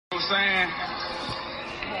what I'm saying?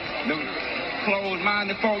 Them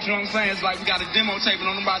closed-minded folks, you know what I'm saying? It's like we got a demo tape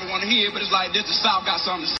and nobody want to hear it, but it's like this, the South got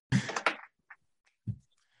something to say.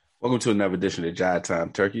 Welcome to another edition of Jive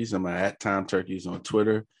Time Turkeys. I'm at Time Turkeys on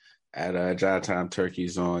Twitter, at Jive Time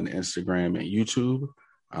Turkeys on Instagram and YouTube.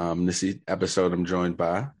 This episode I'm joined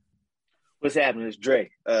by. What's happening? It's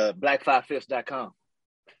Dre. Black5fifths.com.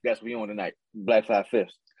 That's what we on tonight. Black 5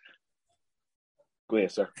 Fifths. Go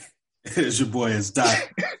ahead, sir. It's your boy, it's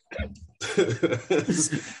Doc.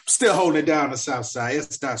 Still holding it down the South Side.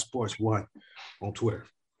 It's Doc Sports One on Twitter.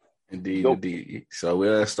 Indeed, indeed. So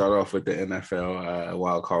we'll start off with the NFL.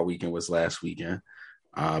 Wild Card Weekend was last weekend.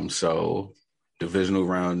 So divisional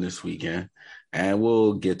round this weekend. And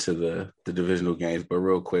we'll get to the divisional games. But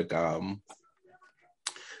real quick,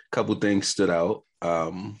 couple things stood out.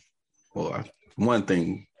 One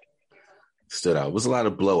thing stood out. It was a lot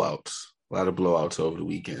of blowouts over the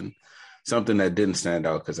weekend. Something that didn't stand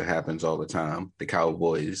out because it happens all the time. The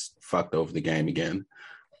Cowboys fucked over the game again.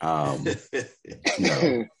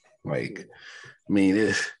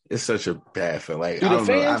 It's such a bad feel. Like, do the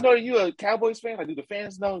fans know you a Cowboys fan? Like, do the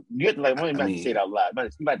fans know? You have to you might say it out loud.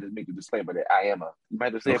 You might just make a disclaimer that I am a. You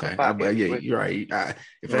might just say it. Yeah, you're right.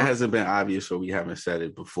 If it hasn't been obvious or we haven't said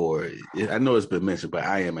it before, I know it's been mentioned, but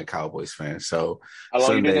I am a Cowboys fan. So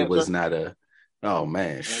Sunday was not a. Oh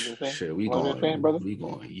man, shit, we going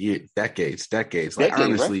decades. Like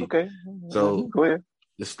honestly, right? Okay. So go ahead.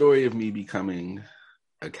 The story of me becoming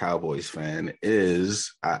a Cowboys fan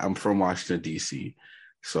is I'm from Washington D.C.,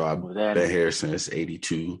 so I've been here since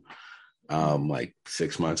 '82. Like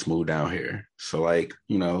 6 months, moved down here. So like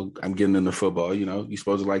I'm getting into football. You're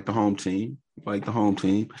supposed to like the home team.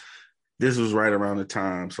 This was right around the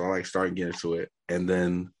time, so I started getting to it, and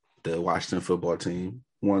then the Washington football team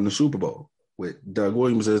won the Super Bowl with Doug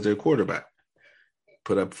Williams as their quarterback.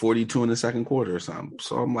 Put up 42 in the second quarter or something.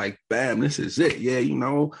 So I'm like, bam, this is it. Yeah,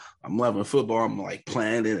 I'm loving football. I'm like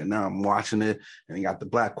playing it, and now I'm watching it, and they got the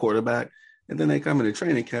black quarterback. And then they come into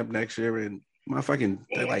training camp next year, and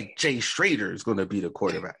they're like, Jay Schrader is going to be the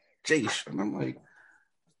quarterback. And I'm like,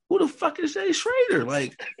 who the fuck is Jay Schrader?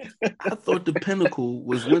 Like, I thought the pinnacle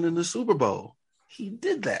was winning the Super Bowl. He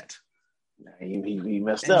did that. He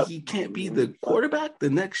messed and up. He can't be the quarterback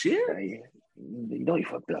the next year? You know you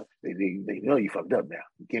fucked up. They know you fucked up now.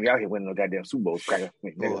 You can't be out here winning no goddamn Super Bowl.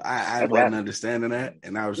 Well, I wasn't understanding that,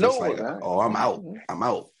 and I was just I'm out.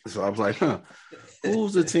 So I was like,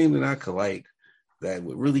 who's the team that I could like that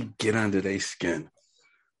would really get under their skin?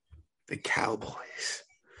 The Cowboys.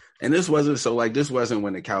 And this wasn't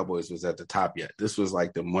when the Cowboys was at the top yet. This was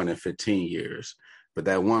like the 1 in 15 years. But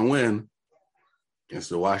that one win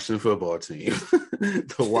against the Washington football team.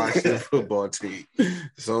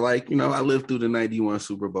 So, I lived through the 91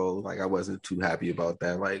 Super Bowl. Like, I wasn't too happy about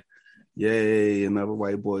that. Like, yay, another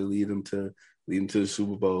white boy lead him to the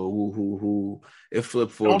Super Bowl. Woo, hoo, hoo. It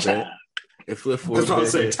flipped for a bit. That's what I'm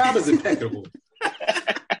saying. Time is impeccable.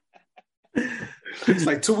 It's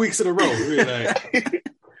like 2 weeks in a row. Really.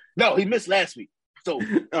 No, he missed last week. So,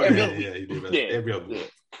 he did. Every other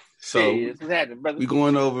week. So we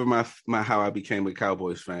going over my how I became a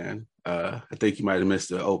Cowboys fan. I think you might have missed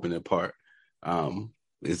the opening part.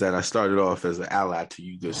 Is that I started off as an ally to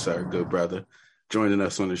you, good sir, good brother. Joining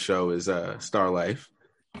us on the show is Star Life.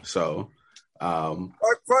 So fuck all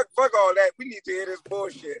that. We need to hear this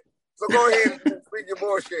bullshit. So go ahead and speak your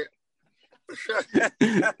bullshit.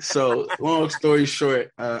 So long story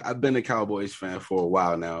short, I've been a Cowboys fan for a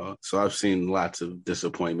while now. So I've seen lots of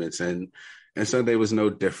disappointments and Sunday was no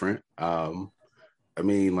different.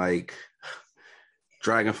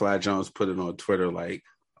 Dragonfly Jones put it on Twitter like,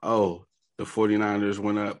 oh, the 49ers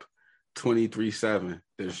went up 23-7.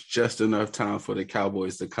 There's just enough time for the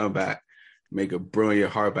Cowboys to come back, make a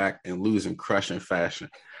brilliant hardback, and lose in crushing fashion.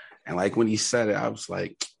 And when he said it, I was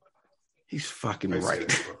like, he's fucking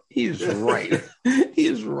right. He is right. He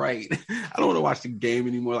is right. I don't want to watch the game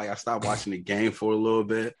anymore. I stopped watching the game for a little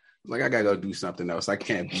bit. I gotta go do something else. I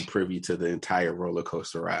can't be privy to the entire roller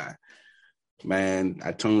coaster ride. Man,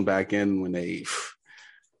 I tuned back in when they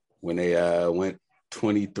went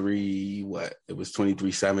 23. It was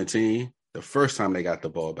 23-17. The first time they got the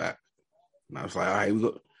ball back, and I was like, all right, we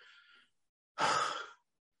go.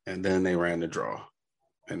 And then they ran the draw,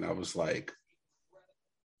 and I was like,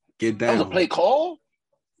 get down. That was a play call.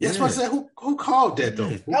 Yes, what I said. Who called that though?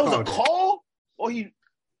 That was a call, or your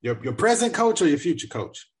present coach or your future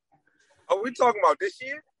coach? Are we talking about this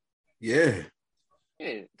year? Yeah.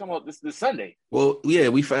 Yeah, talking about this Sunday. Well, yeah,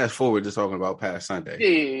 we fast forward to talking about past Sunday.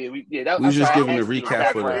 We was just giving a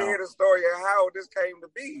recap for the hear the story of how this came to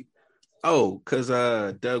be. Oh, because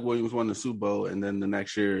Doug Williams won the Super Bowl, and then the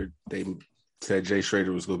next year they said Jay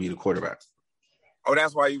Schrader was going to be the quarterback. Oh,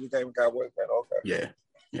 that's why you became a Cowboys fan. Okay.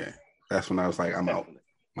 Yeah. That's when I was like, I'm out.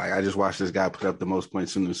 Like, I just watched this guy put up the most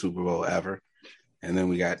points in the Super Bowl ever. And then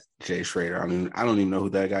we got Jay Schrader. I don't even know who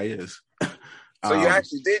that guy is. So you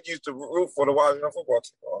actually did used to root for the Washington football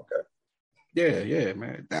team. Okay. Yeah,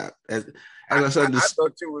 man. As I said, I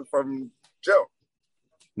thought you were from Joe.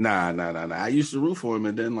 Nah. I used to root for him,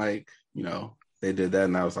 and then they did that,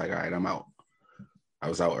 and I was like, all right, I'm out. I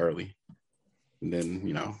was out early, and then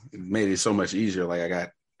it made it so much easier. Like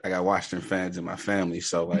I got Washington fans in my family,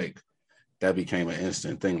 so like that became an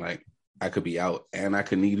instant thing. Like I could be out, and I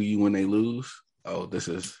could needle you when they lose. Oh, this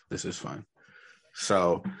is fun.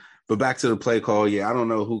 So, but back to the play call. Yeah, I don't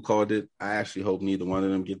know who called it. I actually hope neither one of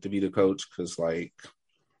them get to be the coach because, like,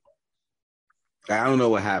 I don't know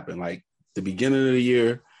what happened. Like the beginning of the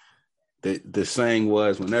year, the saying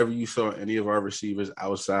was whenever you saw any of our receivers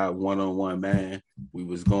outside one-on-one man, we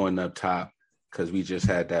was going up top because we just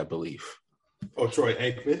had that belief. Oh, Troy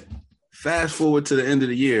Aikman. Fast forward to the end of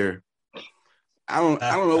the year, I don't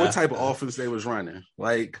know what type of offense they was running.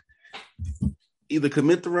 Like either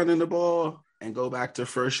commit to running the ball and go back to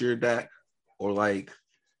first year Dak, or like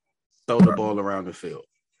throw the ball around the field.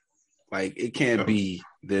 Like it can't be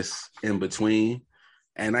this in between.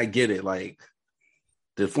 And I get it. Like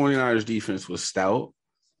the 49ers defense was stout,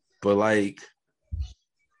 but like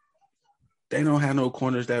they don't have no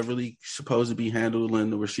corners that really supposed to be handling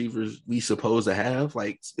the receivers we supposed to have.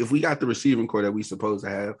 Like if we got the receiving core that we supposed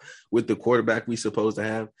to have with the quarterback we supposed to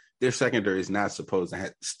have, their secondary is not supposed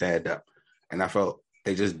to stand up. And I felt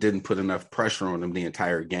they just didn't put enough pressure on them the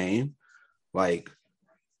entire game, like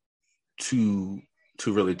to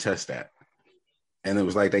really test that. And it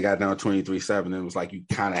was like they got down 23-7. And it was like you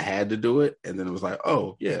kind of had to do it. And then it was like,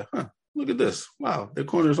 oh, yeah, look at this. Wow, their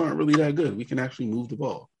corners aren't really that good. We can actually move the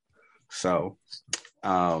ball. So,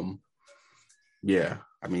 yeah.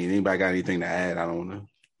 I mean, anybody got anything to add? I don't want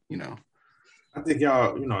to, I think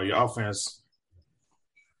y'all, your offense,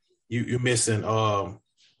 you're missing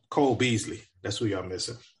Cole Beasley. That's who y'all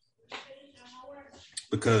missing.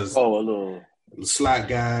 Because a little slot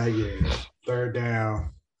guy, yeah, third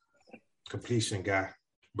down, completion guy.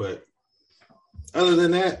 But other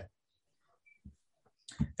than that,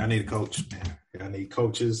 I need a coach, man. I need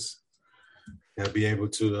coaches that be able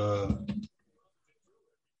to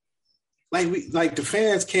like the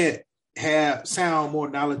fans can't sound more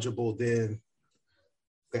knowledgeable than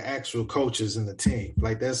the actual coaches in the team.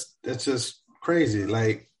 Like that's just crazy.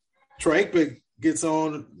 Like Troy Aikman gets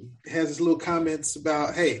on, has his little comments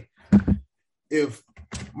about, hey, if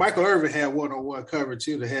Michael Irvin had one-on-one coverage,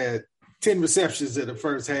 he'd have had 10 receptions in the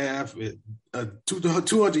first half,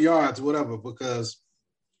 200 yards, whatever, because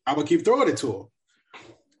I'm going to keep throwing it to him.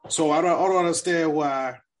 So I don't understand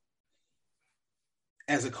why,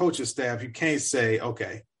 as a coaching staff, you can't say,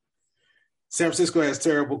 okay, San Francisco has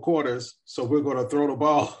terrible corners, so we're going to throw the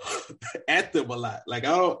ball at them a lot. Like,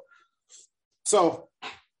 I don't – So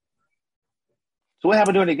what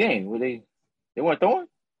happened during the game? Were they weren't throwing?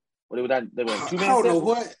 Or they were 2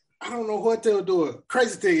 minutes? I don't know what they were doing.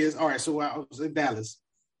 Crazy thing is, all right, so I was in Dallas.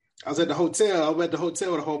 I was at the hotel. I went at the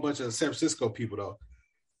hotel with a whole bunch of San Francisco people, though.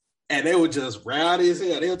 And they were just rowdy as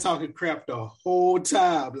hell. They were talking crap the whole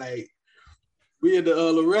time. Like, we in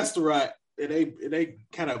the restaurant, and they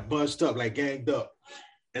kind of bunched up, like ganged up.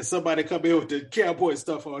 And somebody come in with the cowboy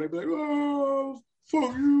stuff on. They be like, oh,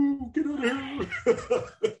 fuck you, get out of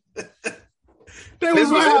here. They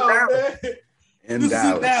was wild, man. In this Dallas.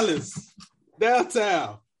 is in Dallas,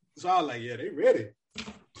 downtown. So I was like, yeah, they ready.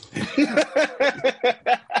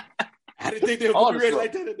 I didn't think they were going to be ready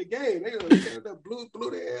like that in the game. They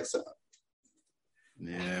blew their ass up.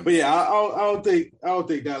 Yeah, but yeah, I don't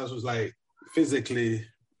think Dallas was like physically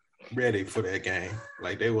ready for that game.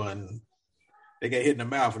 Like they wasn't. They got hit in the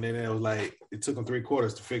mouth, and then it was like it took them 3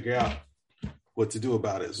 quarters to figure out what to do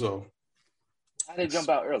about it. So how they jump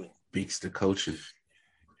out early? Speaks to coaching.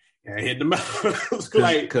 Yeah, hit in the mouth.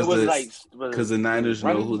 Because the Niners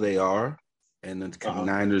know who they are, and the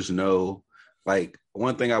Niners know. Like,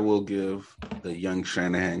 one thing I will give the young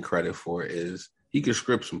Shanahan credit for is he could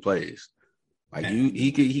script some plays. Like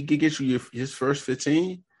he could get you his first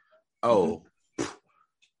 15. Oh,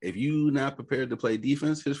 if you not prepared to play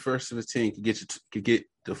defense, his first 15 could get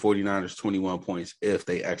the 49ers 21 points if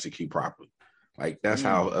they execute properly. Like that's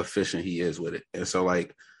how efficient he is with it. And so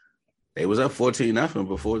like they was up 14-0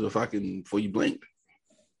 before you blinked.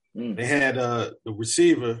 They had the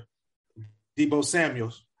receiver Deebo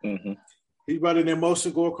Samuels. Mm-hmm. He running in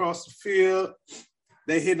motion, go across the field.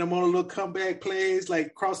 They hitting him on a little comeback plays,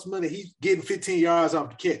 like cross the money. He's getting 15 yards off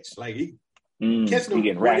the catch. Like he catching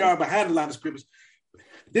him 1 yard behind the line of scrimmage.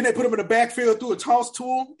 Then they put him in the backfield, threw a toss to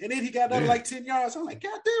him, and then he got another like 10 yards. I'm like,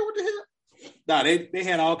 God damn, what the hell? Nah, they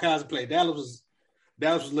had all kinds of play. Dallas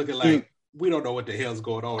was looking like, we don't know what the hell's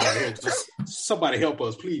going on out here. Just somebody help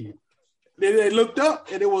us, please. Then they looked up,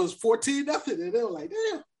 and it was 14-0, and they were like,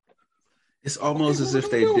 damn. It's almost as if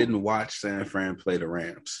they didn't watch San Fran play the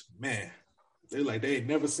Rams. Man, they're like, they ain't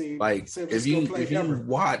never seen like San if you ever.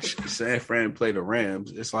 watch San Fran play the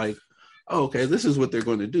Rams, it's like, oh, okay, this is what they're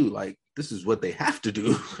going to do. Like, this is what they have to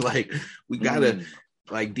do. Like, we gotta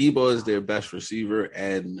like Debo is their best receiver,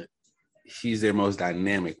 and he's their most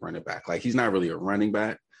dynamic running back. Like, he's not really a running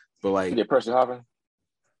back, but like Percy Harvin.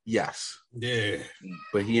 Yes. Yeah.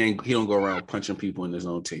 But he don't go around punching people in his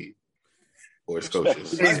own team or his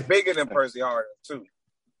coaches. He's bigger than Percy Harvin too.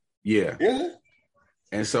 Yeah.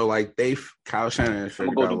 And so like Kyle Shanahan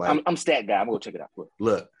figured out like I'm stat guy. I'm gonna go check it out.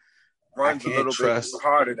 Look, runs a little bit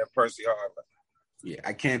harder than Percy Harvin. Yeah,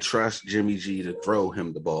 I can't trust Jimmy G to throw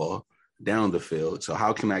him the ball down the field. So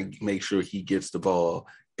how can I make sure he gets the ball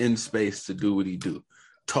in space to do what he do?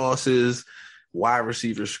 Tosses, wide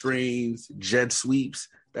receiver screens, jet sweeps.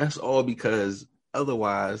 That's all because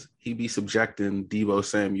otherwise he'd be subjecting Deebo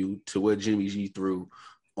Samuel to what Jimmy G threw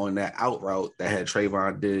on that out route that had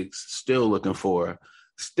Trayvon Diggs still looking for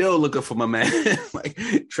my man. Like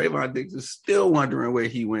Trayvon Diggs is still wondering where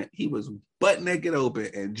he went. He was butt naked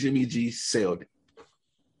open and Jimmy G sailed it.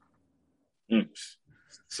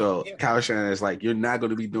 So Kyle Shanahan is like, you're not going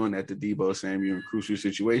to be doing that to Deebo Samuel in crucial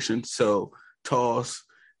situations. So toss,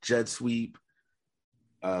 jet sweep,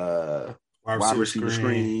 wide receiver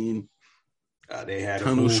screen. They had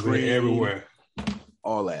tunnel screen everywhere.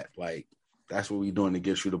 All that. Like, that's what we're doing to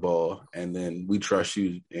get you the ball. And then we trust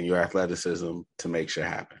you and your athleticism to make shit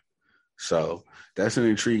happen. So that's an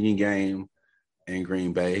intriguing game in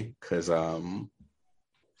Green Bay because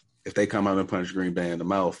if they come out and punch Green Bay in the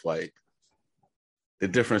mouth, like, the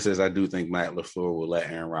difference is I do think Matt LaFleur will let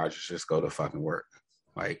Aaron Rodgers just go to fucking work.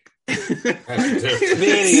 Like, that's the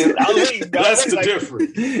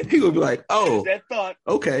difference. He would be like, "Oh, that thought.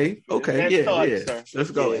 Okay, yeah. Sir. Let's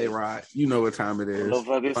go, A-Rod. You know what time it is.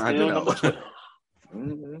 Find it out."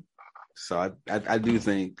 So I do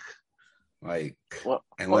think, like,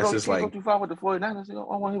 unless it's like, too far with the 49ers.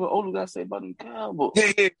 I want to hear what Olu got to say about the Cowboys.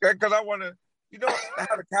 Yeah, because I want to,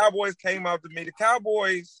 how the Cowboys came out to me. The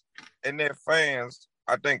Cowboys and their fans,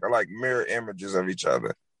 I think, are like mirror images of each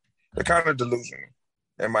other. They're kind of delusional,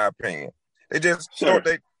 in my opinion. They just thought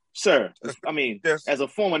they... Sir, I mean, as a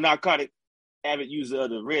former narcotic avid user of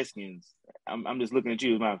the Redskins, I'm just looking at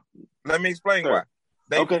you as my... Let me explain why.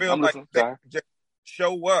 They feel like they just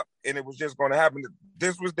show up and it was just going to happen.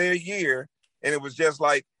 This was their year, and it was just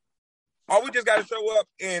like, oh, we just got to show up,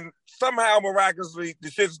 and somehow, miraculously,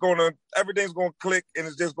 everything's going to click, and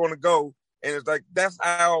it's just going to go. And it's like, that's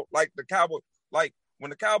how, like, the Cowboys... Like, when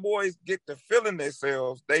the Cowboys get to feeling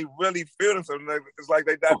themselves, they really feel themselves. It's like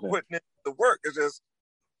they're not putting in the work. It's just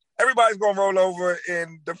everybody's going to roll over,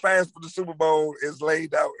 and the fans for the Super Bowl is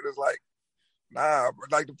laid out. And it's like, nah.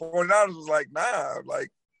 Like the 49ers was like, nah. Like,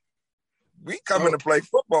 we coming to play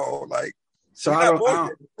football. Like, so I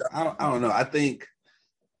don't know. I think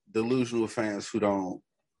delusional fans who don't.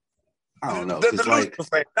 I don't know. The like,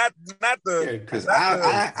 fans, not the. Because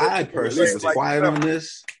I personally was quiet on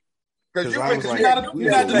this. Because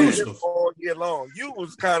you're not delusional all year long. You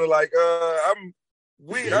was kind of like, I'm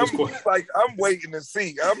waiting to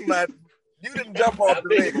see. I'm not. You didn't jump off the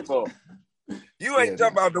window. You ain't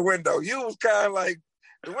jump out the window. You was kind of like,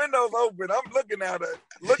 the window's open. I'm looking out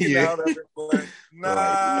of it, but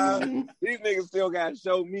nah, these niggas still gotta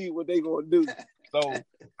show me what they gonna do. So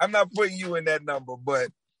I'm not putting you in that number, but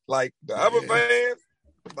like the other fans,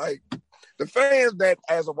 like. The fans that,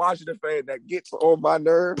 as a Washington fan, that gets on my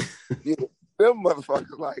nerves, them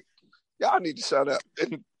motherfuckers like, y'all need to shut up.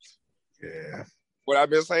 What I've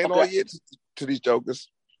been saying all year to these jokers,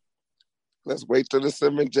 let's wait till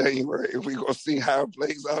December, January, and we're going to see how it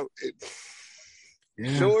plays out.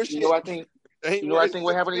 Sure shit. I think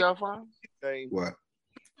what happened to y'all, Frank? What?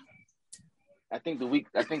 I think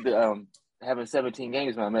having 17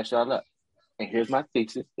 games might mess y'all up. And here's my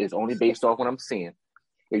thesis. It's only based off what I'm seeing.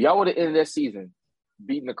 If y'all would have ended that season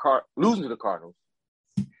losing to the Cardinals,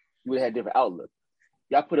 you would have had a different outlook.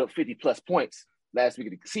 Y'all put up 50-plus points last week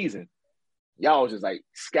of the season. Y'all was just like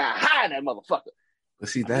sky high in that motherfucker. But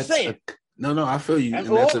see, no, I feel you, and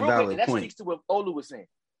that's a valid point. That speaks to what Olu was saying.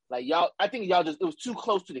 Like y'all, I think y'all it was too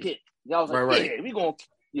close to the hit. Y'all was like, right. Yeah, we gonna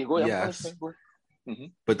go ahead. Yes.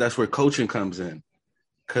 But that's where coaching comes in,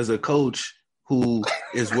 because a coach who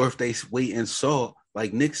is worth their weight in salt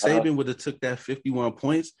Like Nick Saban would have took that 51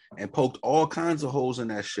 points and poked all kinds of holes in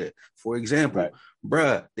that shit. For example,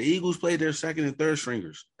 bruh, the Eagles played their second and third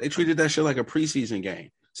stringers. They treated that shit like a preseason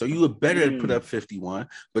game. So you would better put up 51,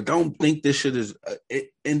 but don't think this shit is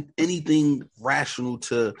in anything rational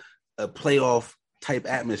to a playoff type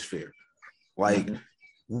atmosphere. Like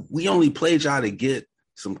we only played y'all to get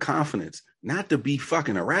some confidence, not to be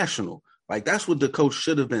fucking irrational. Like that's what the coach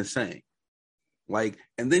should have been saying. Like,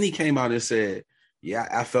 and then he came out and said, yeah,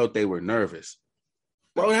 I felt they were nervous.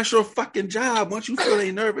 Bro, that's your fucking job. Once you feel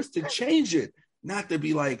they nervous, to change it, not to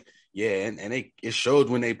be like, yeah, and it showed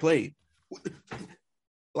when they played.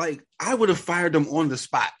 Like, I would have fired them on the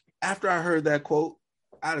spot. After I heard that quote,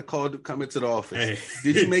 I'd have called them, come into the office. Hey.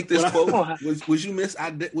 Did you make this quote? Was you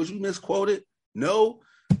misquoted? No.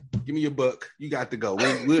 Give me your book. You got to go.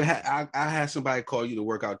 I had somebody call you to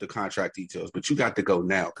work out the contract details, but you got to go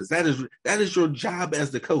now because that is your job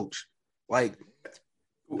as the coach. Like,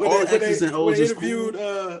 when they interviewed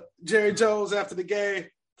Jerry Jones after the game,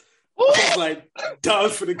 I was like,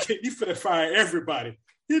 "Dog for the kid, you finna fire everybody."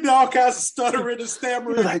 He did all kinds of stuttering and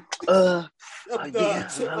stammering. Like, we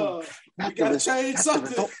gotta change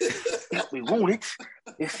something. If we want it,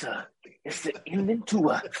 it's the ending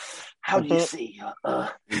to how do you say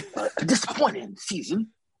a disappointing season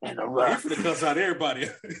and a rough. He finna cuss out everybody.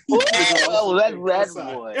 That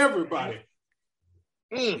boy. Everybody.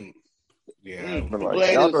 Yeah,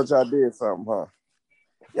 y'all thought y'all did something, huh?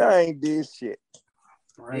 Y'all ain't did shit.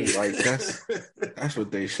 Right, like that's what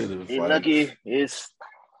they should have. Lucky is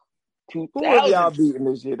 2000. Who are y'all beating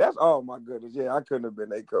this year? That's my goodness. Yeah, I couldn't have been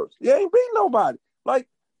their coach. You ain't beat nobody. Like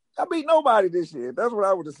I beat nobody this year. That's what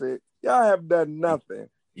I would have said. Y'all have done nothing.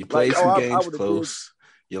 You played some games close.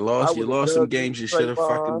 You lost some games you should have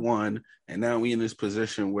fucking won, and now we in this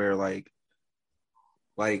position where like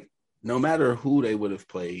no matter who they would have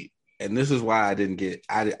played, and this is why I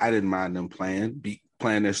didn't mind them playing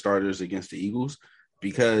their starters against the Eagles,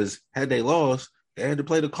 because had they lost, they had to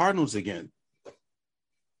play the Cardinals again.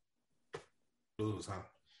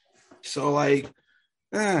 So like,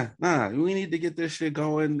 we need to get this shit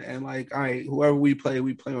going, and like, all right, whoever we play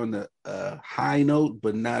on the high note,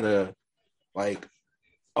 but not a like,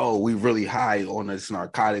 oh, we really high on this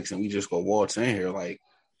narcotics and we just go waltz in here. Like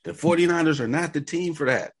the 49ers are not the team for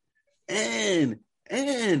that. And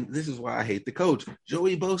this is why I hate the coach.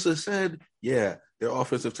 Joey Bosa said, yeah, their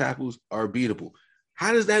offensive tackles are beatable.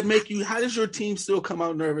 How does that make you? How does your team still come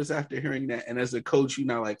out nervous after hearing that? And as a coach, you're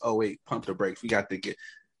not like, oh, wait, pump the brakes. We got to get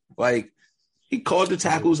like he called the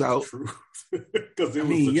tackles out.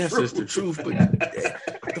 Yes, it's the truth, but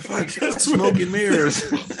what the fuck? Smoke and mirrors.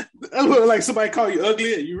 That look like somebody call you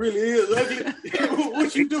ugly and you really is ugly.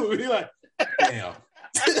 What you do? He like, damn.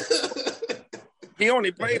 He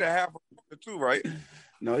only played a half a quarter too, right?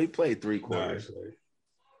 No, he played 3 quarters.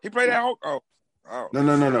 He played a whole. Oh.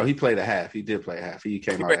 No. He played a half. He did play a half. He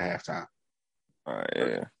came out at halftime.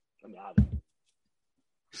 Yeah.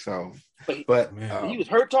 So, but he was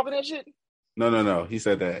hurt talking that shit. No. He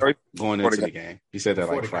said that going into the game. He said that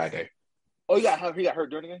like Friday. Oh, he got hurt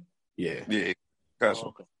during the game. Yeah. Yeah. Concussion. Oh,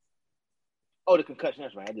 okay. Oh, the concussion.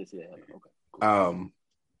 That's right. I did see that. Okay. Cool.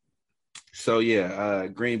 So yeah,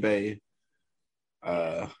 Green Bay,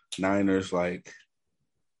 Niners. Like,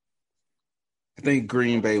 I think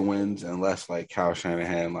Green Bay wins unless like Kyle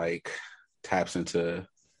Shanahan like taps into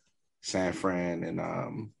San Fran and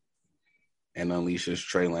unleashes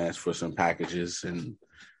Trey Lance for some packages, and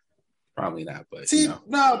probably not. But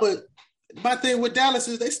but my thing with Dallas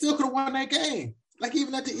is they still could have won that game. Like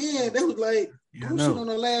even at the end, they was like pushing on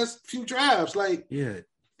the last few drives. Like, yeah.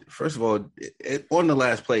 First of all, on the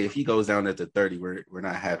last play, if he goes down at the 30, we're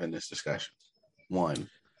not having this discussion. 1,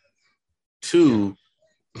 2.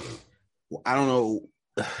 I don't know.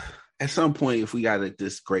 At some point, if we got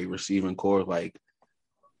this great receiving core, like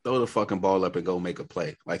throw the fucking ball up and go make a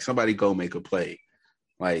play. Like somebody go make a play.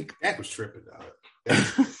 Like that was tripping, dog.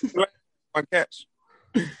 1 catch.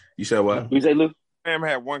 You said what? You say, Lou? Sam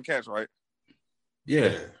had 1 catch, right?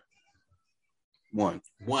 Yeah. 1.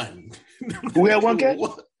 Who had 1 catch?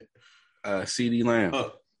 CD Lamb.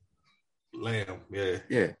 Lamb, yeah.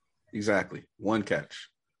 Yeah, exactly. 1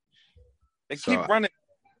 catch. They keep running.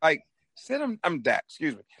 Like, I'm Dak,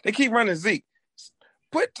 excuse me. They keep running Zeke.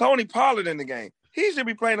 Put Tony Pollard in the game. He should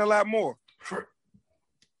be playing a lot more.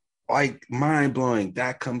 Like, mind-blowing.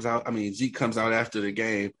 Zeke comes out after the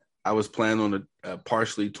game. I was playing on a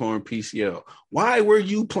partially torn PCL. Why were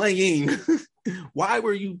you playing? Why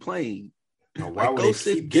were you playing? No, why would they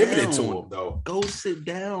keep giving it to him, though? Go sit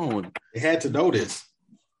down. They had to know this.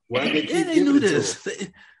 Why they knew this?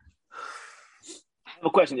 I have a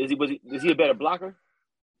question. Is he a better blocker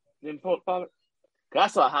than Pollard? I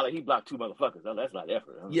saw how he blocked 2 motherfuckers. That's not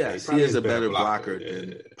effort. Huh? Yes, he is a better blocker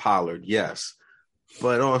than Pollard. Yes,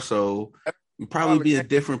 but also probably be a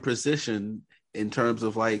different position in terms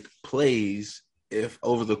of like plays if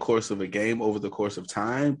over the course of a game, over the course of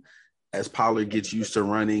time, as Pollard gets used to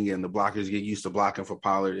running and the blockers get used to blocking for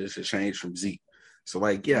Pollard, it's a change from Zeke. So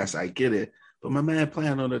like, yes, I get it, but my man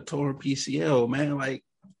playing on a torn PCL, man, like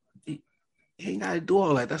he ain't got to do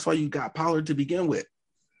all that. That's why you got Pollard to begin with.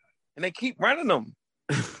 And they keep running them.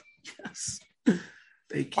 Yes,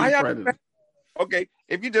 they keep running. Okay,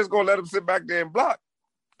 if you just gonna let them sit back there and block,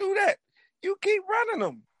 do that. You keep running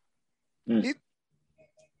them.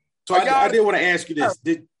 So I did want to ask you this: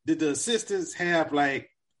 Did the assistants have like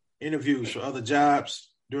interviews for other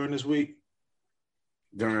jobs during this week?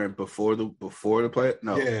 Before the play?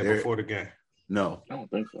 No, before the game. No, I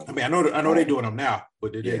don't think so. I mean, I know they're doing them now,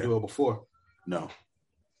 but did they do it before? No.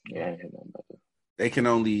 Yeah, I didn't know about that. They can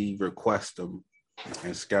only request them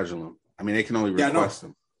and schedule them. I mean, they can only request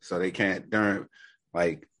them, so they can't during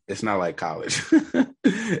like it's not like college.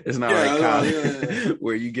 It's not like college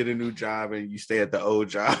where you get a new job and you stay at the old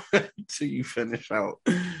job until you finish out.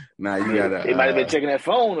 Now you gotta. They might have been checking that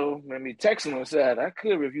phone though. Maybe texting them and said, "I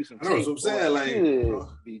could review some." I know what I'm saying. Like,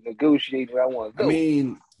 be negotiating where I want to go. I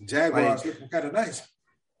mean, Jaguars looking kind of nice.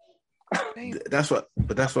 That's what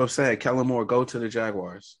I'm saying. Kellen Moore, go to the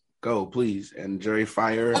Jaguars. Go, please. And Jerry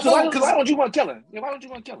Fire. Why don't you want to tell him? Yeah, why don't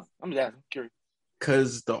you want to tell him? I'm just asking. Curious.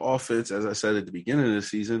 Because the offense, as I said at the beginning of the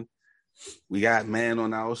season, we got man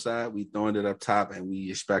on the outside, we throwing it up top, and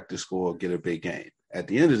we expect to score, get a big game. At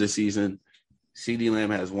the end of the season, CeeDee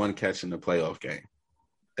Lamb has 1 catch in the playoff game.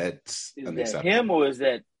 That's unacceptable. That him or is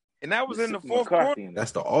that? And that was in the fourth quarter.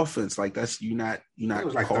 That's the offense. Like that's you're not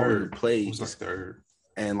like calling plays. It was like third.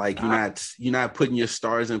 And like you're not putting your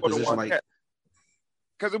stars in position like.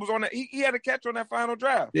 Because it was on that, he had a catch on that final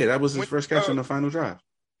drive. Yeah, that was his first catch on the final drive.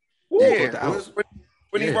 Yeah,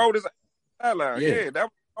 when he rolled his sideline. Yeah, that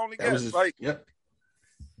was the only catch.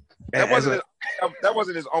 That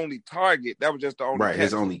wasn't his only target. That was just the only catch.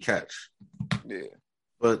 His only catch. Yeah.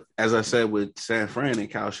 But as I said with San Fran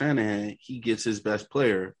and Kyle Shanahan, he gets his best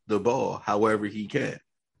player the ball however he can.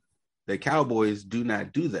 The Cowboys do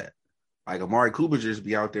not do that. Like Amari Cooper just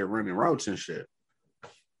be out there running routes and shit.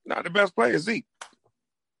 Not the best player, Zeke.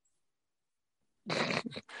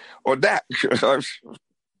 Or that. I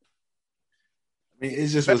mean, it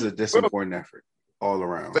just was a disappointing effort all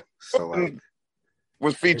around. So like,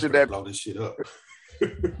 was featured that blow this shit up.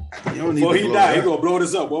 Before he died, he gonna blow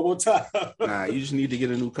this up one more time. Nah, you just need to get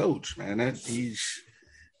a new coach, man. He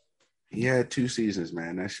had 2 seasons,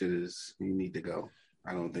 man. That shit is he need to go.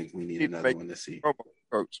 I don't think we need another one to see.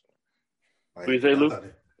 Coach. What do you say, Luke?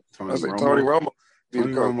 Tony Romo.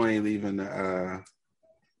 Tony Romo ain't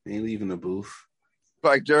leaving the booth.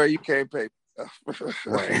 Like Jerry, you can't pay.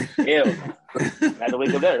 Right. Hell, I had to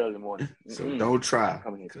wake up that early morning. So don't try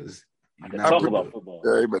because I can talk about football.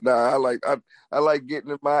 Jerry, but nah, I like getting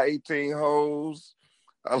in my 18 holes.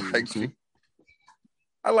 I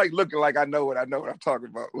like looking like I know what I'm talking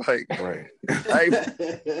about. Like, right.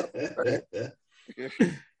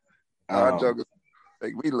 Our jokers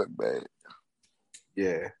make me look bad.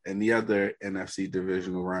 Yeah, and the other NFC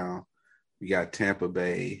divisional round, we got Tampa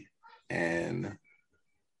Bay and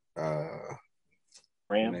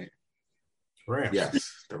Rams.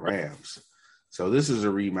 Yes, the Rams. So this is a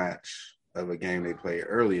rematch of a game they played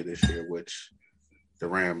earlier this year, which the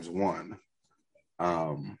Rams won.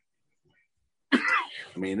 I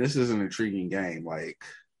mean, this is an intriguing game. Like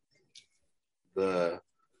what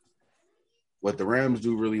the Rams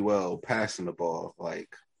do really well, passing the ball.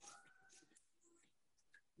 Like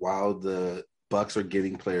while the Bucs are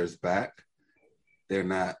getting players back, they're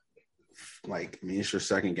not. Like, I mean, it's your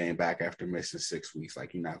second game back after missing 6 weeks.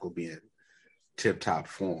 Like, you're not going to be in tip-top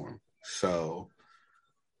form. So,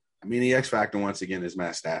 I mean, the X factor, once again, is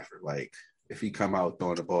Matt Stafford. Like, if he come out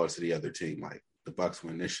throwing the ball to the other team, like, the Bucs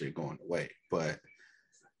win this shit going away. But,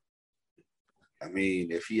 I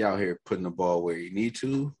mean, if he out here putting the ball where you need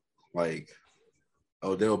to, like,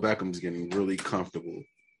 Odell Beckham's getting really comfortable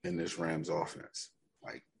in this Rams offense.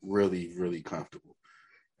 Like, really, really comfortable.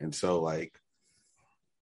 And so, like,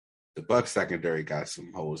 the Bucs secondary got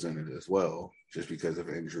some holes in it as well, just because of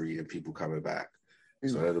injury and people coming back.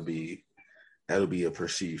 So that'll be a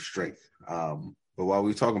perceived strength. But while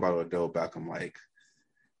we're talking about Odell Beckham, like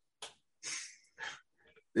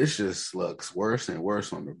this just looks worse and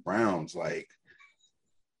worse on the Browns. Like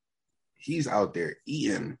he's out there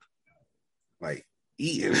eating. I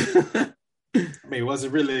mean, was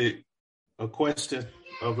it really a question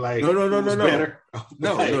of like no. Better?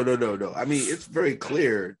 No. I mean, it's very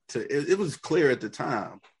clear it was clear at the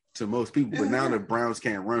time to most people. But now the Browns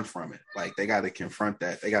can't run from it. Like, they got to confront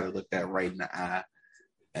that. They got to look that right in the eye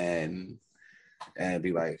and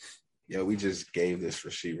be like, yo, we just gave this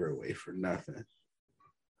receiver away for nothing.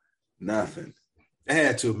 Nothing. They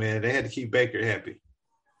had to, man. They had to keep Baker happy.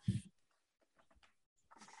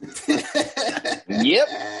 Yep.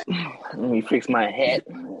 Let me fix my hat.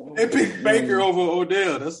 They picked Baker over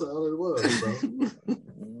Odell. That's all it was,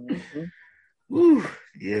 bro. Woo.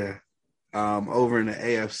 Yeah. Over in the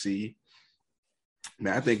AFC,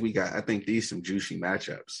 man, I think these some juicy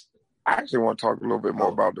matchups. I actually want to talk a little bit more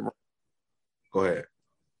about the. Go ahead.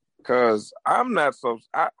 Because I'm not so.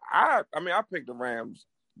 I picked the Rams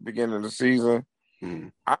beginning of the season.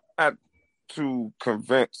 Mm. I'm not too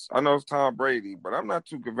convinced. I know it's Tom Brady, but I'm not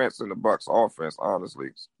too convinced in the Bucs offense, honestly,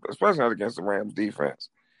 especially not against the Rams defense.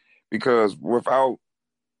 Because without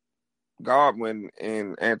Godwin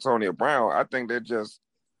and Antonio Brown, I think they're just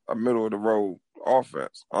a middle of the road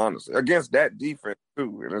offense, honestly, against that defense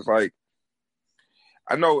too. And it's like,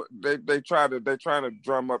 I know they're trying to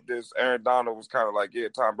drum up this. Aaron Donald was kind of like, yeah,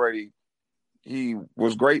 Tom Brady, he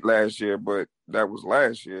was great last year, but that was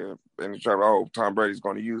last year. And they're trying to, Tom Brady's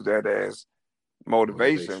going to use that as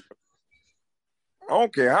motivation. I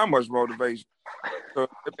don't care how much motivation. So,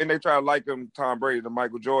 and they try to liken Tom Brady to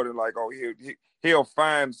Michael Jordan, like, he'll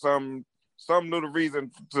find some little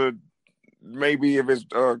reason to, maybe if it's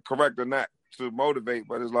correct or not, to motivate.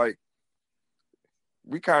 But it's like,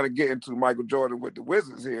 we kind of get into Michael Jordan with the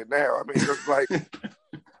Wizards here now. I mean, it's like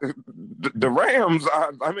the Rams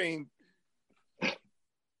are,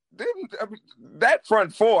 that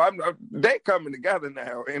front four, they coming together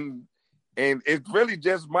now. And it's really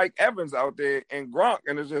just Mike Evans out there and Gronk.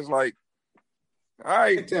 And it's just like, all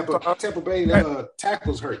right. Tampa Bay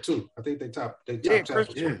tackles hurt too. I think they top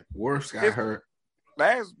tackles. Yeah, Worst got hurt.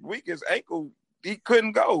 Last week, his ankle, he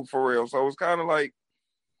couldn't go for real. So it's kind of like,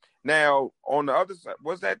 now on the other side,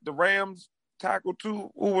 was that the Rams tackle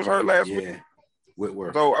too? Who was hurt last week? Yeah,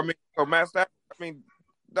 Whitworth. So Matt Stafford,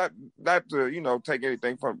 not to take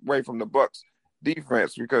anything away from the Bucs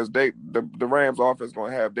defense, because the Rams offense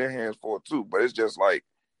going to have their hands full too. But it's just like,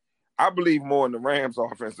 I believe more in the Rams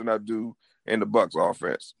offense than I do in the Bucs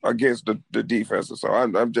offense against the defense. So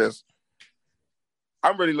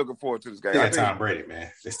I'm really looking forward to this game. They got Tom Brady, man.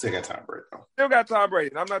 They still got Tom Brady, though. Still got Tom Brady.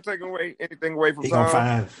 And I'm not taking anything away from Tom. He's going to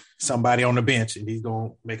find somebody on the bench, and he's going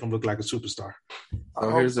to make him look like a superstar. So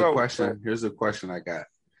here's the question. Here's the question I got.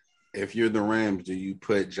 If you're the Rams, do you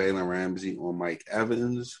put Jalen Ramsey on Mike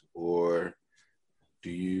Evans, or do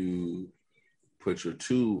you put your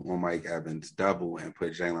 2 on Mike Evans double and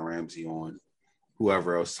put Jalen Ramsey on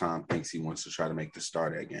whoever else Tom thinks he wants to try to make the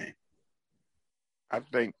start of that game? I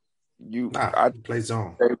think play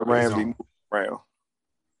zone. Ramsey around.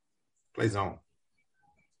 Play zone.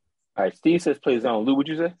 All right, Steve says play zone. Lou, what'd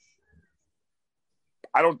you say?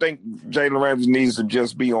 I don't think Jalen Ramsey needs to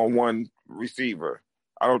just be on one receiver.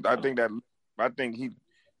 I think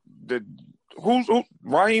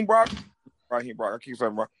Raheem Brock? Raheem Brock. I keep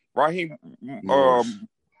saying Raheem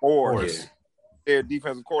Morris. Their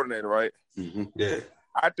defensive coordinator, right? Mm-hmm. Yeah.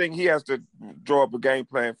 I think he has to draw up a game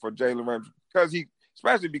plan for Jalen Ramsey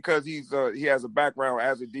especially because he has a background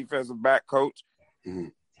as a defensive back coach. Mm-hmm.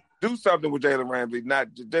 Do something with Jalen Ramsey,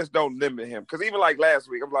 just don't limit him. Because even like last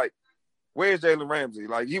week, I'm like, where's Jalen Ramsey?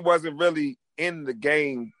 Like, he wasn't really in the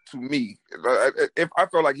game to me. If I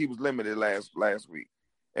felt like he was limited last week,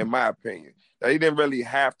 in my opinion. Now, he didn't really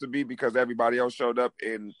have to be, because everybody else showed up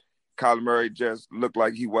and Kyler Murray just looked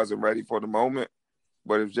like he wasn't ready for the moment.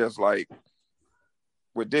 But it's just like,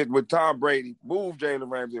 with Tom Brady, move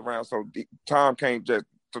Jalen Ramsey around so Tom can't just,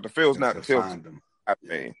 so the field's not tilted. I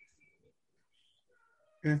mean,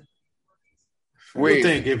 yeah. I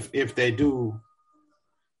think if they do,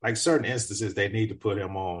 like certain instances, they need to put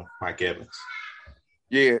him on Mike Evans.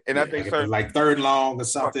 Yeah, and I think like third long or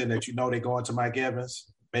something that they're going to Mike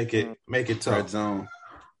Evans, make it tough. Red zone.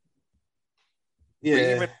 Yeah. But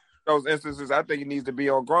even those instances, I think it needs to be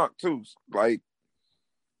on Gronk too. Like,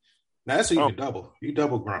 now that's what you can double. You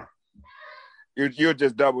double Gronk. You'll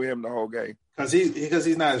just double him the whole game. Because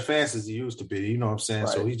he's not as fast as he used to be. You know what I'm saying?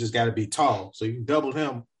 Right. So he just got to be tall. So you can double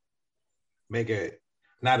him, make it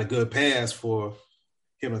not a good pass for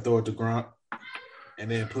him to throw it to Gronk,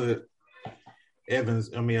 and then put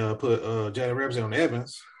Jalen Ramsey on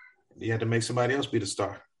Evans. You had to make somebody else be the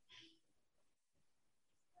star.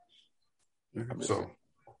 So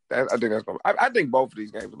I think that's going. I think both of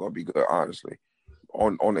these games are going to be good, honestly,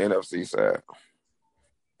 on the NFC side.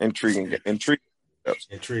 Intriguing.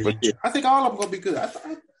 But, yeah. I think all of them going to be good. I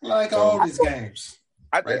like all these games.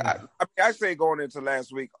 I say going into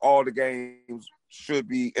last week, all the games should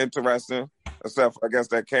be interesting. except for, I guess,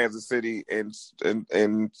 that Kansas City and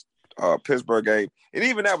Pittsburgh game. And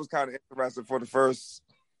even that was kind of interesting for the first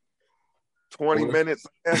 20 minutes.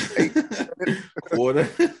 I guess, 8 minutes. Quarter.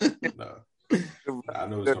 No. I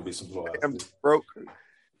know it's gonna be some blowouts. Broke,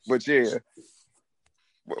 but yeah.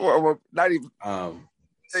 Well, not even.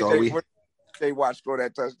 So they watched score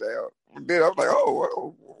that touchdown. Then I was like,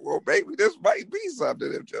 oh, well, maybe this might be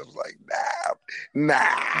something. It's just like,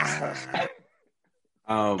 nah.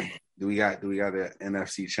 Do we got an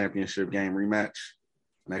NFC Championship game rematch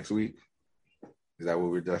next week? Is that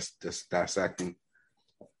what we're just dissecting?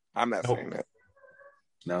 I'm not saying that.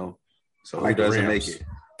 No. So who doesn't make it?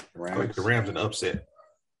 I like the Rams an upset.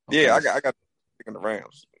 Okay. Yeah, I got the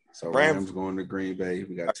Rams. So Rams going to Green Bay.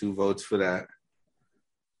 We got 2 votes for that.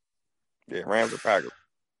 Yeah, Rams or Packers.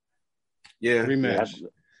 Yeah, rematch.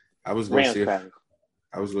 I was going to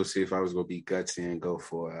see if I was going to be gutsy and go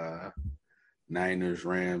for Niners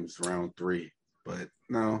Rams round 3, but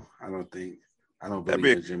no, I don't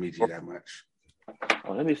believe in Jimmy G that much.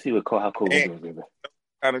 Oh, let me see how cool it is.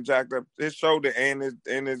 Kind of jacked up his shoulder and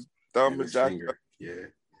his thumb is jacked up. Yeah.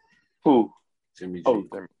 Who? Jimmy G.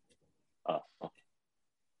 Oh.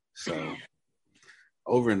 So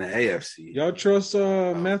over in the AFC, y'all trust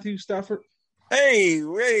Matthew Stafford? Hey,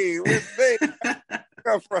 where's they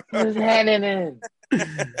come from? What's happening?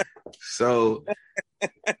 So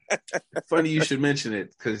funny you should mention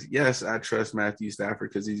it, because yes, I trust Matthew Stafford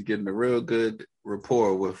because he's getting a real good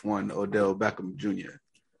rapport with one Odell Beckham Jr.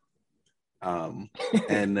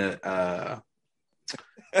 And I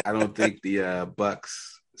don't think the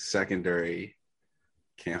Bucks secondary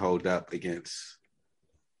can hold up against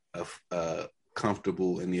a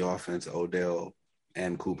comfortable in the offense Odell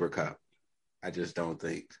and Cooper Kupp. I just don't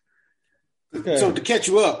think. Okay. So to catch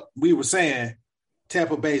you up, we were saying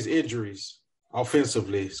Tampa Bay's injuries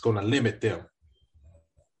offensively is going to limit them.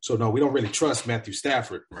 So no, we don't really trust Matthew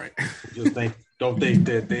Stafford. Right. We just don't think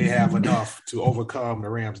that they have enough to overcome the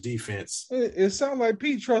Rams defense. It sounds like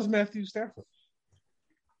Pete trusts Matthew Stafford.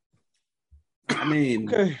 I mean,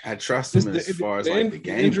 okay. I trust him as far as the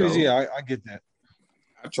game injuries. Goes. Yeah, I get that.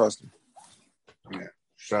 I trust him. Yeah.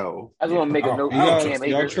 So I just want to make a note.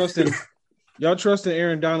 Y'all trusting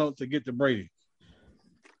Aaron Donald to get to Brady?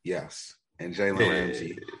 Yes, and Jalen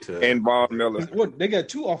Ramsey and Von Miller. What they got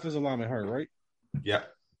 2 offensive linemen hurt, right? Yeah.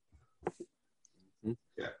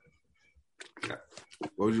 Yeah.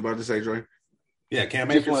 What was you about to say, Dre? Yeah,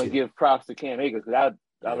 Cam Akers. I just want to give props to Cam Akers because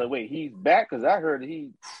I was like, wait, he's back because I heard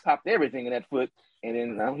he popped everything in that foot, and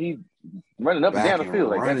then now he's running up and down the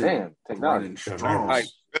field like that. Damn, technology.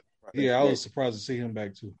 Yeah, I was surprised to see him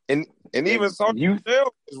back too. And even Sonny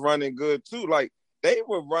Michel is running good too. Like they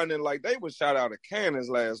were running like they were shot out of cannons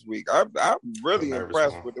last week. I'm really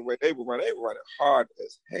impressed with the way they were running. They were running hard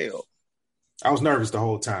as hell. I was nervous the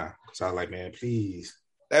whole time. So I was like, man, please.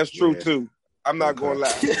 That's true too. I'm not going to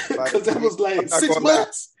lie. Because that was like 6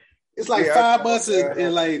 months. It's like 5 months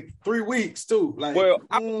in like 3 weeks too. Like, well,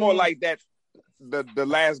 I was more like that. The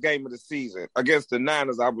last game of the season against the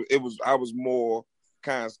Niners, I was more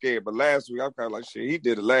kind of scared. But last week, I'm kind of like, shit, he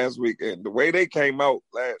did it last week, and the way they came out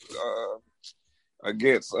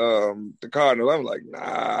against the Cardinals, I'm like,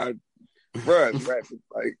 nah, bro,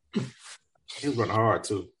 like he was running hard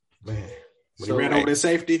too, man. When he ran over the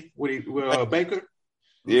safety with Baker.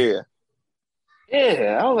 Yeah.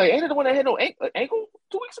 Yeah, I was like, ain't it the one that had no ankle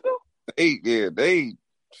 2 weeks ago? They.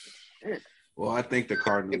 Well, I think the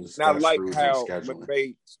Cardinals. Not like how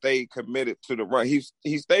McVay stayed committed to the run.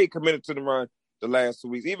 He stayed committed to the run the last 2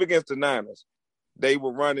 weeks, even against the Niners. They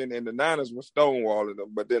were running, and the Niners were stonewalling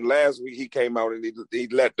them. But then last week he came out and he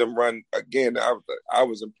let them run again. I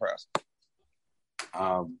was impressed.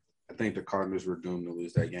 I think the Cardinals were doomed to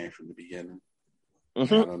lose that game from the beginning.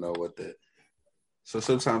 Mm-hmm. I don't know what the. So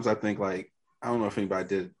sometimes I think I don't know if anybody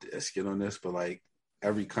did a skit on this, but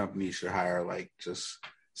every company should hire just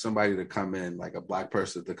somebody to come in, like a black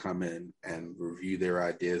person to come in and review their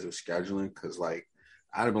ideas of scheduling. Because I'd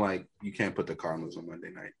have been like, you can't put the Cardinals on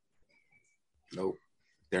Monday night. Nope,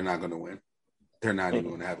 they're not going to win. They're not even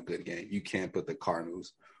going to have a good game. You can't put the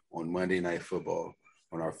Cardinals on Monday Night Football,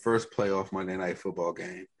 on our first playoff Monday Night Football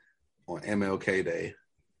game on MLK Day.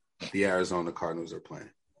 The Arizona Cardinals are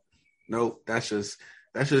playing. Nope, that's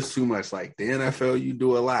just too much. Like the NFL, you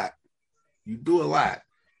do a lot,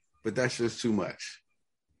 but that's just too much.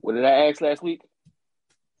 What did I ask last week?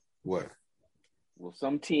 What? Will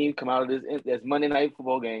some team come out of this Monday Night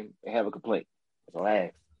Football game and have a complaint? That's all I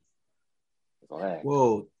asked.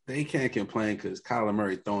 Well, they can't complain because Kyler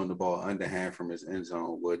Murray throwing the ball underhand from his end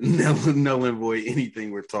zone would null and void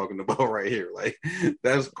anything we're talking about right here. Like,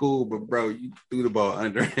 that's cool, but bro, you threw the ball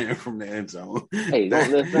underhand from the end zone. Hey,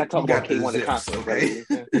 let's not talk about K1 the Conqueror. Okay?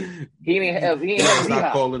 He ain't have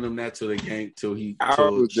stop calling him that till the game till the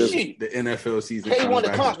NFL season K1 the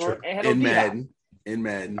Conqueror in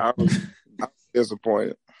Madden. I was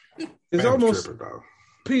disappointed. It's almost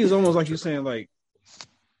P is almost like you're saying like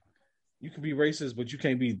you can be racist, but you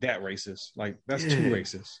can't be that racist. Like that's too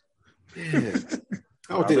racist. Yeah.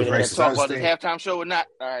 I don't think it's racist. Talk about this halftime show or not?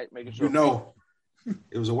 All right, making sure. You know,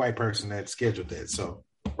 it was a white person that scheduled that. So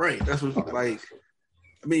right, that's what like.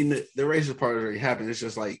 I mean, the racist part already happened. It's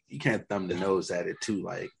just like you can't thumb the nose at it too.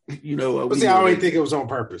 Like you know, but see, I don't think it was on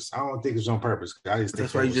purpose. I don't think it was on purpose. I just think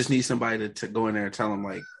that's why you just need somebody to go in there and tell them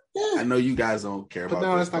like, I know you guys don't care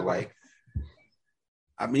about this, but like.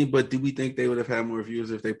 I mean, but do we think they would have had more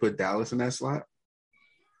viewers if they put Dallas in that slot?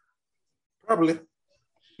 Probably.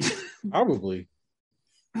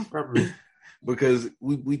 Because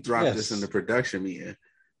we dropped this in the production meeting.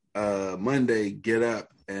 Monday, Get Up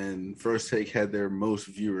and First Take had their most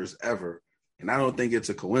viewers ever. And I don't think it's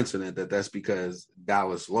a coincidence that that's because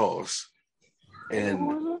Dallas lost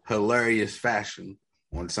in hilarious fashion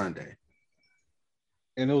on Sunday.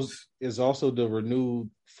 And it is also the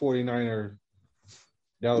renewed 49er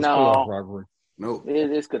Dallas playoff rivalry. Nope.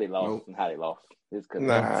 It's because they lost and how they lost. It's because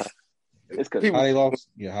how they lost.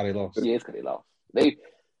 Yeah, how they lost. Yeah, it's because they lost.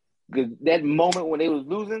 That moment when they was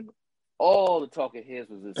losing, all the talking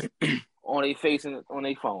heads was just on their face and on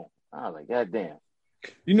their phone. I was like, God damn.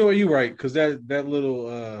 You know what? You're right because that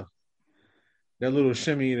little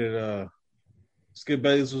shimmy that Skip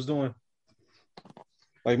Bayless was doing.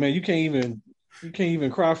 Like, man, you can't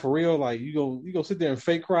even cry for real. Like you go sit there and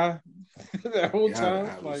fake cry that whole time.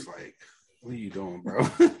 I was like, what are you doing, bro?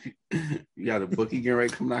 You got a bookie getting ready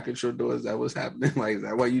to come knock at your door? Is that what's happening? Like, is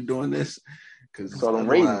that why you doing this? Because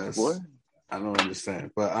otherwise, I don't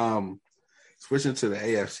understand. But switching to the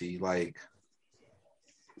AFC, like,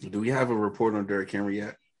 do we have a report on Derrick Henry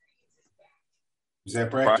yet? He's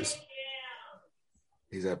at practice.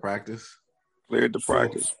 He's at practice? Cleared to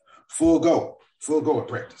practice. Full go at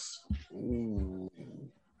practice. Ooh.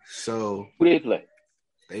 So who they play?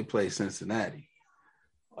 They play Cincinnati.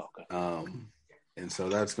 Okay. And so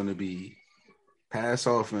that's going to be pass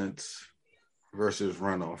offense versus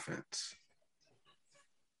run offense.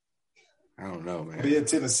 I don't know, man. Be in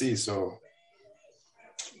Tennessee, so.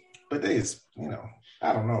 But I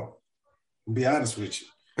don't know. Be honest with you.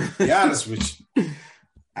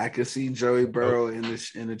 I could see Joey Burrow in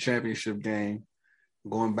the championship game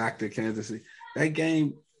going back to Kansas City. That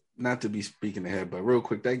game, not to be speaking ahead, but real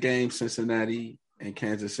quick, that game, Cincinnati and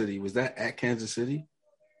Kansas City, was that at Kansas City?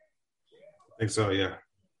 I think so, yeah.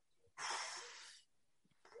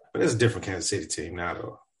 But it's a different Kansas City team now,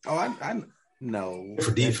 though. Oh, I no.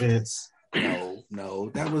 For defense.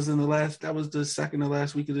 No. That was the second to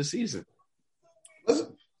last week of the season. Was it?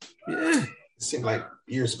 Yeah. It seemed like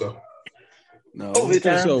years ago. No.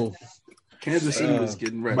 So Kansas City was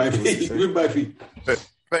getting ready. Might be.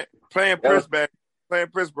 Playing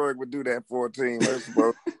Pittsburgh would do that for a team.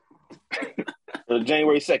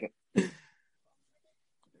 January 2nd.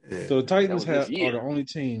 Yeah. So the Titans are the only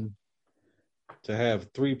team to have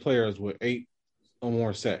 3 players with 8 or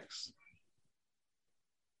more sacks.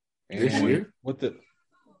 This year?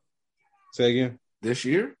 Say again? This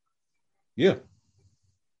year? Yeah.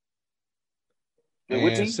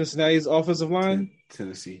 And Cincinnati's offensive line?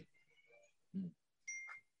 Tennessee.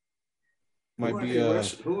 Might be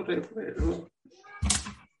who they play?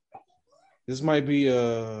 This might be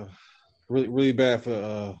really, really bad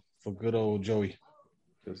for good old Joey.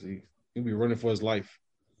 Because he'll be running for his life.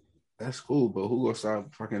 That's cool, but who gonna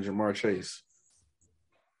stop fucking Jamar Chase?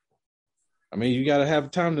 I mean, you gotta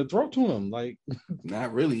have time to throw to him. Like,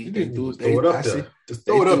 not really. Throw it up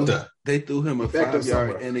there. They threw him a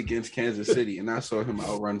 5-yard in against Kansas City, and I saw him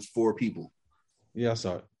outrun 4 people. Yeah, I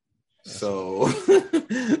saw it. So,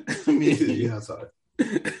 I mean, yeah, I saw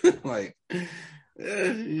it. Like,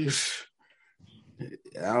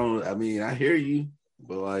 I hear you,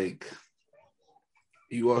 but like,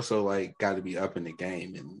 you also like got to be up in the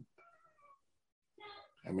game, and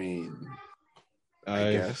I mean,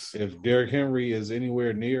 I guess if Derrick Henry is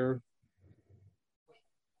anywhere near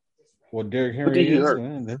what Derrick Henry is, hurt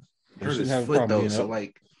his foot though. So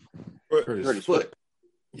like, hurt his foot.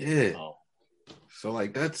 Yeah. Oh. So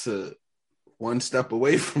like, that's a one step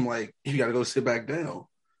away from like you got to go sit back down.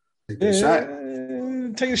 Take that shot.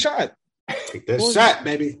 Take a shot. Take that shot,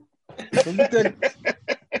 baby.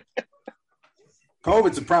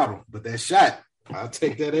 COVID's a problem, but that shot, I'll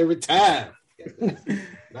take that every time.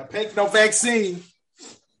 Not paying no vaccine,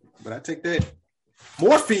 but I take that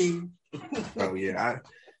morphine. Oh yeah,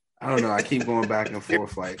 I don't know. I keep going back and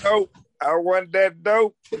forth. Like, dope. I want that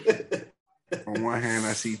dope. On one hand,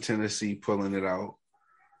 I see Tennessee pulling it out,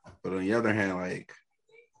 but on the other hand, like,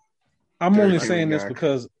 I'm only saying this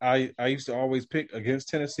because I used to always pick against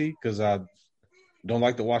Tennessee because I don't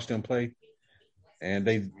like to watch them play, and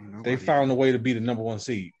they found a way to be the number one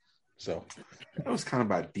seed. So that was kind of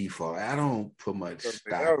by default. I don't put much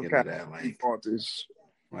stock into that.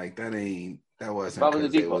 Like that wasn't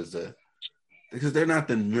because it was because they're not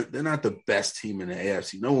the best team in the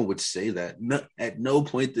AFC. No one would say that. At no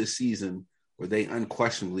point this season were they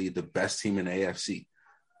unquestionably the best team in the AFC.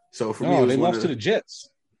 So for me, they lost to the Jets.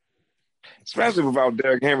 Especially without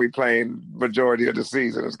Derrick Henry playing majority of the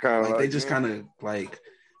season, it's kind of like they just kind of like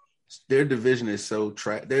their division is so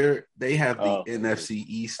they have the NFC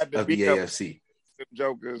East of the AFC.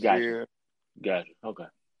 Jokers, gotcha. Okay.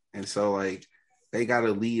 And so like they got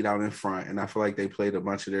a lead out in front, and I feel like they played a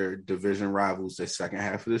bunch of their division rivals the second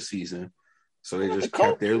half of the season, so they just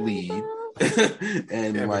kept their lead.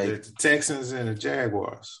 And the Texans and the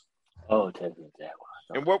Jaguars. Oh, Texans and Jaguars.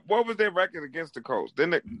 And what was their record against the Colts?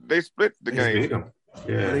 Then they split the game. Beat them.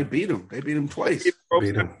 Yeah, they beat them. They beat them twice.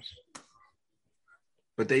 Beat them.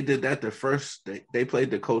 But they did that the first. They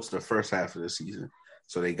played the Colts the first half of the season,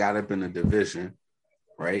 so they got up in the division,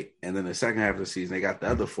 right? And then the second half of the season, they got the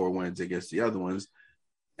other 4 wins against the other ones,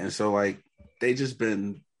 and so like they just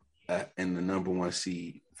been in the number 1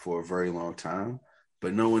 seed for a very long time.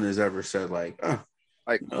 But no one has ever said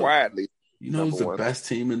quietly, who's the best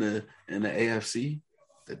team in the AFC?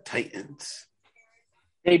 The Titans.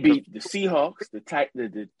 They beat the Seahawks,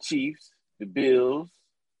 the Chiefs, the Bills,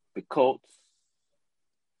 the Colts,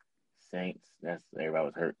 Saints. That's everybody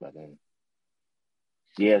was hurt by then.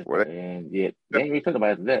 Yes, and they ain't even talking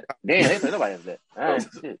about that. Damn, they ain't talking about that. All right,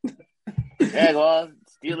 shit. Jaguars,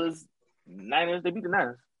 Steelers, Niners. They beat the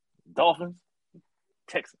Niners. Dolphins,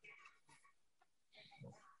 Texans.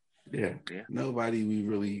 Yeah. Nobody we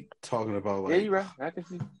really talking about. Like, yeah, you're right. I can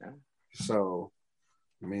see. So,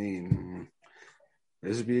 I mean,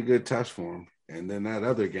 this would be a good test for him. And then that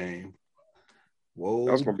other game, whoa,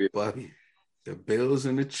 that's gonna be Bubby. The Bills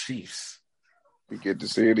and the Chiefs. We get to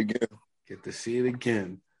see it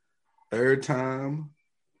again. Third time,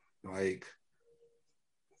 like,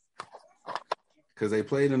 because they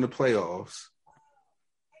played in the playoffs,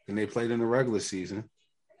 and they played in the regular season.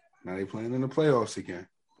 Now they playing in the playoffs again.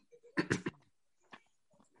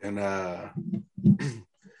 And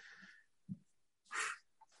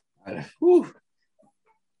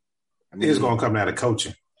it's going to come down to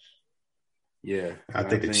coaching. Yeah. I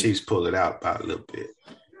think the Chiefs pull it out by a little bit.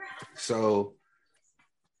 So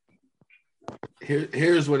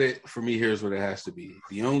here's what it has to be.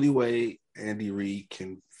 The only way Andy Reid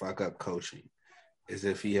can fuck up coaching is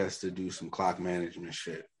if he has to do some clock management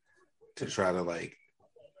shit to try to like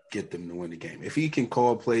get them to win the game. If he can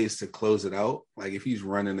call plays to close it out, like if he's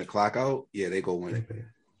running the clock out, yeah, they go win it.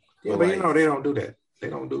 Yeah, but they don't do that. They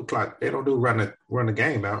don't do clock. They don't do run the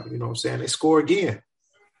game out. You know what I'm saying? They score again.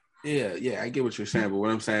 Yeah, I get what you're saying, but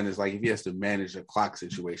what I'm saying is like if he has to manage a clock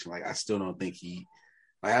situation, like I still don't think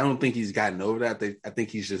I don't think he's gotten over that. I think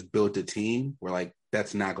he's just built a team where like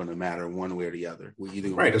that's not going to matter one way or the other. We're either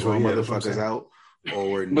going to throw motherfuckers out, or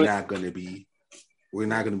we're not going to be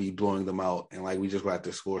blowing them out, and like we just got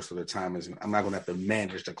to score. So the time is. I'm not going to have to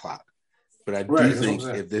manage the clock. But I do think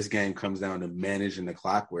if this game comes down to managing the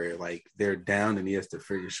clock, where like they're down and he has to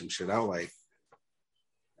figure some shit out, like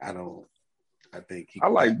I think I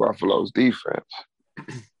like Buffalo's defense.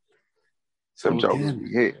 Some jokers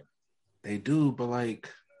be hit. They do, but like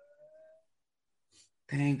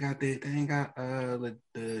they ain't got the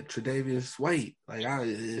Tre'Davious White. Like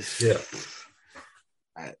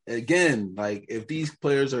again, like if these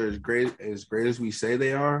players are as great as we say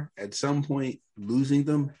they are, at some point losing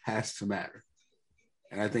them has to matter.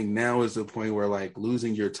 And I think now is the point where like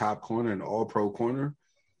losing your top corner and all-pro corner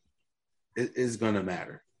is gonna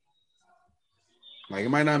matter. Like it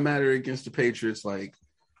might not matter against the Patriots. Like,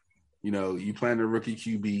 you know, you plan a rookie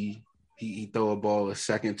QB, he throw a ball a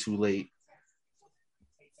second too late.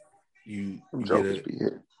 They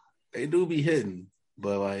do be hitting,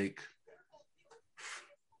 but like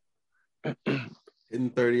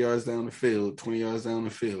hitting 30 yards down the field, 20 yards down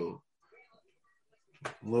the field, a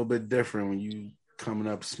little bit different when you coming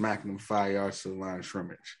up smacking them 5 yards to the line of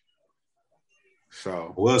scrimmage.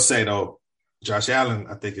 So I will say though, Josh Allen,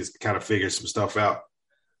 I think, has kind of figured some stuff out.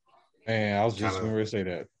 Man, I was just going to say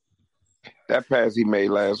that. That pass he made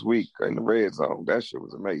last week in the red zone, that shit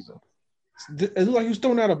was amazing. It looked like he was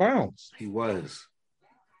thrown out of bounds. He was.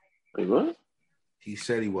 Wait, what? He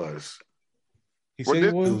said he was. He said he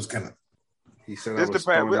was. It was kind of. He said this I was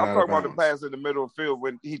the pass. I'm throwing it out talking of about the bounds. pass in the middle of the field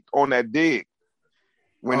when he on that dig.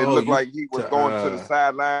 When it looked like he was going to the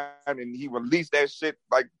sideline and he released that shit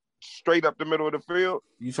like straight up the middle of the field.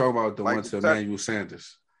 You talking about the like one to Emmanuel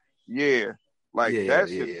Sanders? Yeah, like Yeah, that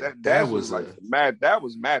shit. yeah. That was like mad. That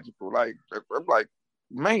was magical. Like I'm like,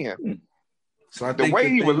 man. So I the think way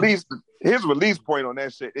he released his release point on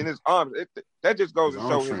that shit in his arms, that just goes to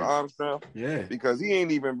show his arm strength. Yeah, because he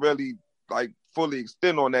ain't even really like fully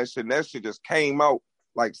extend on that shit. And that shit just came out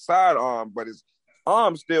like sidearm, but his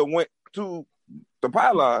arm still went to the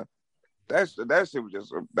pylon. That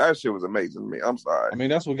shit was amazing to me. I'm sorry. I mean,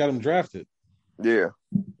 that's what got him drafted. Yeah.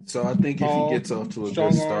 So I think if he gets off to a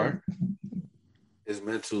good start, his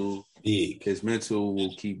mental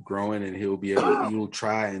will keep growing, and he will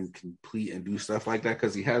try and complete and do stuff like that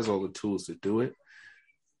because he has all the tools to do it.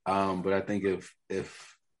 But I think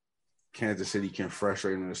if Kansas City can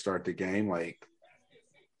frustrate him to start the game, like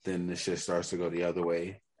then the shit starts to go the other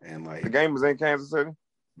way. And like the game is in Kansas City.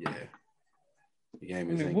 Yeah, the game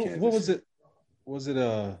is in Kansas. What was it? Was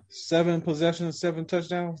it 7 possessions, 7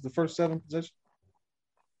 touchdowns? The first 7 possessions.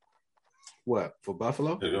 What for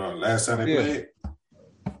Buffalo? Last time they played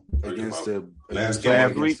against the last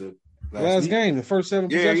game, the first 7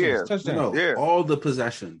 possessions, touchdowns. No, all the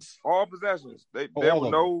possessions. All possessions. There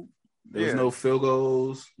was no field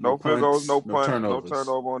goals, no field goals, no punt, no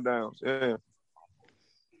turnover on downs.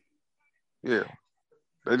 Yeah.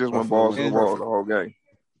 They just went balls to the wall the whole game.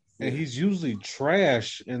 And he's usually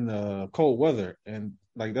trash in the cold weather, and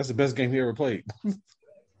like that's the best game he ever played.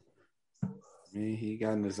 I mean, he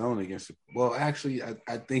got in the zone against. Well, actually,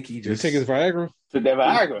 I think he just take his Viagra. Took that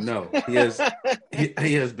Viagra. No,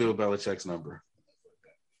 he has Bill Belichick's number.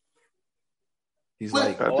 He's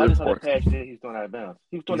I just saw that pass there. He's throwing out of bounds.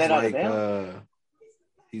 He was throwing that out of bounds.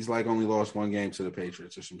 He's like only lost 1 game to the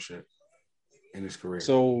Patriots or some shit in his career.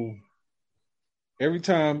 So every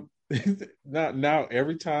time,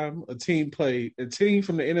 every time a team from the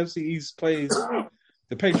NFC East plays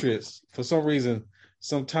the Patriots, for some reason,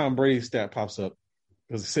 some Tom Brady stat pops up.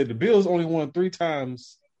 Because it said the Bills only won 3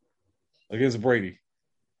 times against Brady.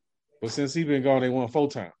 But since he's been gone, they won 4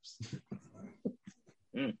 times.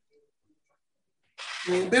 He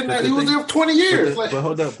was there for 20 years. But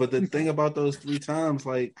hold up. But the thing about those 3 times,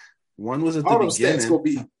 like, one was at the beginning. Gonna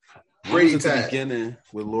be Brady at the beginning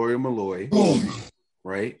with Lawyer Malloy,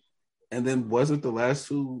 right? And then wasn't the last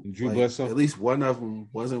 2 Drew Bledsoe? At least one of them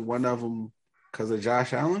wasn't one of them because of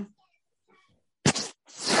Josh Allen.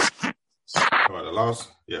 The loss,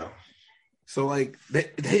 yeah. So like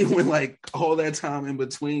they went like all that time in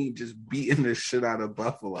between just beating the shit out of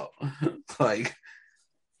Buffalo, like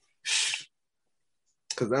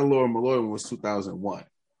because that Lawyer Malloy one was 2001.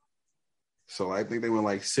 So I think they went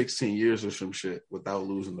like 16 years or some shit without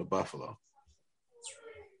losing to Buffalo.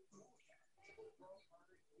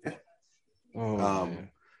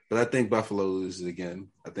 But I think Buffalo loses again.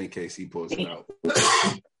 I think KC pulls it out.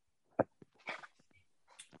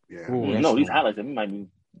 Yeah. No, these highlights, it might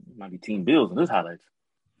be Team Bills in those highlights.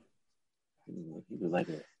 He was like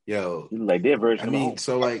he was like their version. I mean,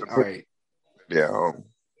 so like, all right. Yeah.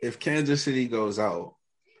 If Kansas City goes out,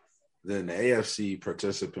 then the AFC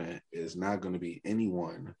participant is not going to be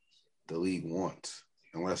anyone the league wants,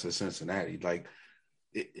 unless it's Cincinnati. Like,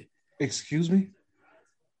 excuse me?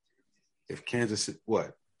 If Kansas City,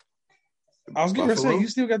 what? I was going to say, you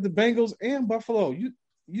still got the Bengals and Buffalo. You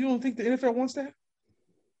don't think the NFL wants that?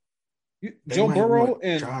 Joe Burrow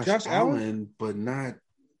and Josh Allen, but not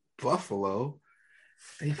Buffalo.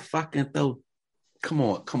 They fucking throw. Come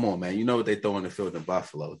on, man. You know what they throw in the field in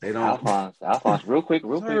Buffalo. They don't. Alphonse, real quick. The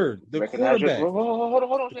quarterback. Hold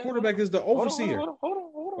on. The quarterback is the overseer. Hold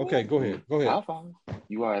on. Okay, go ahead. Alphonse,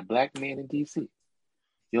 you are a black man in D.C.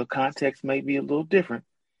 Your context may be a little different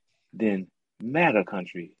than MAGA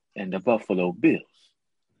country and the Buffalo Bills.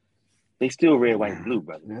 They still red, white, and blue,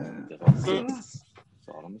 brother. Yeah. That's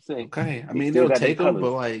all I'm gonna say. Okay, I mean they'll take them,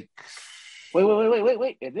 but like,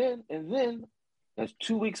 wait, and then that's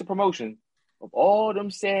 2 weeks of promotion of all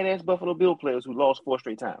them sad ass Buffalo Bill players who lost 4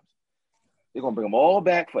 straight times. They're gonna bring them all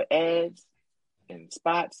back for ads and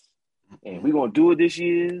spots, and we're gonna do it this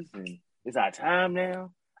year. And it's our time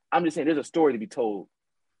now. I'm just saying, there's a story to be told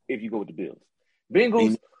if you go with the Bills.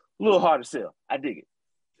 Bengals, a little hard to sell. I dig it.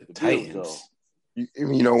 The Titans. You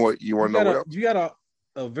know what? You want to know what? You got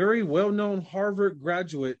a very well-known Harvard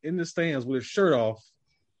graduate in the stands with his shirt off,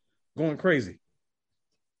 going crazy.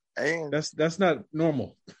 And that's not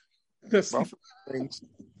normal. That's things.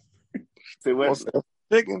 Say what?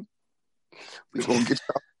 Chicken. We're gonna get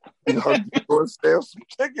y'all. Sell some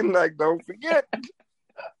chicken. Like, don't forget.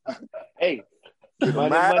 Hey,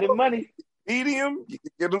 Money. Medium, you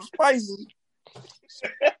can get them spicy.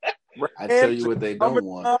 I tell you what they don't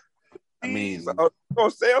want. I mean, gonna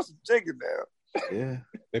sell some chicken now. Yeah,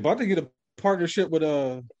 they about to get a partnership with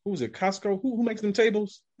who's it? Costco. Who makes them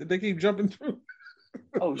tables that they keep jumping through?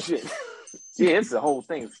 Oh shit! Yeah, it's the whole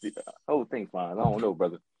thing. Whole thing, fine. I don't know,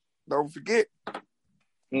 brother. Don't forget,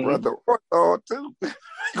 brother Orthol too. We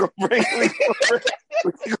gonna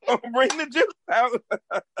bring the juice out.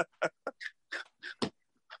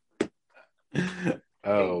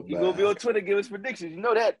 Oh, you gonna be on Twitter, give us predictions. You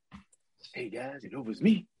know that. Hey guys, it was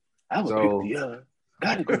me. I would pick the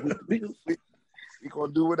gotta go with the Bills. We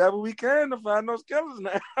gonna do whatever we can to find those killers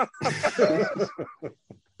now.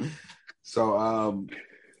 So,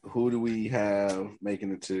 who do we have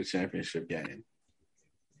making it to the championship game?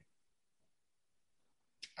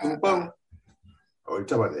 Oh, you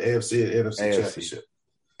talking about the AFC and NFC championship?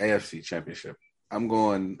 AFC championship. I'm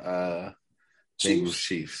going Bengals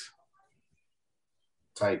Chiefs.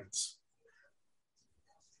 Titans.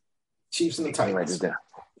 Chiefs and the Titans. Write this down.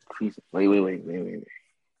 Wait.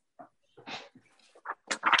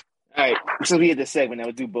 All right, so we had this segment. Now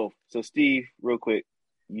we'll do both. So, Steve, real quick,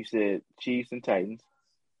 you said Chiefs and Titans.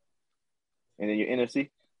 And then your NFC?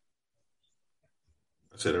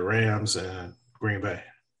 I said the Rams and Green Bay.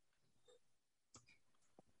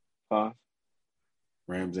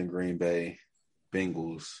 Rams and Green Bay,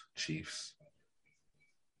 Bengals, Chiefs.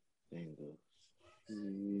 Bengals,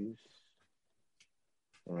 Chiefs,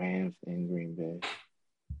 Rams and Green Bay.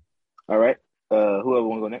 All right. Whoever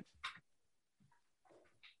want to go next?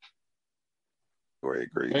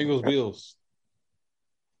 Bengals, Bills.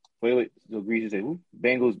 Wait. So Greasy say who?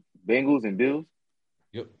 Bengals and Bills?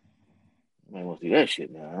 Yep. I might want to see that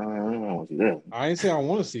shit now. I don't want to see that. I ain't say I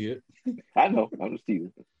want to see it. I know. I'm just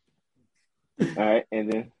teasing. All right,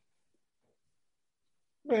 and then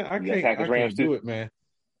man, I can't do it, man.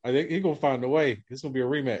 I think he's gonna find a way. It's gonna be a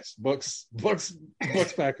rematch. Bucks,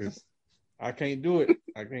 Packers. I can't do it.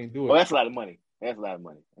 Oh, that's a lot of money. That's a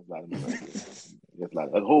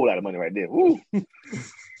whole lot of money right there. Woo.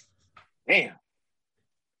 Damn.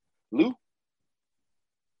 Lou?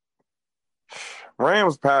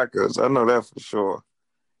 Rams Packers. I know that for sure.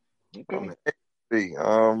 Okay.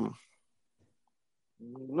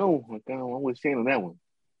 No, I was saying on that one.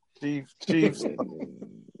 Chiefs Titans. I'm going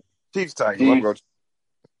Chiefs Titans.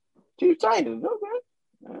 Okay.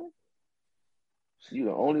 All right. You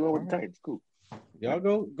the only one with the Titans. Cool. Y'all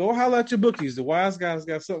go holler at your bookies. The wise guys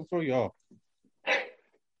got something for y'all.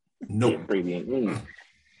 Nope.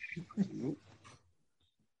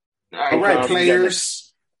 All right,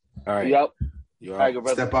 players. All right. Yep. You all right, go,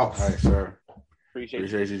 brother. Step off. All right, sir.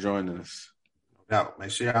 Appreciate you joining us. Now, make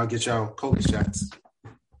sure y'all get y'all COVID shots.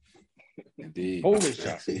 Indeed. COVID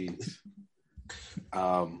shots.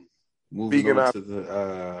 Moving on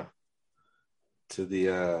to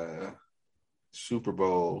the Super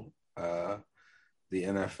Bowl. The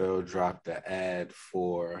NFL dropped the ad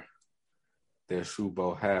for their Super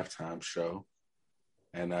Bowl halftime show.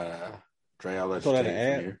 And Dre, I'll let you take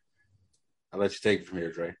it from here. I'll let you take it from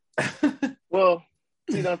here, Dre. Well,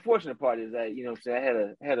 see, the unfortunate part is that,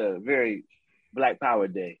 I had a very Black Power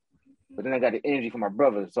day. But then I got the energy from my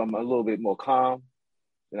brother, so I'm a little bit more calm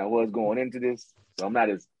than I was going into this. So I'm not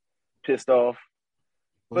as pissed off.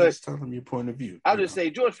 Well, just tell them your point of view. I'll just say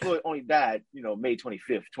George Floyd only died, May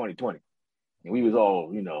 25th, 2020. And we was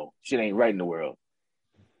all, shit ain't right in the world.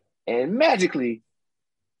 And magically,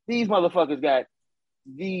 these motherfuckers got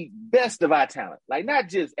the best of our talent. Like, not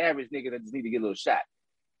just average niggas that just need to get a little shot.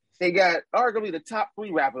 They got arguably the top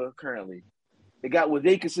 3 rapper currently. They got what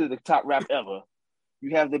they consider the top rap ever.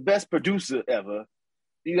 You have the best producer ever.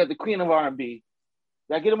 You got the queen of R&B.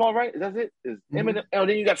 Did I get them all right? Is that it? Eminem? And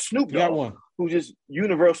then you got Snoop Dogg, who's just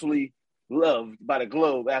universally loved by the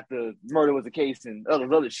globe after Murder Was the Case and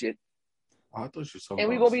other shit. I thought you saw. And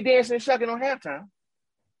we're going to be dancing and shucking on halftime.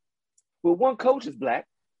 Well, one coach is black.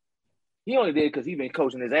 He only did because he's been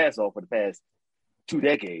coaching his ass off for the past 2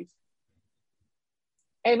 decades.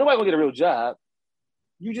 Ain't nobody going to get a real job.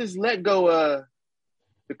 You just let go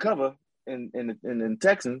the cover in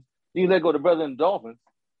Texans. You let go the brother in the Dolphins.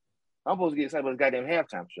 I'm supposed to get excited about this goddamn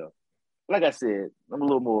halftime show. Like I said, I'm a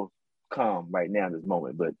little more calm right now in this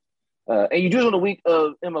moment. But and you do it on the week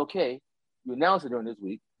of MLK. You announced it during this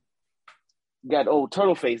week. You got old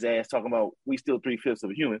turtle face ass talking about we still 3/5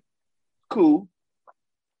 of a human. Cool.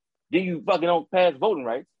 Then you fucking don't pass voting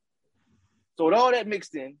rights. So with all that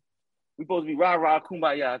mixed in, we supposed to be rah-rah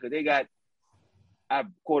kumbaya because they got our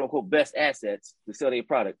quote-unquote best assets to sell their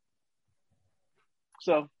product.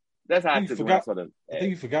 So that's how I took it. I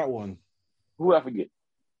think you forgot one. Who I forget?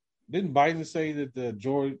 Didn't Biden say that the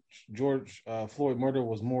George Floyd murder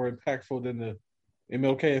was more impactful than the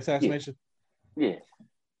MLK assassination? Yeah.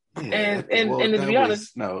 Yeah, And to be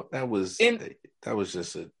honest, that was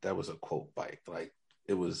a quote bite. Like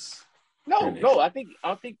it was. No. I think.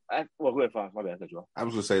 Well, go ahead, fine. My bad. I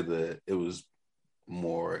was gonna say that it was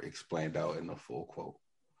more explained out in the full quote.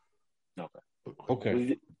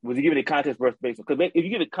 Okay. Was he giving it context based on? Because if you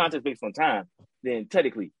give it context based on time, then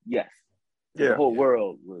technically, yes. Yeah. The whole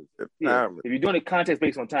world was. Yeah. If you're doing it context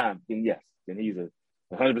based on time, then yes. Then he's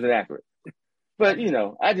 100% accurate. But when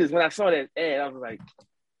I saw that ad, I was like,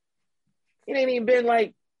 it ain't even been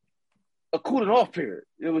like a cooling off period.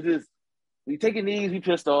 It was just we taking these, we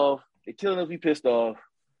pissed off. They killing us, we pissed off.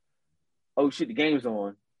 Oh shit, the game's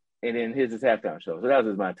on, and then here's this halftime show. So that was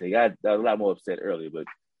just my take. I was a lot more upset earlier, but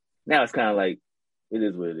now it's kind of like it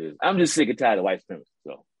is what it is. I'm just sick and tired of white supremacy.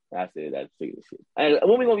 So I said I'm sick of this shit.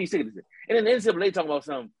 When we gonna be sick of this shit? And then the NCAA talking about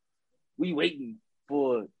something. We waiting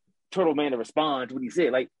for Turtle Man to respond to what he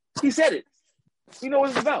said. Like he said it. We know what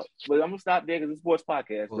it's about. But I'm gonna stop there because it's a sports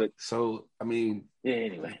podcast. Well, but so I mean, yeah.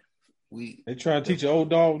 Anyway, they try to teach an old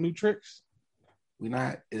dog new tricks.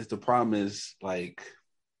 The problem is like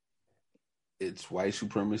it's white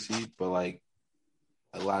supremacy, but like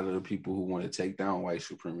a lot of the people who want to take down white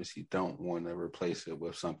supremacy don't want to replace it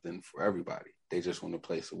with something for everybody. They just want to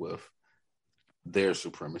replace it with their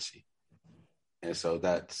supremacy. And so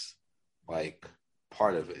that's like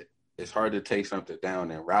part of it. It's hard to take something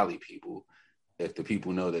down and rally people if the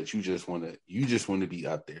people know that you just want to be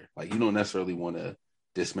up there. Like you don't necessarily want to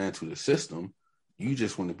dismantle the system. You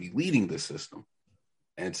just want to be leading the system.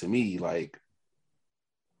 And to me, like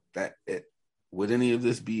would any of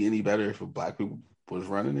this be any better if a black people was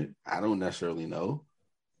running it? I don't necessarily know.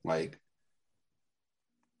 Like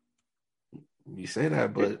you say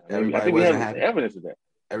that, but everybody wasn't happy. Evidence of that.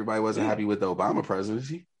 Everybody wasn't happy with the Obama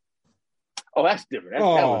presidency. Oh, that's different.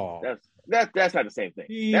 That's not the same thing.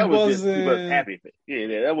 He was happy.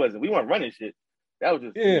 Yeah, that wasn't. We weren't running shit. That was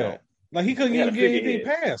just like he couldn't even get anything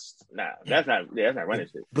passed. Nah, that's not running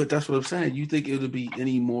shit. But that's what I'm saying. You think it would be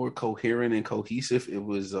any more coherent and cohesive if it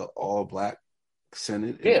was an all black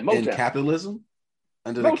Senate in capitalism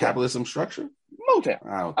under the capitalism structure? Motown.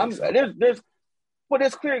 I don't think so.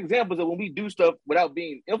 There's clear examples of when we do stuff without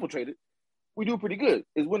being infiltrated, we do pretty good.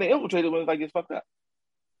 It's when they infiltrated when it's like it's fucked up.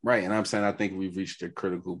 Right, and I'm saying I think we've reached a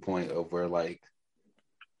critical point of where like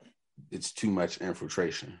it's too much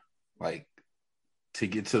infiltration. Like to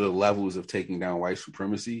get to the levels of taking down white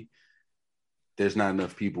supremacy, there's not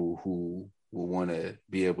enough people who will want to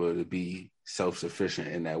be able to be self-sufficient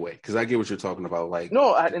in that way. Because I get what you're talking about. Like,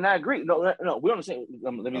 and I agree. No, we're on the same.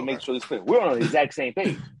 Let me make sure this clear. We're on the exact same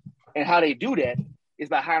page. And how they do that is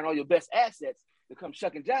by hiring all your best assets to come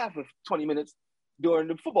shuck and jive for 20 minutes during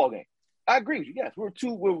the football game. I agree with you. Yes,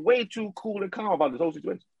 we're way too cool and calm about this whole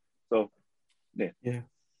situation. So, yeah.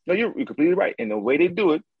 No, you're completely right. And the way they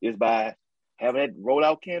do it is by having that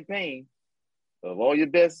rollout campaign of all your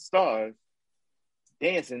best stars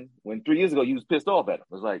dancing when 3 years ago you was pissed off at them.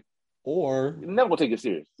 It was like, or you're never gonna take it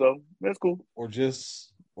serious. So that's cool. Or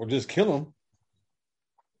just kill them.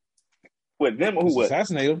 With them or who? What?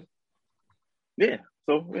 Assassinate them. Yeah.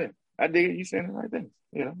 So yeah, I dig it. You saying the right things.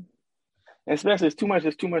 And especially it's too much.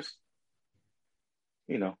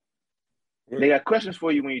 They got questions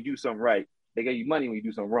for you when you do something right. They got you money when you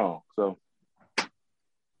do something wrong. So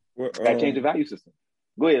gotta change the value system.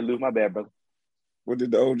 Go ahead, Lou. My bad, brother. What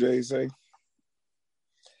did the OJ say?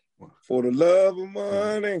 For the love of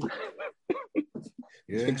money.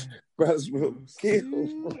 Yeah. Brothers will kill.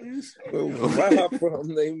 Will rob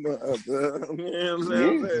from their mother.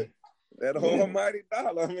 That whole almighty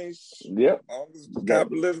dollar. I mean,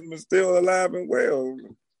 capitalism is still alive and well.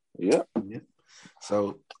 Yeah.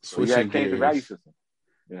 So switching gears, the value system.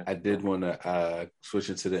 Yeah. I did want to switch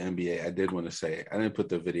it to the NBA. I did want to say I didn't put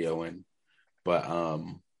the video in, but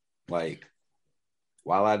like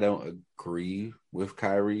while I don't agree with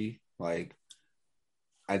Kyrie, like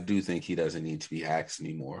I do think he doesn't need to be asked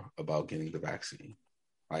anymore about getting the vaccine.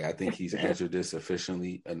 Like I think he's answered this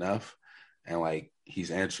sufficiently enough, and like he's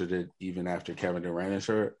answered it even after Kevin Durant is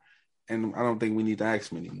hurt, and I don't think we need to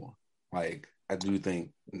ask him anymore. Like I do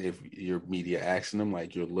think if your media asking him,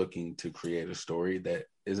 like you're looking to create a story that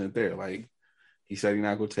isn't there. Like he said he's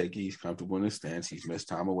not going to take it. He's comfortable in his stance. He's missed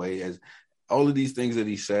time away. As all of these things that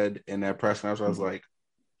he said in that press conference, I was like,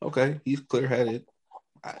 okay, he's clear-headed.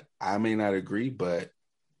 I may not agree, but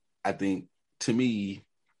I think to me,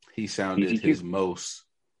 he sounded his most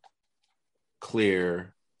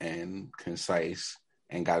clear and concise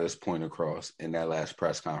and got his point across in that last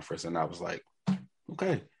press conference. And I was like,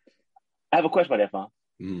 okay. I have a question about that, Fon.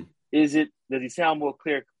 Mm-hmm. Does he sound more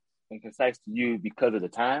clear and concise to you because of the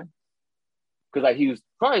time? Because like he was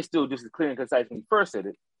probably still just as clear and concise when he first said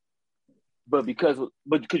it, but because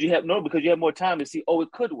you have more time to see, oh,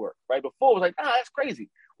 it could work, right? Before it was like, that's crazy.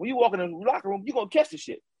 When you walk in the locker room, you're gonna catch the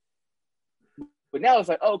shit. But now it's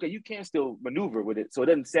like, oh, okay, you can still maneuver with it, so it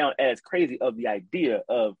doesn't sound as crazy of the idea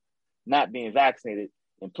of not being vaccinated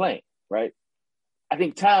and playing, right? I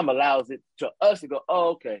think time allows it to us to go,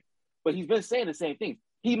 oh, okay. But he's been saying the same things.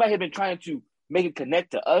 He might have been trying to make it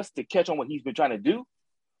connect to us to catch on what he's been trying to do,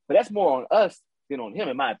 but that's more on us than on him,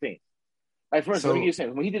 in my opinion. Like, for instance, let me give you a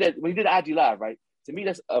sense. When he did IG Live, right? To me,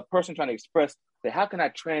 that's a person trying to express that how can I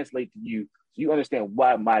translate to you so you understand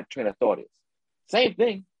why my train of thought is. Same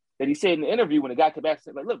thing that he said in the interview when the guy came back and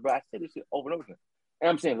said, like, look, bro, I said this shit over and over again. And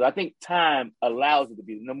I'm saying, I think time allows it to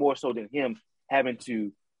be no more so than him having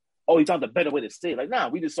to, he found a better way to say it. Like, nah,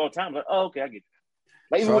 we just saw time. Like, oh, okay, I get it.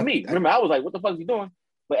 Like, even with me. Remember, I was like, what the fuck is he doing?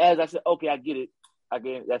 But as I said, okay, I get it.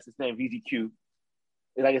 That's his name, VGQ.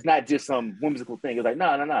 It's like, it's not just some whimsical thing. It's like,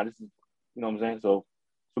 no, this is, you know what I'm saying? So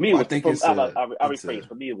for me, I rephrase.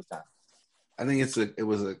 For me, it was time. I think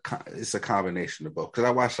it's a combination of both. Because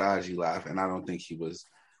I watched the IG Live, and I don't think he was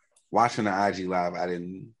watching the IG Live. I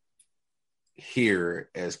didn't hear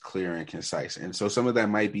as clear and concise, and so some of that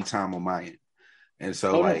might be time on my end. And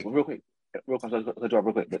so, real quick,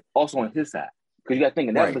 but also on his side, because you got to think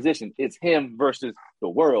in that position, it's him versus the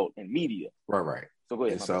world and media. Right. So go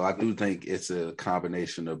ahead. And so I do think it's a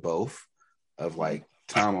combination of both, of like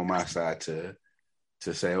time on my side to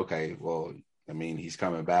say, okay, well, I mean, he's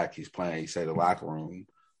coming back, he's playing. He said the locker room,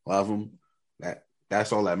 love him.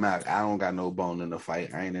 That's all that matters. I don't got no bone in the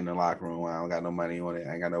fight. I ain't in the locker room. I don't got no money on it.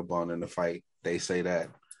 I ain't got no bone in the fight. They say that.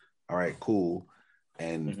 All right, cool.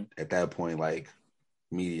 And at that point, like,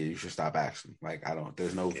 media, you should stop asking. Like,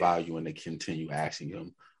 there's no value in to continue asking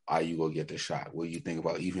him, are you going to get the shot? What do you think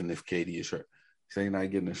about even if KD is hurt? Say you're not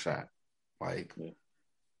getting a shot. Like, I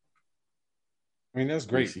mean, that's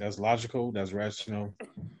great. That's logical. That's rational.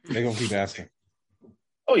 They're going to keep asking.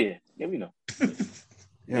 Oh, yeah. Yeah, we know.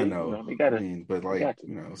 Yeah, no. We gotta, but like,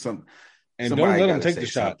 some. And don't let him take the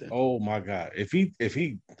shot. Something. Oh my God! If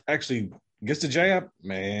he actually gets the jab,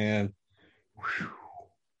 man. Whew.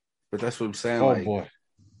 But that's what I'm saying. Oh boy.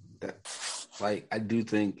 Like, I do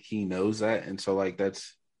think he knows that, and so like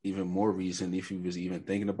that's even more reason if he was even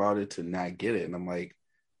thinking about it to not get it. And I'm like,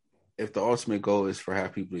 if the ultimate goal is for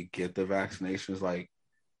have people to get the vaccinations, like,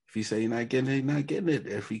 if you say you're not getting it, you're not getting it.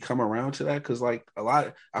 If we come around to that, because like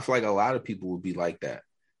I feel like a lot of people would be like that.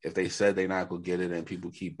 If they said they're not going to get it and people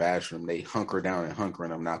keep bashing them, they hunker down and hunker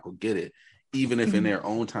and I'm not going to get it. Even if in their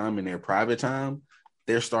own time, in their private time,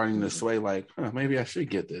 they're starting to sway like, maybe I should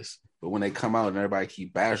get this. But when they come out and everybody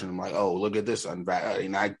keep bashing them like, oh, look at this.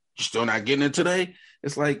 You're still not getting it today?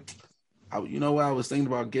 It's like, you know what? I was thinking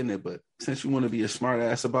about getting it, but since you want to be a smart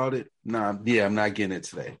ass about it, I'm not getting it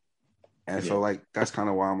today. And so like, that's kind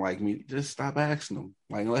of why I'm like, just stop asking them.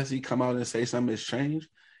 Like, unless he come out and say something has changed,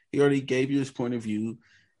 he already gave you his point of view.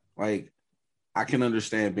 Like, I can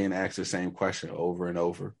understand being asked the same question over and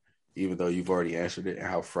over, even though you've already answered it, and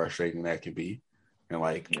how frustrating that can be. And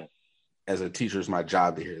like, as a teacher, it's my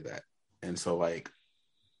job to hear that. And so like,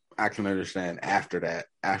 I can understand after that,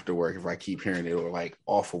 after work, if I keep hearing it, or like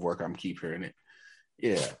off of work, I'm keep hearing it.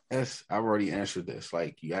 Yeah, I've already answered this.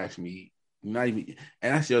 Like, you asked me, not even,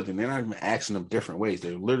 and that's the other thing. They're not even asking them different ways.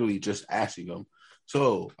 They're literally just asking them.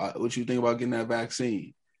 So, what you think about getting that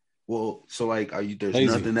vaccine? Well, so like, there's lazy.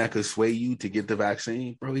 Nothing that could sway you to get the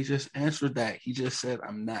vaccine, bro. He just answered that. He just said,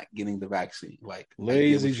 "I'm not getting the vaccine." Like,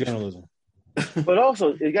 lazy journalism. But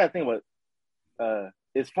also, you got to think about.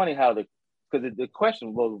 It's funny how because the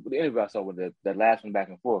question, the interview I saw with that last one back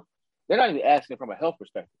and forth, they're not even asking from a health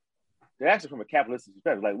perspective. They're asking from a capitalistic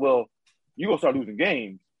perspective. Like, well, you're gonna start losing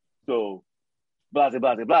games, so blase.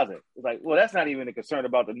 It's like, well, that's not even a concern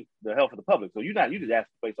about the health of the public. So you just asking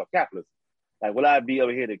based off capitalism. Like, will I be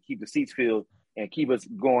over here to keep the seats filled and keep us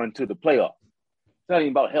going to the playoffs? It's not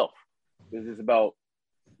even about health. It's just about,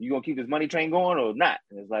 you going to keep this money train going or not?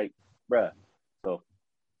 And it's like, bruh. So,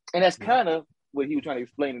 and that's kind of what he was trying to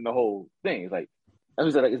explain in the whole thing. It's like,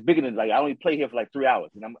 it's bigger than, like, I only play here for like 3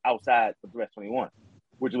 hours and I'm outside for the rest 21,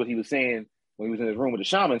 which is what he was saying when he was in his room with the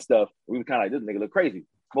shaman stuff. We were kind of like, this nigga look crazy.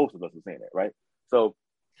 Most of us were saying that, right? So,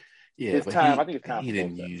 yeah, it's time. I think it's time. He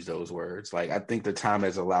didn't use those words. Like, I think the time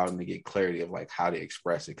has allowed him to get clarity of like how to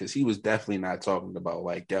express it, because he was definitely not talking about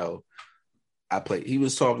like, yo, he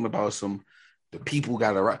was talking about the people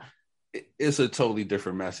got to. It's a totally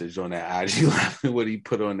different message on that IG Live than what he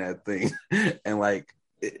put on that thing, and like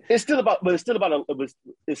it's still about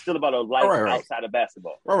a life outside of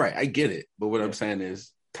basketball. All right, I get it, but what I'm saying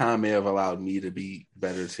is, time may have allowed me to be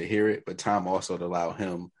better to hear it, but time also allowed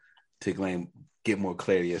him to get more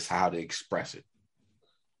clarity as to how to express it.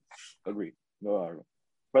 Agreed. No,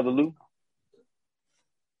 Brother Lou?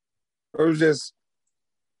 It was just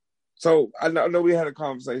so I know we had a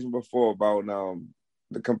conversation before about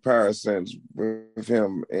the comparisons with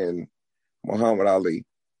him and Muhammad Ali,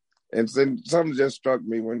 and then something just struck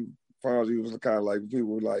me when he was kind of like people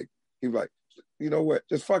were like he was like, you know what,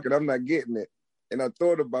 just fuck it, I'm not getting it. And I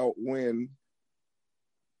thought about when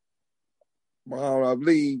Muhammad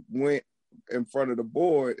Ali went in front of the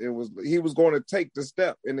board and he was going to take the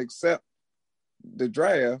step and accept the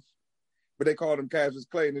draft, but they called him Cassius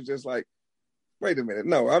Clay, and it's just like, wait a minute,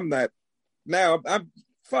 no, I'm not. Now I'm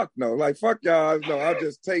fuck no, like fuck y'all. No, I'll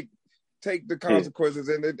just take the consequences,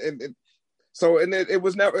 and it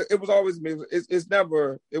was never. It was always it's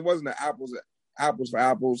never. It wasn't an apples for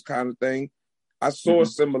apples kind of thing. I saw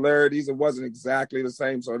similarities. It wasn't exactly the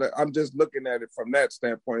same. So I'm just looking at it from that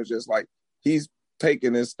standpoint. It's just like he's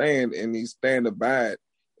taking his stand and he's standing by it,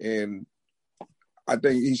 and I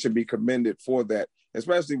think he should be commended for that,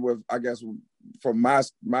 especially with, I guess, from my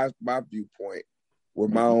viewpoint,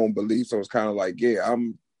 with my own beliefs. So it's kind of like, yeah,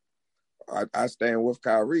 I stand with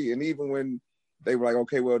Kyrie, and even when they were like,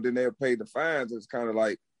 okay, well then they'll pay the fines, it's kind of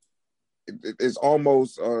like it's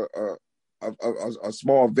almost a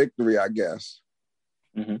small victory, I guess.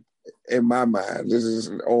 In my mind, this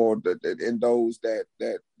is all in those that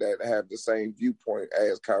have the same viewpoint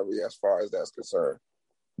as Kyrie as far as that's concerned.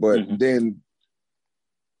 But then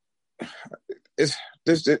it's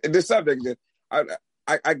this subject that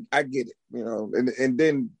I get it, you know, and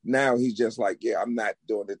then now he's just like, yeah, I'm not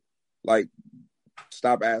doing it. Like,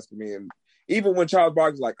 stop asking me. And even when Charles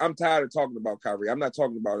Barkley's like, I'm tired of talking about Kyrie, I'm not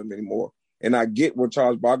talking about him anymore. And I get where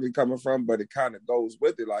Charles Barkley coming from, but it kind of goes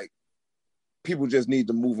with it. Like, people just need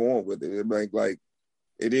to move on with it. Like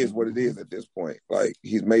it is what it is at this point. Like,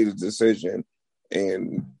 he's made a decision,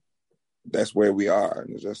 and that's where we are.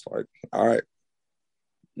 And it's just like, all right.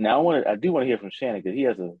 Now I do want to hear from Shannon, because he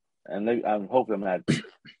has I'm hoping I'm not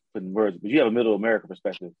putting words, but you have a middle America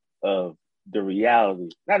perspective of the reality.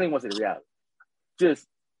 Not even want to say the reality. Just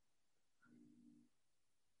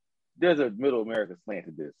there's a middle America slant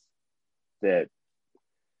to this that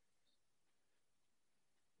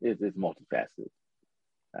is multifaceted.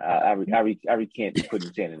 I can't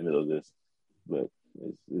put Shannon in the middle of this, but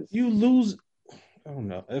it's you lose. I don't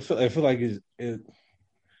know. I feel like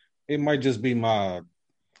it might just be my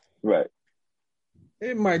right.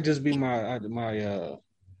 It might just be my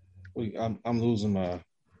I'm losing my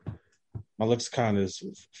lexicon is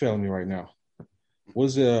failing me right now.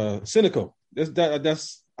 Was cynical.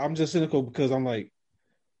 That's I'm just cynical because I'm like,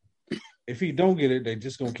 if he don't get it, they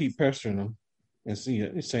just gonna keep pestering him and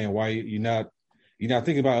saying why you're not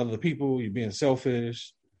thinking about other people, you're being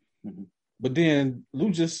selfish. But then Lou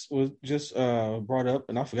was brought up,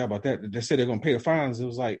 and I forgot about that. They said they're gonna pay the fines. It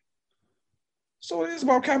was like, so it is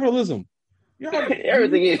about capitalism.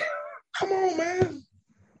 Everything is. Come on, man.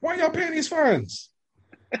 Why y'all paying these fines?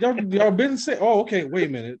 Y'all been saying, oh, okay, wait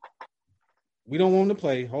a minute. We don't want him to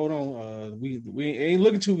play. Hold on. We ain't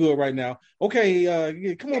looking too good right now.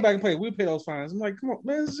 Okay, come on back and play. We'll pay those fines. I'm like, come on,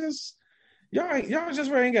 man. It's just y'all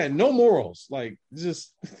just ain't got no morals. Like,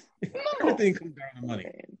 just everything comes down to money.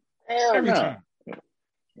 Every time.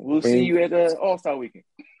 We'll see you at All-Star Weekend.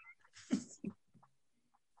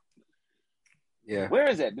 Yeah. Where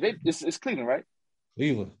is that? It's Cleveland, right?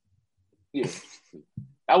 Cleveland. Yeah.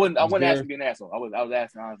 I wasn't asking to be an asshole. I was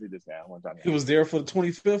asking honestly this guy. He was there for the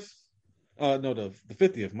 25th. No, the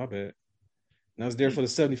 50th. My bad. And I was there for the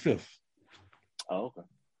 75th. Oh, okay. Is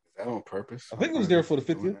that on purpose? I think it was there for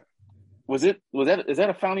the 50th. Is that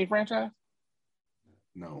a founding franchise?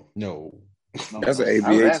 No. That's an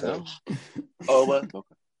ABA team. Oh, what?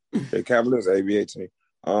 Okay. The Cavaliers ABA team.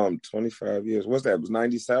 25 years. What's that? It was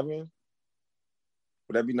 97?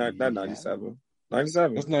 Would that be not 97?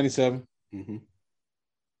 97. That's 97. Mm-hmm.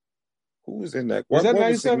 Who was in that? Was what that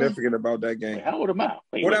was significant about that game? Wait, how old am I?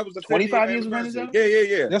 That was the 25 years was 97?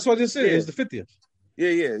 Yeah. That's what I just said. It was the 50th.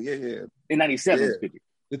 Yeah. In 97, it's 50.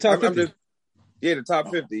 The top 50. The top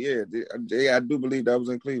 50. Yeah, I do believe that was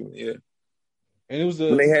in Cleveland. Yeah. And it was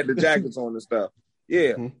when they had the jackets on and stuff.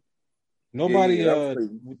 Yeah. Mm-hmm. Nobody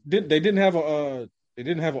they didn't have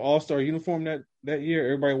an all-star uniform that year.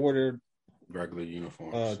 Everybody wore their regular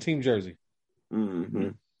uniforms. Team jersey. Mm-hmm.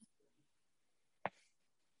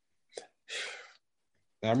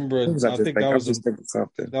 I remember. I think that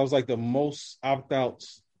was like the most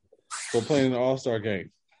opt-outs for playing an all-star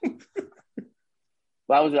game.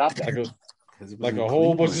 Why was it opt-out? Like a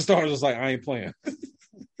whole bunch of stars was like, I ain't playing.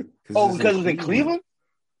 Oh, because it was in Cleveland?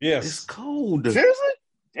 Yes. It's cold. Seriously?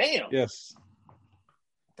 Damn. Yes.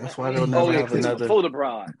 That's why they'll never have another. Before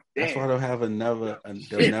LeBron. That's why they'll have another.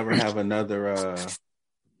 They'll never have another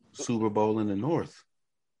Super Bowl in the North.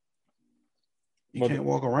 You can't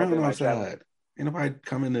walk around outside. Ain't nobody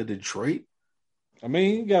coming to Detroit. I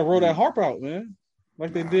mean, you got to roll that harp out, man,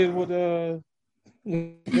 like they did with it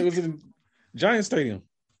was in Giant Stadium.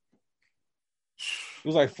 It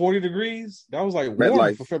was like 40 degrees. That was like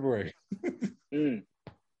warm for February. Damn,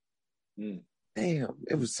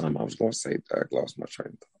 it was something I was going to say. I lost my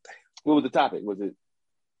train of thought. Damn. What was the topic? Was it?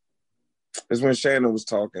 It's when Shannon was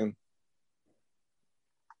talking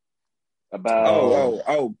about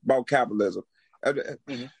about capitalism.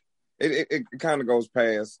 Mm-hmm. It kind of goes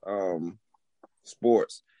past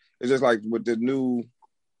sports. It's just like with the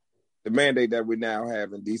mandate that we now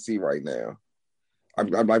have in DC right now.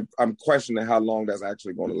 I'm questioning how long that's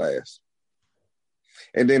actually going to last.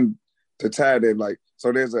 And then to tie it in, like,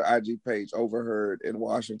 so there's an IG page, Overheard in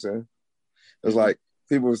Washington. It's like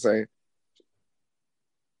people were saying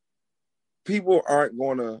people are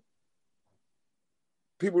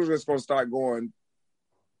just going to start going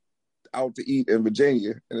out to eat in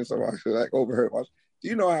Virginia. And then somebody like Overheard, do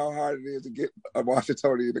you know how hard it is to get a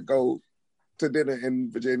Washingtonian to go to dinner in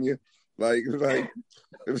Virginia? I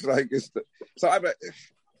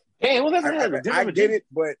get it,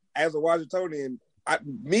 but as a Washingtonian,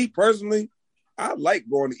 me personally, I like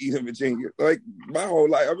going to eat in Virginia. Like my whole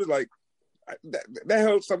life, I was like, that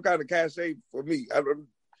held some kind of cachet for me.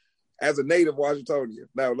 As a native Washingtonian,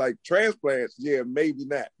 now like transplants, yeah, maybe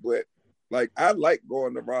not, but like I like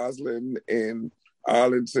going to Roslyn and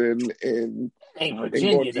Arlington and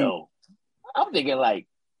Virginia though. I'm thinking like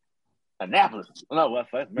Annapolis. No,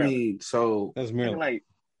 that's Maryland. So that's Maryland. Like,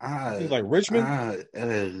 like Richmond.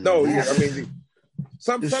 No, yeah, I mean,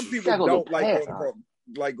 some people don't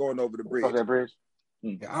like going over the bridge. That bridge.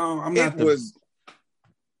 I'm not.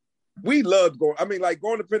 We loved going. I mean, like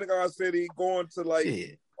going to Pentagon City, going to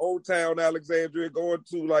like Old Town Alexandria, going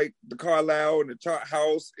to like the Carlisle and the Chart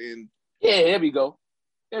House, and there we go.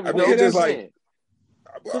 I mean, it's just like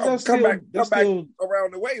come back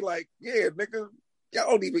around the way. Like, yeah, nigga.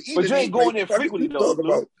 Y'all don't even eat. But you ain't going there frequently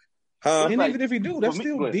though. And like, even if you do, that's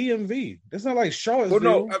still DMV. That's not like Charlottesville.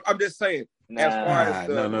 Well, no, I'm just saying. As far as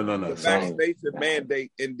the vaccination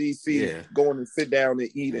mandate in DC, going and sit down and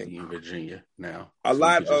eating in Virginia now. A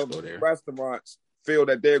lot of restaurants feel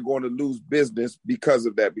that they're going to lose business because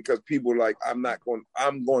of that. Because people are like, I'm going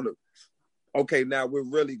to. Okay, now we're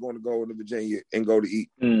really going to go into Virginia and go to eat.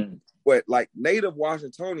 But like native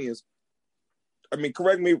Washingtonians. I mean,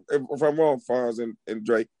 correct me if I'm wrong, Fonz and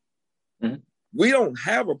Drake. Mm-hmm. We don't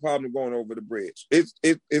have a problem going over the bridge. It's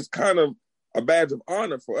kind of a badge of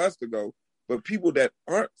honor for us to go. But people that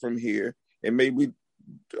aren't from here, and maybe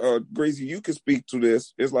Greasy, you can speak to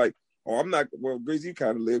this. It's like, I'm not. Well, Greasy, you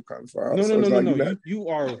kind of live kind of far. No. You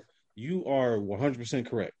are 100%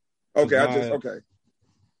 correct. Okay,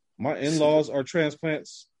 My in-laws are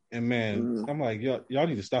transplants, and man, I'm like, y'all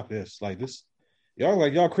need to stop this. Like this.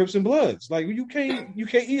 Y'all Crips and Bloods. Like you can't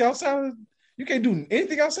eat outside. You can't do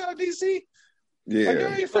anything outside of DC. Yeah, like,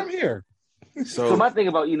 y'all ain't from here. So my thing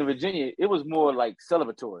about eating in Virginia, it was more like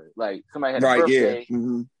celebratory. Like somebody had a birthday. Yeah.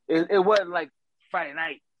 Mm-hmm. It wasn't like Friday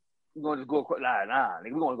night. We're going to go. Nah.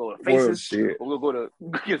 We're going to go to Faces. We're going to go to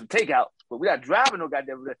get some takeout. But we not driving no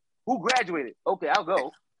goddamn. Who graduated? Okay, I'll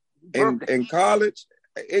go. In college,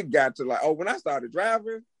 it got to like, when I started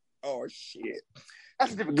driving, oh shit.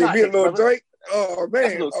 That's a different context. Give me a little brother. drink. Oh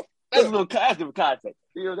man, that's different context.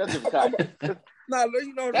 You know, that's different context. You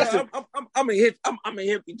know, I'm a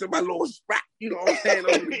hippie to my little strap. You know what I'm saying,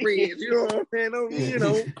 over the bridge. You know what I'm saying?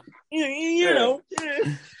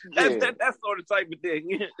 That's sort of type of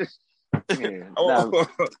thing.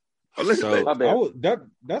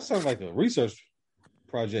 That sounds like a research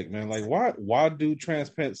project, man. Like, why do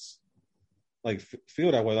transplants like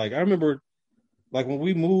feel that way? Like, I remember, like when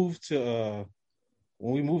we moved to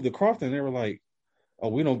Crofton, they were like, "Oh,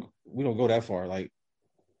 we don't go that far." Like,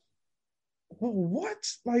 well, what?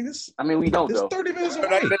 Like this? I mean, we don't. It's 30 minutes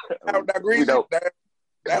away.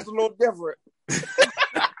 That's a little different.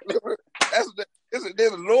 There's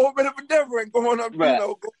a little bit of a difference going up. Right.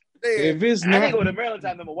 Going there. If it's not, I didn't go to Maryland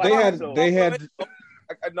time number one. They had.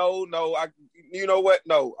 No. You know what?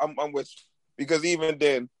 No, I'm with you. Because even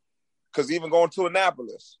then, going to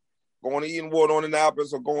Annapolis. Going to Edenwood on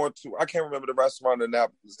Annapolis or going to, I can't remember the restaurant in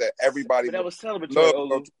Annapolis that everybody. But that was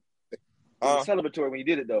celebratory. It was celebratory when you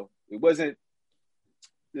did it, though. It wasn't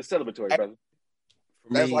the celebratory, brother.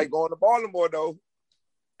 That's like going to Baltimore, though.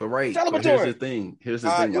 But right, but here's the thing. Like,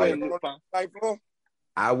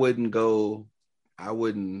 I wouldn't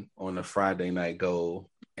on a Friday night go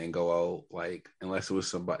and go out, like, unless it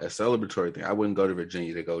was a celebratory thing. I wouldn't go to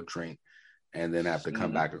Virginia to go drink and then have to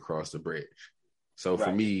come back across the bridge. So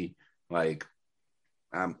for me, like,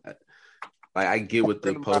 I get what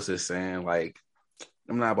the post is saying. Like,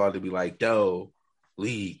 I'm not about to be like, yo,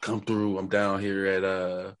 Lee, come through. I'm down here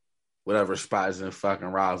at whatever spot is in fucking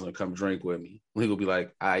Roslyn. Come drink with me. Lee will be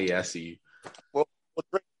like, yeah, I see you. Well,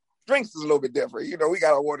 drinks is a little bit different. You know, we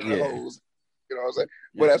got to order the hose. You know what I'm saying?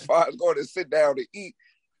 But as far as going to sit down to eat,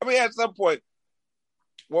 I mean, at some point,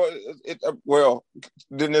 well,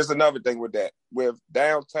 then there's another thing with that. With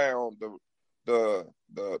downtown, I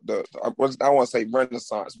want to say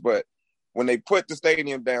Renaissance, but when they put the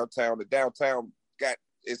stadium downtown, the downtown got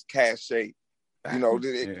its cachet. You know,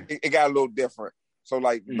 it got a little different. So,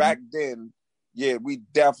 like, back then, yeah, we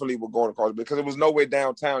definitely were going to cars because there was nowhere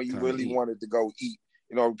downtown you really wanted to go eat,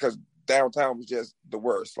 you know, because downtown was just the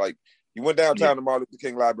worst. Like, you went downtown to Martin Luther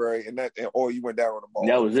King Library or you went down on the mall.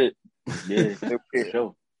 That was it. Yeah.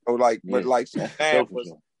 Sure. So, like, but like,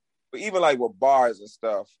 but even like with bars and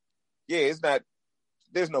stuff, there's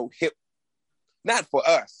no hip, not for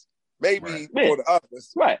us. Maybe for the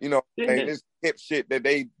others, you know, and it's hip shit that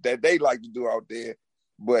they like to do out there.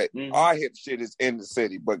 But our hip shit is in the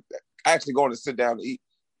city. But actually going to sit down to eat,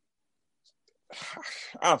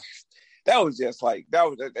 that was just like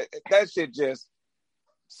that shit just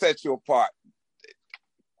sets you apart.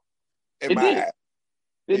 In my eyes.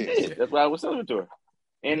 It did. That's why I was celebratory.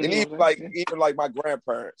 And even like my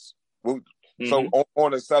grandparents. So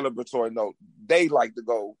on a celebratory note, they like to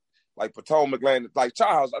go. Like Potomac Land, like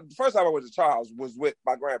Charles. The first time I went to Charles was with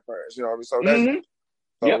my grandparents. You know what I mean?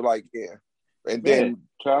 So that's like and then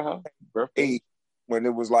Charles birthday when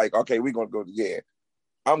it was like, okay, we're gonna go to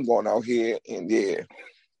I'm going out here and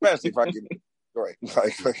especially if I get right.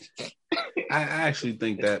 Like, I actually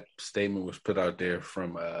think that statement was put out there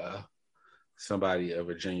from somebody, a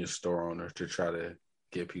Virginia store owner, to try to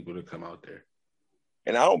get people to come out there.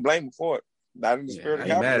 And I don't blame him for it. Not in the spirit of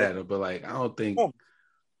capitalism. I ain't mad at him, but like I don't think.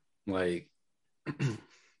 Like, I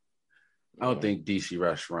don't think DC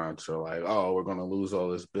restaurants are like, oh, we're gonna lose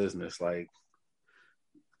all this business. Like,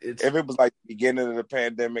 if it was like the beginning of the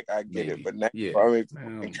pandemic, I get it. But now, I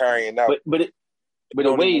mean, carrying out. But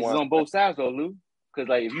the ways is on both sides though, Lou. Because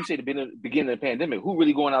like, if you say the beginning of the pandemic, who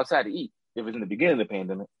really going outside to eat? If it's in the beginning of the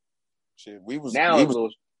pandemic, shit, he was. I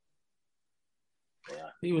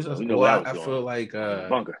feel like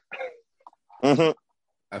bunker.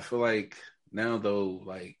 I feel like now though,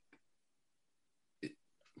 like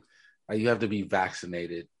you have to be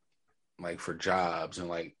vaccinated, like for jobs, and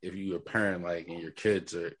like if you're a parent, like and your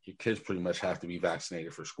kids pretty much have to be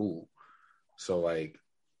vaccinated for school. So like,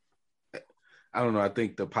 I don't know. I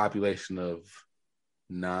think the population of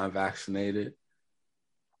non-vaccinated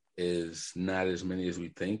is not as many as we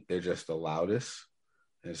think. They're just the loudest,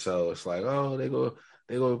 and so it's like, oh, they go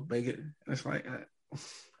make it. And it's like,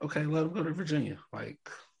 okay, let them go to Virginia. Like,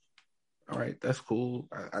 all right, that's cool.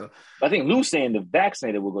 I think Lou's saying the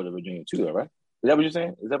vaccinated will go to Virginia too, though, right? Is that what you're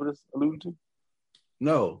saying? Is that what it's alluding to?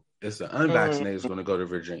 No, it's the unvaccinated is going to go to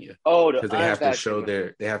Virginia. Oh, because they have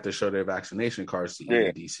to show their vaccination cards to eat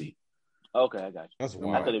in DC. Okay, I got you. That's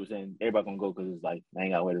wild. I thought they were saying everybody gonna go because it's like I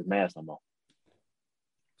ain't gotta wear this mask no more.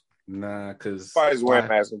 Nah, because everybody's wearing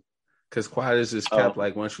masks. Because Quietus is kept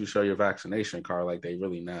like once you show your vaccination card, like they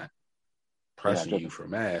really not pressing you for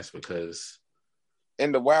masks because.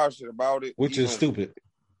 And the wild shit about it, which is stupid,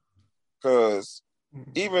 because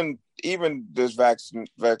even this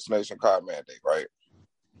vaccination card mandate, right?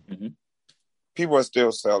 Mm-hmm. People are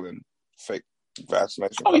still selling fake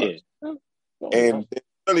vaccination cards, and there's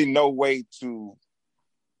really no way to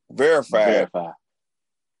verify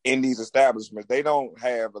in these establishments. They don't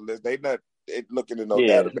have a list. They not looking at no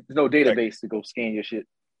database. There's no database to go scan your shit.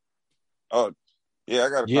 Oh, yeah, I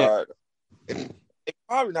got a card. They're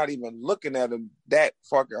probably not even looking at them that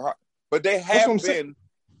fucking hard. But they have been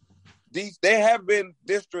they have been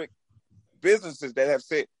district businesses that have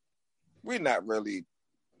said, we're not really,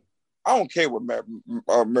 I don't care what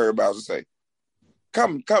Mary Bowser say.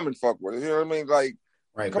 Come and fuck with it. You know what I mean? Like,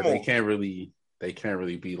 right, come on. They can't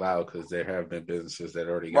really be loud because there have been businesses that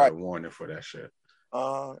already got a warning for that shit.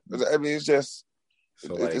 I mean, it's just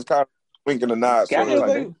it's kind of winking an eye.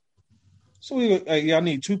 So y'all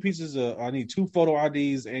need two pieces of. I need two photo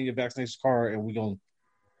IDs and your vaccination card, and we gonna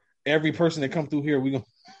every person that come through here, we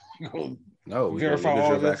gonna verify all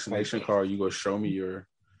your vaccination card. You go show me your.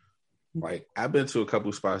 Like I've been to a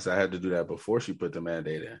couple spots that I had to do that before she put the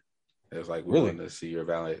mandate in. It was like we want to see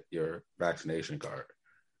your vaccination card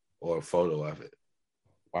or a photo of it.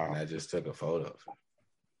 Wow! And I just took a photo.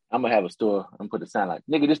 I'm gonna have a store. I'm gonna put a sign like,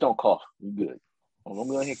 "Nigga, just don't cough. You good? I'm gonna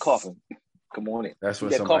be on here coughing." Come on in. That's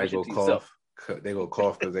when somebody go cough. They go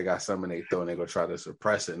cough because they got something in their throat and they go try to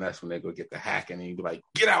suppress it. And that's when they go get the hacking and you be like,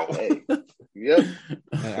 get out. Hey. Yep.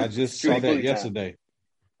 I just saw that yesterday.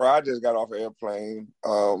 Bro, I just got off an airplane.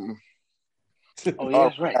 Oh, yeah,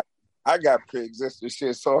 that's right. I got pre-existing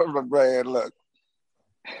shit. So I'm like, man, look.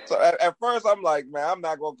 So at first I'm like, man, I'm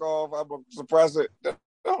not going to cough. I'm going to suppress it.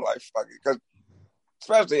 I'm like, fuck it. Because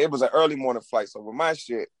especially it was an early morning flight. So with my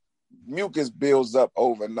shit, mucus builds up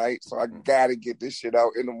overnight, so I gotta get this shit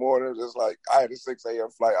out in the morning. It's like I had a 6 a.m.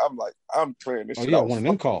 flight. I'm like, I'm clearing this shit out. One of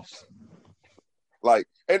them coughs. Like,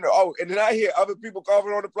 and then I hear other people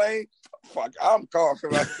coughing on the plane. Fuck, I'm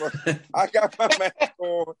coughing. Like, I got my mask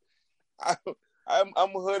on.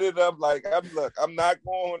 I'm hooded up. Like, I'm not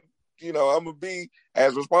going. I'm gonna be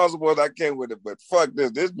as responsible as I can with it. But fuck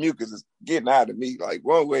this. This mucus is getting out of me, like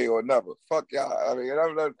one way or another. Fuck y'all. I mean,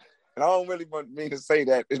 and I don't really want me to say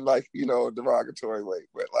that in like, a derogatory way,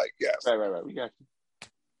 but like, yes. Right. We got you.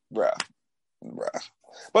 Bruh.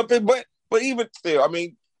 But even still, I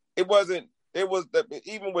mean, it was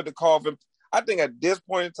even with the coughing, I think at this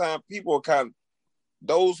point in time, people are kind of,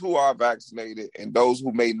 those who are vaccinated and those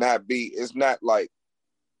who may not be, it's not like,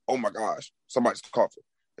 oh my gosh, somebody's coughing.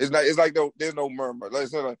 It's like there's no murmur.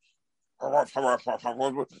 It's not like,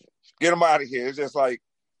 get them out of here. It's just like,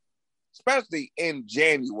 especially in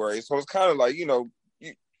January. So it's kind of like,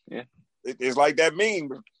 it's like that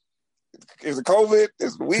meme. Is it COVID?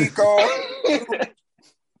 Is it weed called?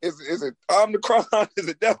 Is it Omicron? Is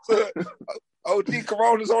it Delta? OG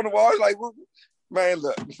Corona's on the wall. It's like, man,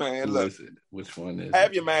 look. Which one is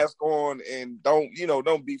have your mask on and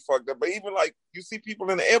don't be fucked up. But even like you see people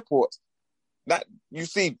in the airports, you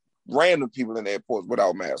see random people in the airports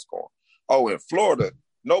without masks on. Oh, in Florida,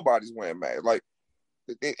 nobody's wearing masks. Like,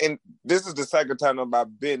 and this is the second time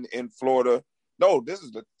I've been in Florida. No, this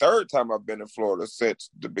is the third time I've been in Florida since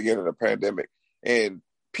the beginning of the pandemic. And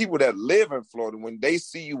people that live in Florida, when they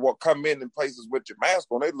see you come in places with your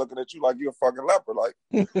mask on, they looking at you like you're a fucking leper. Like,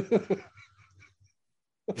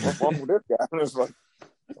 what's wrong with this guy? And it's like,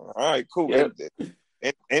 all right, cool. Yep.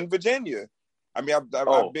 In Virginia, I mean, I've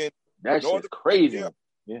been. That's crazy.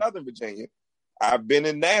 Northern Virginia. I've been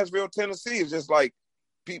in Nashville, Tennessee. It's just like,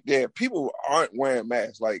 people aren't wearing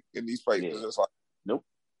masks like in these places. Yeah. It's like, nope.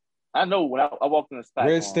 I know when I walked in the spot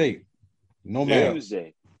Red State, no mask.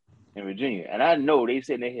 Tuesday in Virginia, and I know they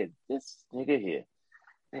said in their head, this nigga here.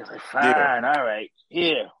 They was like, fine, all right,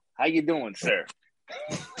 here. How you doing, sir?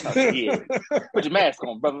 Yeah, put your mask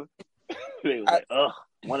on, brother. They was like,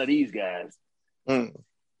 one of these guys. Like,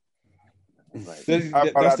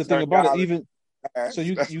 that's the thing about it. Even so,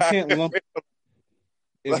 you can't lump.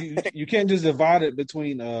 If you can't just divide it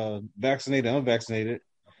between vaccinated and unvaccinated,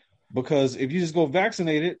 because if you just go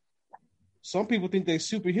vaccinated, some people think they're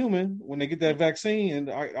superhuman when they get that vaccine,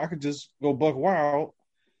 and I could just go buck wild.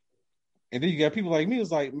 And then you got people like me.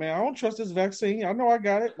 It's like, man, I don't trust this vaccine. I know I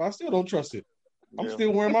got it, but I still don't trust it. I'm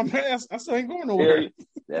still wearing my mask. I still ain't going nowhere.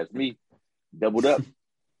 That's me, doubled up.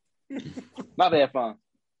 My bad, Fon.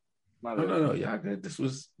 No, y'all good.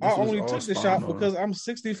 I only took the shot because I'm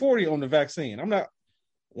 60-40 on the vaccine. I'm not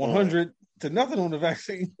 100 to nothing on the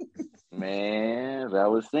vaccine. Man, if I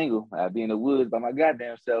was single, I'd be in the woods by my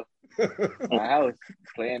goddamn self. My house,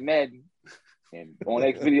 playing Madden and on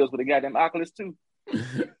X videos with the goddamn Oculus too.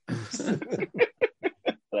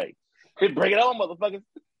 Like, bring it on, motherfuckers.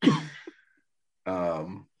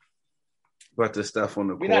 But the stuff on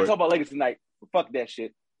the We're court. not talking about Lakers tonight. Fuck that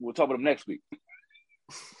shit. We'll talk about them next week.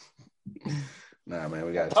 Nah, man,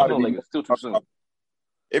 we got to talk about Lakers. Still too soon.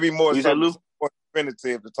 It'd be more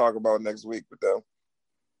definitive to talk about next week, but though.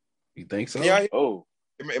 You think so? Yeah.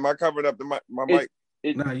 Am I covering up my mic?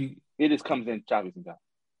 It just comes in choppy sometimes.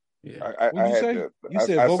 Yeah. I said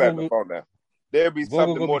the phone down. There'd be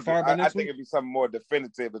something more. I think it'd be something more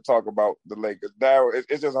definitive to talk about the Lakers. Now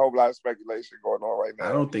it's just a whole lot of speculation going on right now.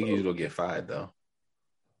 I don't think he's gonna get fired though.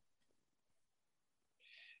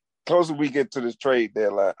 Closer we get to this trade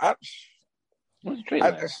deadline, I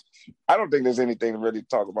don't think there's anything to really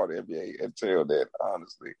talk about the NBA until then.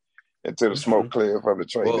 Honestly, until the smoke clears from the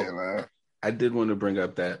trade deadline. I did want to bring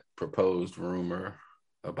up that proposed rumor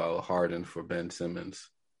about Harden for Ben Simmons.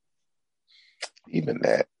 Even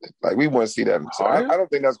that, like, we want to see that. I don't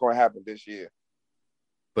think that's going to happen this year.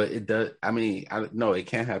 But it does. I mean, no, it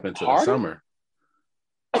can't happen until the summer.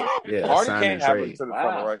 Yeah, Harden can't happen until the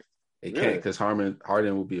summer, right? It can't, because Harden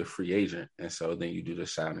will be a free agent, and so then you do the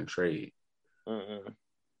sign and trade. Mm-hmm.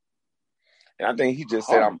 And I think he just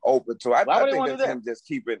said, "I'm open to it." I think that's him just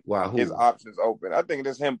keeping his options open. I think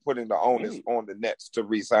that's him putting the onus on the Nets to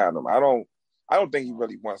re-sign him. I don't think he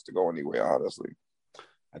really wants to go anywhere, honestly.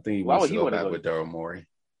 I think he wants to go back with Daryl Morey.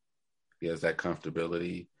 He has that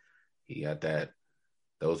comfortability. He got that.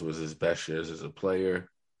 Those was his best years as a player.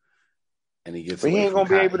 And he gets. But he ain't gonna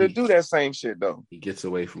be able to do that same shit though. He gets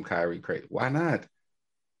away from Kyrie Craig. Why not?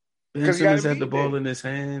 Ben Simmons had the ball in his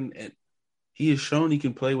hand, and he has shown he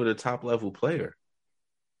can play with a top level player.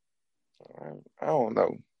 I don't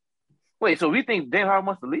know. Wait, so we think James Harden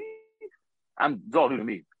wants to leave? It's all new to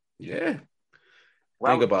me. Yeah.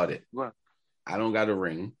 Think about it. What? I don't got a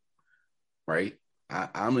ring, right?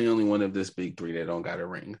 I'm the only one of this big three that don't got a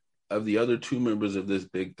ring. Of the other two members of this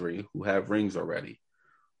big three who have rings already,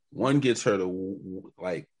 one gets hurt,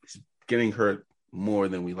 getting hurt more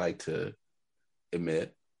than we like to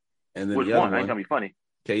admit. And then the other one, ain't gonna be funny.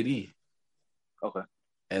 KD. Okay.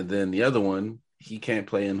 And then the other one, he can't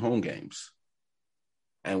play in home games.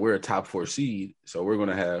 And we're a top 4 seed, so we're going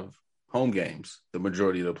to have home games the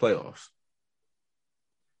majority of the playoffs.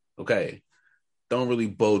 Okay. Don't really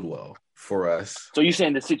bode well for us. So you're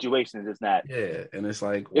saying the situation is just not. Yeah, and it's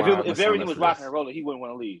like, if everything was rocking and rolling, he wouldn't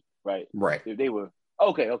want to leave, right? Right. If they were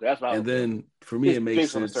okay, that's what. And then for me, it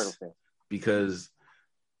makes sense because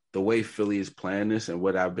the way Philly is playing this and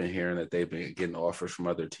what I've been hearing that they've been getting offers from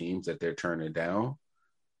other teams that they're turning down.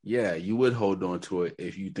 Yeah, you would hold on to it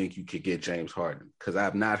if you think you could get James Harden, because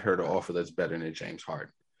I've not heard an offer that's better than James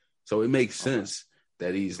Harden. So it makes sense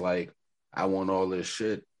that he's like, I want all this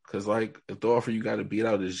shit. Because, if the offer you got to beat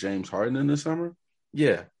out is James Harden in the summer,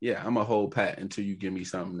 yeah, I'm a hold pat until you give me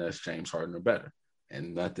something that's James Harden or better.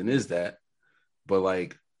 And nothing is that.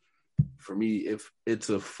 But, for me, if it's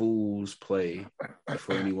a fool's play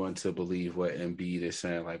for anyone to believe what Embiid is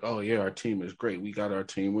saying, oh, yeah, our team is great. We got our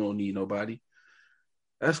team. We don't need nobody.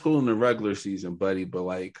 That's cool in the regular season, buddy.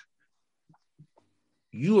 But,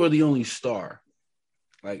 you are the only star.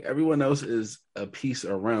 Everyone else is a piece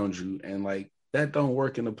around you. And, that don't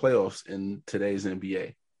work in the playoffs in today's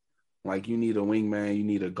NBA. You need a wingman, you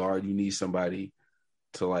need a guard, you need somebody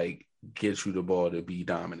to, get you the ball to be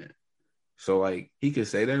dominant. So, he could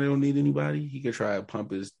say that they don't need anybody. He could try to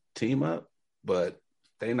pump his team up, but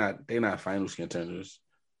they not finals contenders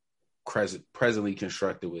presently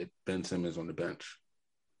constructed with Ben Simmons on the bench.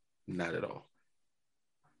 Not at all.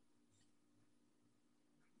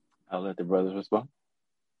 I'll let the brothers respond.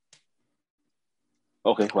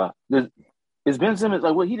 Okay, wow. Is Ben Simmons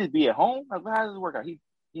will he just be at home? How does it work out? He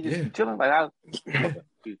just be chilling? How?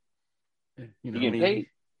 You getting paid?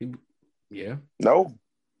 Yeah. No.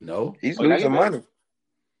 He's losing money.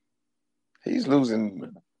 He's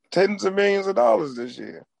losing tens of millions of dollars this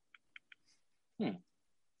year.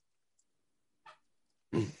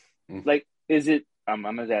 Is it?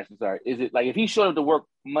 I'm just asking. Sorry. Is it if he showed up to work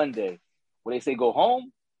Monday, would they say go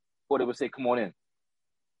home, or they would say come on in?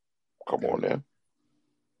 Come on in.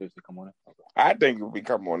 They would say come on in. Okay. I think it would be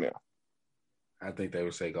come on in. I think they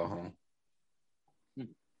would say go home.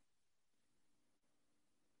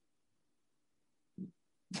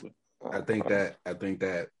 I think that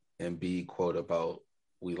Embiid quote about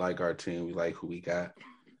we like our team, we like who we got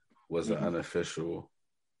was an unofficial,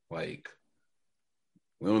 we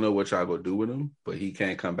don't know what y'all gonna do with him, but he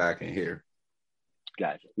can't come back in here.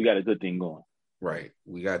 Gotcha. We got a good thing going. Right.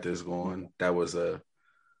 We got this going. That was a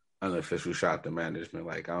unofficial shot to management.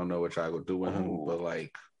 I don't know what y'all gonna do with him, but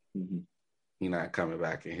he not coming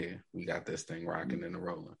back in here. We got this thing rocking and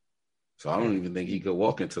rolling. So I don't even think he could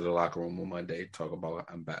walk into the locker room on Monday and talk about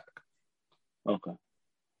I'm back. Okay.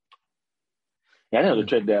 Yeah, I know the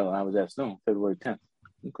trade deadline I was at soon, February 10th.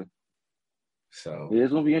 Okay. So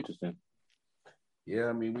it's gonna be interesting. Yeah,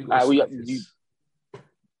 I mean well,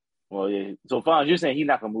 yeah. So Fonz, you're saying he's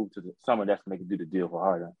not gonna move to the summer. That's gonna make him do the deal for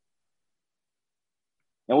Harden.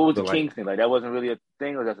 And what was the Kings thing? That wasn't really a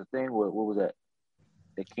thing, or that's a thing? What was that?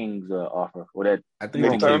 The Kings offer? Or that? I think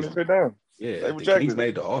they turned it down. Yeah, the Kings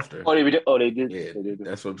made the offer. Oh, they did. Yeah, they did.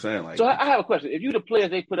 That's what I'm saying. So I have a question. If you the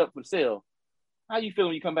players they put up for sale, how you feel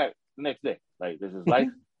when you come back the next day? This is life.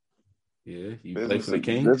 Yeah, you play for the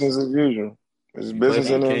Kings. Business as usual. It's business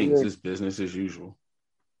in the Kings. It's business as usual.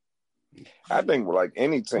 I think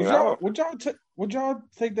any team. Would y'all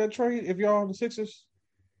take that trade if y'all the Sixers?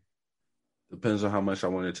 Depends on how much I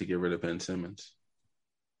wanted to get rid of Ben Simmons.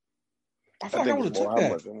 I thought I would have took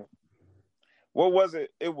that. What was it?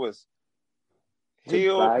 It was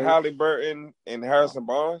Hill, Halliburton, and Harrison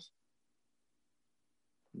Barnes.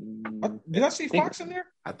 Did I see Fox in there?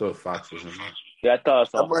 I thought Fox was in there. Yeah, I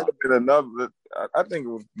thought so. That might have been another. I think it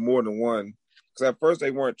was more than one. Because at first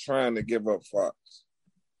they weren't trying to give up Fox.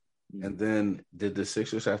 And then did the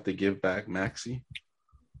Sixers have to give back Maxey?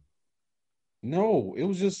 No, it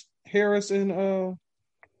was just Harris and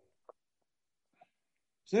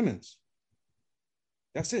Simmons.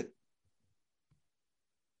 That's it.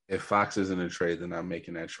 If Fox is in a trade, then I'm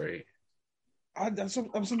making that trade. I'm saying,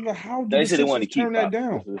 how did They the said they wanted Sixers to keep turn that Fox.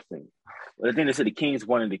 down? But I think they said the Kings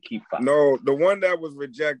wanted to keep Fox. No, the one that was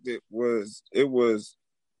rejected was what's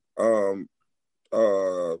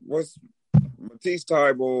Matisse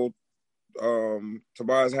Thybulle,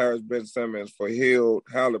 Tobias Harris, Ben Simmons for Hill,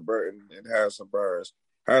 Halliburton, and Harrison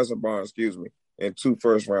Barnes, and 2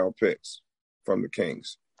 first-round picks from the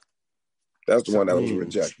Kings. That's the one that was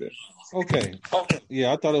rejected. Okay.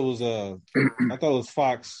 Yeah, I thought it was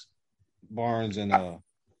Fox, Barnes, and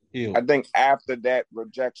Hill. I think after that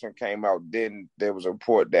rejection came out, then there was a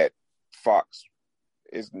report that Fox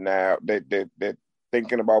is now they're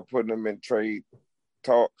thinking about putting them in trade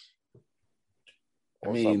talks. I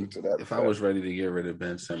mean, if I was ready to get rid of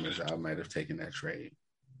Ben Simmons, I might have taken that trade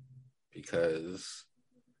because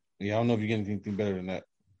I don't know if you're getting anything better than that.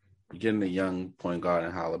 You're getting a young point guard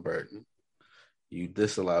in Halliburton.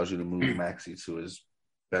 This allows you to move Maxey to his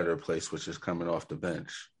better place, which is coming off the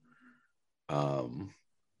bench. I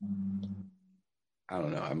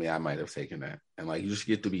don't know. I mean, I might have taken that, and you just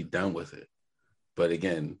get to be done with it. But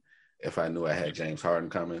again, if I knew I had James Harden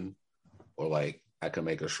coming, or I could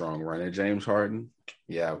make a strong run at James Harden,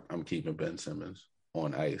 yeah, I'm keeping Ben Simmons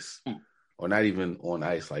on ice. Or not even on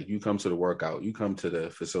ice. You come to the workout, you come to the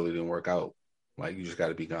facility and work out. You just got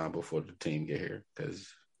to be gone before the team get here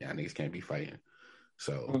because niggas can't be fighting.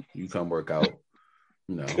 So you come work out.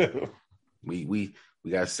 We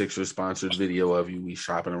got Sixers sponsored video of you. We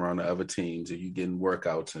shopping around the other teams and you getting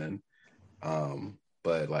workouts in.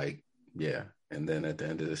 But yeah. And then at the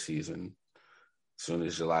end of the season, as soon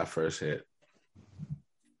as July 1st hit,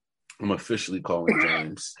 I'm officially calling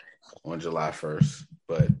James on July 1st.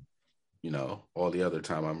 But, all the other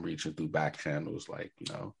time I'm reaching through back channels, I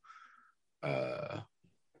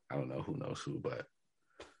don't know who knows who,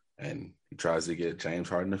 and he tries to get James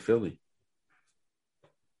Harden to Philly.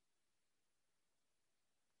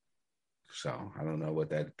 So I don't know what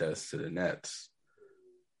that does to the Nets.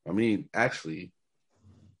 I mean, actually,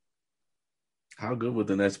 how good would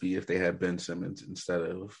the Nets be if they had Ben Simmons instead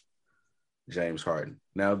of James Harden?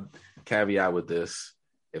 Now, caveat with this,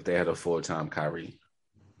 if they had a full-time Kyrie.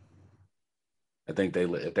 I think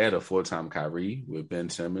if they had a full-time Kyrie with Ben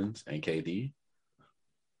Simmons and KD.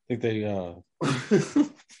 I think they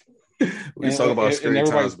we talk about screen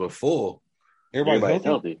times before. Everybody's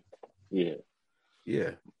healthy. Yeah.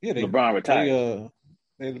 LeBron retired.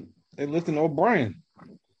 They lifting O'Brien.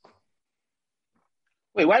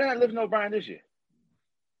 Wait, why did I lift O'Brien this year?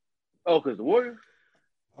 Oh, because the Warriors?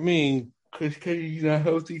 I mean, because KD's not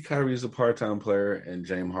healthy. Kyrie's a part-time player, and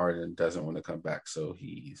James Harden doesn't want to come back, so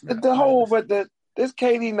he's not. This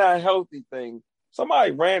KD not healthy thing.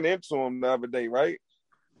 Somebody ran into him the other day, right?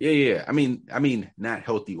 Yeah. I mean, not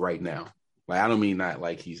healthy right now. I don't mean not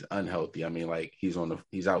he's unhealthy. I mean he's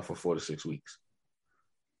out for 4 to 6 weeks.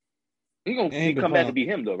 He's gonna come back to be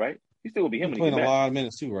him though, right? He's still gonna be him when he playing back. A lot of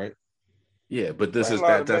minutes too, right? Yeah, but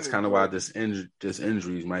that's kind of why this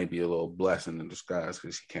injuries might be a little blessing in disguise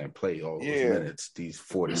because he can't play all those minutes these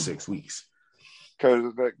 4 to 6 weeks.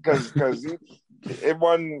 Because it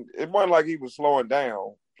wasn't like he was slowing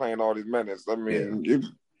down playing all these minutes. I mean,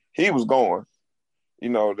 he was going.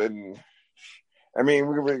 Then I mean,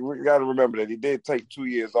 we got to remember that he did take 2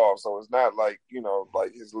 years off, so it's not like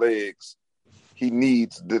his legs. He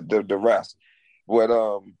needs the rest. But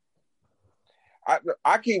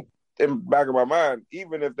I keep in the back of my mind,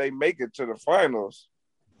 even if they make it to the finals,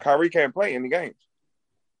 Kyrie can't play any games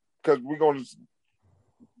because we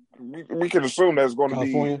can assume there's going to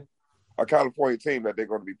be a California team that they're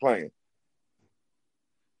going to be playing.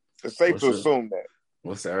 It's safe to assume that.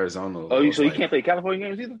 What's the Arizona? Oh, so you can't play California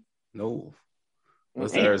games either? No.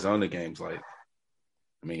 What's the Arizona games like?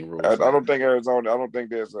 I mean, rules. I don't think Arizona. I don't think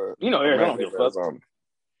there's a. Arizona.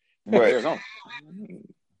 But Arizona.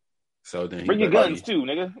 So then bring your guns too,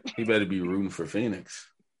 nigga. He better be rooting for Phoenix.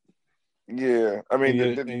 Yeah, I mean,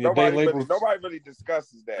 nobody really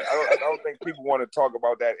discusses that. I don't think people want to talk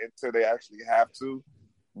about that until they actually have to.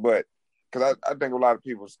 But because I think a lot of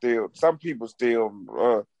people some people still,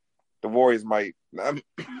 the Warriors might not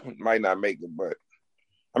make it. But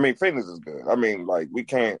I mean, Phoenix is good. I mean, we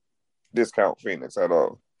can't discount Phoenix at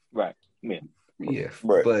all. Right. Yeah. Yeah,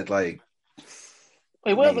 but wait,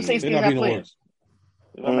 what other states can you not play?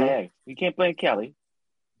 You can't play in Cali.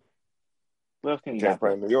 What else can you can't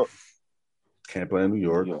play in New York? Can't play in New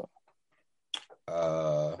York.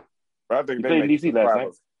 But I think they played DC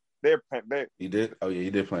last night. He did. Oh yeah, he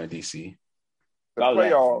did play in DC. The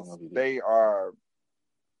playoffs,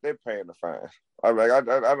 they're paying the fine. I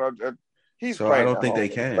don't. He's so playing. I don't think they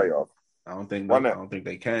can. Playoff. I don't think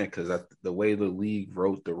they can because the way the league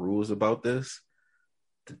wrote the rules about this,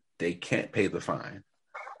 they can't pay the fine.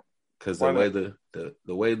 Because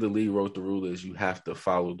the way the league wrote the rule is you have to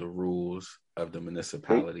follow the rules of the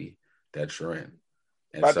municipality that you're in.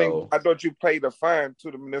 And I thought you paid a fine to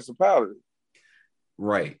the municipality.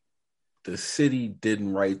 Right. The city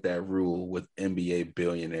didn't write that rule with NBA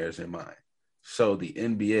billionaires in mind. So the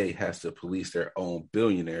NBA has to police their own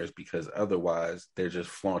billionaires because otherwise they're just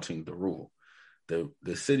flaunting the rule.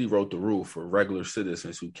 The city wrote the rule for regular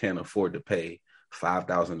citizens who can't afford to pay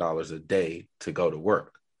 $5,000 a day to go to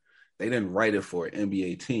work. They didn't write it for an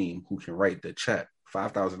NBA team who can write the check.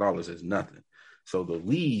 $5,000 is nothing. So the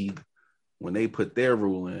league, when they put their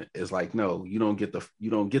rule in, is like, no, you don't get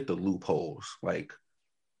the loopholes. Like,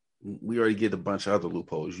 we already get a bunch of other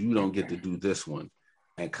loopholes. You don't get to do this one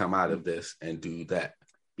and come out of this and do that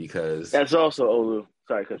because that's also Olu.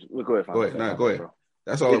 Sorry, because we'll go ahead. Go ahead. Go ahead. Bro.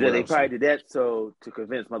 That's all. They probably did that so to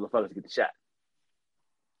convince motherfuckers to get the shot.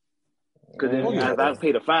 Because if I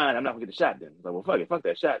pay the fine, I'm not gonna get the shot. Then like, well, fuck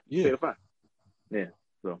that shot. Yeah. Pay the fine. Yeah.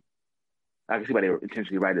 So I can see why they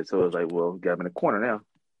intentionally write it. So it's like, well, got them in the corner now,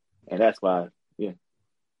 and that's why. Yeah.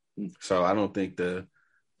 So I don't think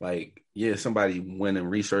somebody went and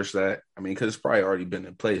researched that. I mean, because it's probably already been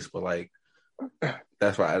in place, but like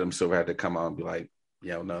that's why Adam Silver had to come out and be like,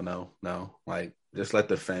 yo, no. Like, just let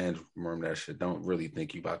the fans remember that shit. Don't really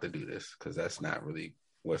think you about to do this because that's not really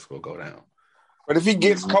what's gonna go down. But if he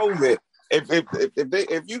gets COVID,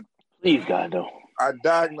 if you please God no are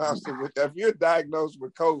diagnosed with, if you're diagnosed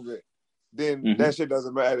with COVID, then that shit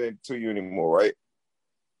doesn't matter to you anymore, right?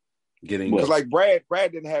 Because like Brad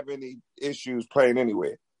didn't have any issues playing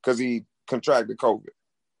anyway because he contracted COVID.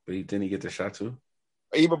 But didn't he get the shot too?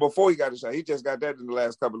 Even before he got the shot, he just got that in the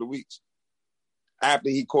last couple of weeks. After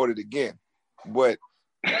he caught it again, but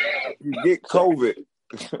you get COVID.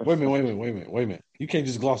 Wait a minute. You can't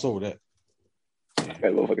just gloss over that. That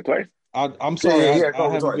motherfucker twice. I'm sorry,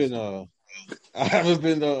 I haven't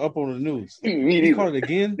been up on the news. He caught it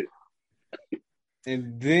again,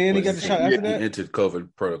 and then he got the shot after that. He entered COVID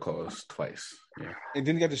protocols twice. Yeah, and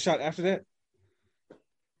then he got the shot after that.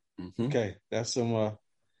 Mm-hmm. Okay, that's some. I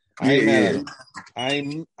ain't mad at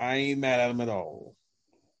him. I ain't mad at him at all.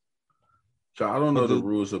 So I don't know the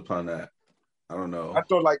rules upon that. I don't know. I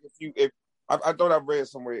thought like I thought I read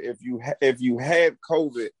somewhere if you had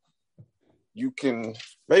COVID, you can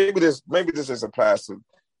maybe this is applies to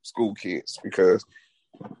school kids because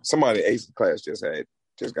somebody in ACE class just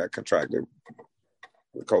got contracted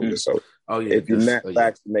with COVID. So if you're not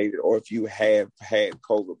vaccinated or if you have had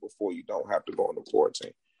COVID before, you don't have to go into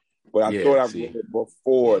quarantine. But I thought I read it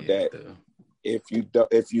before that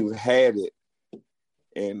if you had it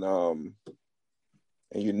and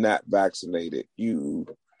you're not vaccinated,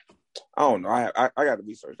 I don't know. I got to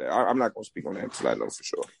research that. I'm not going to speak on that until I know for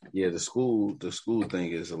sure. Yeah, the school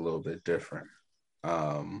thing is a little bit different.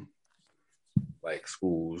 Like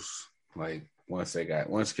schools, like once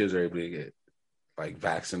kids are able to get like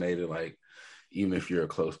vaccinated, like even if you're a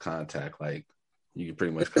close contact, like you can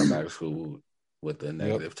pretty much come back to school with a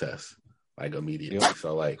negative test, like immediately. Yep.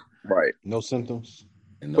 So like, right, no symptoms.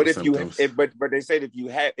 But but they said if you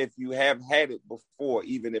have had it before,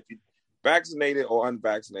 even if you vaccinated or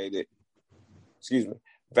unvaccinated,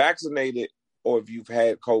 vaccinated or if you've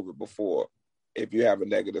had COVID before, if you have a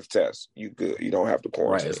negative test, you good. You don't have to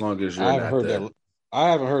quarantine. Right, as long as you're I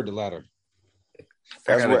haven't heard the latter.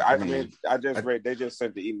 That's what I mean. I just read. They just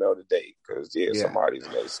sent the email today because somebody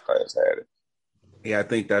in this class had it. Yeah, I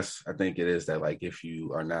think it is that like if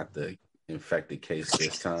you are not the infected case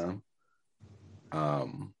this time,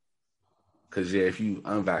 because if you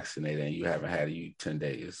unvaccinated and you haven't had it 10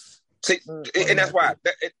 days. See, and that's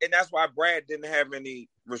why Brad didn't have any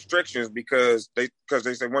restrictions because they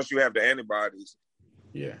said once you have the antibodies,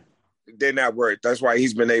 they're not worried. That's why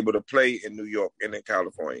he's been able to play in New York and in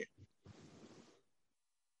California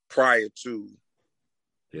prior to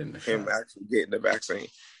him actually getting the vaccine.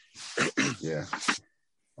 Yeah.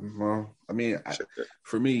 Well, I mean,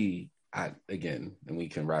 for me, and we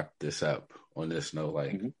can wrap this up on this note.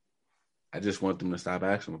 Like, I just want them to stop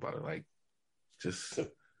asking about it. Like, just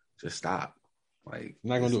stop. Like,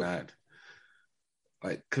 not gonna do it.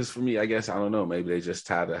 Like, because for me, I guess I don't know. Maybe they just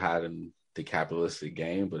tired of hiding the capitalistic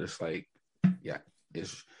game, but it's like,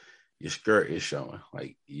 it's your skirt is showing.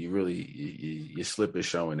 Like, you really your slip is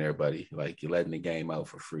showing there, buddy. Like, you're letting the game out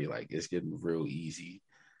for free. Like, it's getting real easy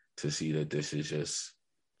to see that this is just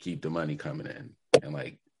keep the money coming in and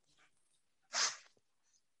like.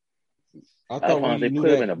 I thought they put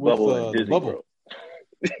him in a bubble in Disney World.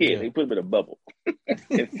 Yeah, they put him in a bubble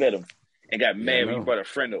and fed him and got mad when you brought a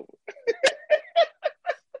friend over.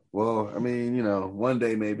 Well, I mean, one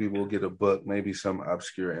day maybe we'll get a book, maybe some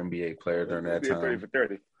obscure NBA player during that time. 30 for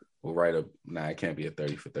 30. We'll write a. Nah, it can't be a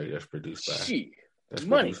 30 for 30. That's produced by. Shit. That's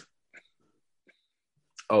Money. Produced.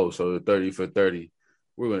 Oh, so the 30 for 30.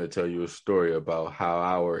 We're going to tell you a story about how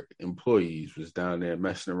our employees was down there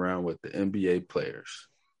messing around with the NBA players.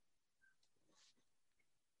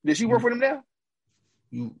 Did she work for them now?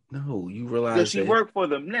 You realize Does she work for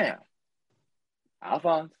them now?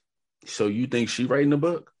 Alphonse. So you think she writing the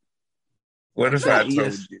book? What if I told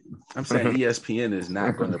you? I'm saying ESPN is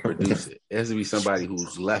not going to produce it. It has to be somebody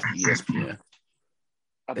who's left ESPN.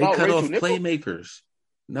 They cut off playmakers.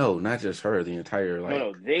 No, not just her. The entire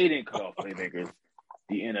No, they didn't cut off playmakers.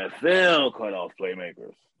 The NFL cut off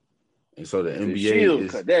playmakers. And so the NBA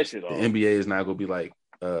cut that shit off. The NBA is not going to be like,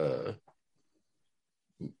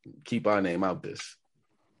 keep our name out this.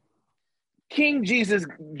 King Jesus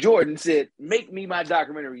Jordan said, make me my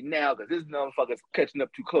documentary now because this motherfucker's catching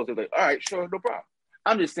up too close. They're like, all right, sure, no problem.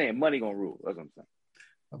 I'm just saying money gonna rule. That's what I'm saying.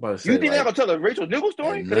 I'm about to say, you think they're gonna tell the Rachel Nichols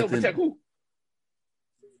story? Because they'll protect who?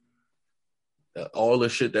 All the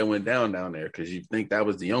shit that went down there, because you think that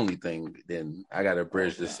was the only thing, then I got a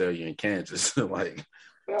bridge to sell you in Kansas. Like,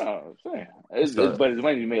 no, I'm saying. But it's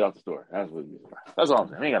money you made off the story. That's all I'm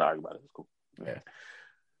saying. We ain't gotta argue about it. It's cool. Yeah.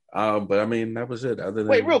 But I mean, that was it. Other than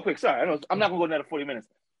wait, real quick. Sorry, I'm not gonna go another 40 minutes.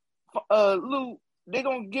 Lou, they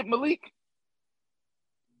gonna get Malik?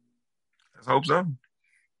 Let's hope so.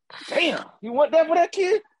 Damn, you want that for that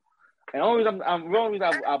kid? And only reason I'm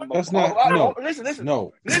that's not. No. Listen.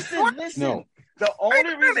 No. Listen. No. The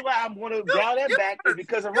only reason why I'm gonna dial that back is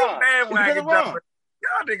because of Ron.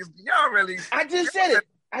 Y'all niggas, y'all really. I just said it.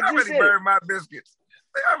 I really burned my biscuits.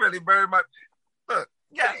 I really burned my. Look,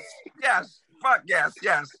 yes. Fuck yes.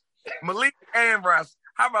 Malik and Russ.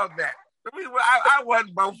 How about that? I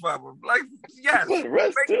won both of them. Like, yes. Make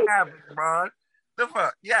it happen, Ron. The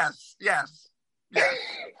fuck? Yes.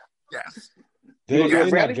 They're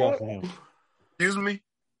not drafting him. Excuse me?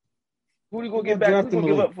 Who are you going to get back? Who's going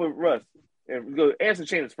to give up for Russ? And go answer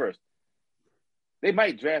Chambers first. They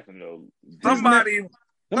might draft him, though. Somebody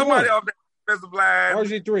off that defensive line.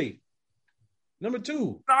 RG3. Number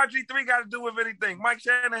 2. RG3 got to do with anything. Mike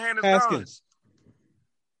Shanahan is Haskins.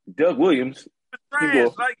 Doug Williams. Trash.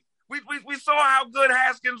 Like we saw how good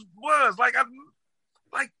Haskins was.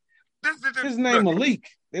 This is his name Malik.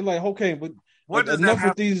 They like, okay, but what does enough that have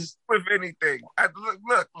with these with anything?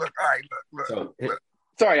 Look. All right, look.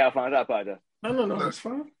 Sorry, Alphonse. I apologize. No, that's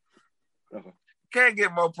fine. Okay. Can't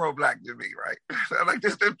get more pro-black than me, right? Like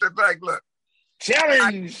this, like, look.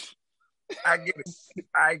 Challenge. I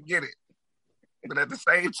get it. But at the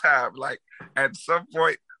same time, like, at some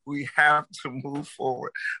point, we have to move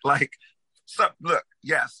forward. Like, look,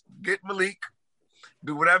 yes, get Malik.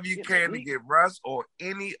 Do whatever you can to get Russ or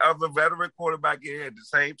any other veteran quarterback in here at the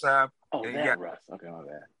same time. Oh, that Russ. Okay, my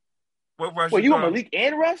bad. What Russ? Well, you want Malik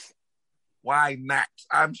and Russ? Why not?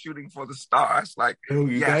 I'm shooting for the stars. Like,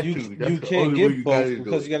 you can't get both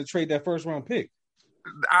because you got to trade that first round pick.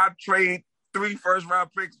 I'll trade 3 first round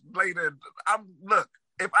picks later. Look,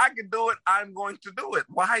 if I can do it, I'm going to do it.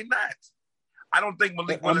 Why not? I don't think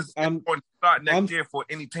Malik Willis is going to start next year for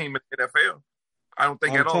any team in the NFL. I don't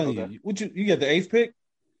think at all. You got the 8th pick?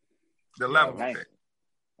 The 11th pick.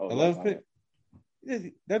 11th pick? Yeah,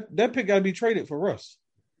 that pick got to be traded for Russ.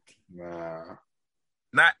 Nah.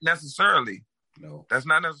 Not necessarily. No. That's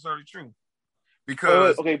not necessarily true.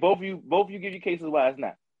 Because okay, both of you give your cases why it's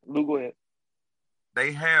not. Lou, go ahead.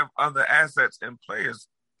 They have other assets and players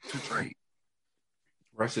to trade.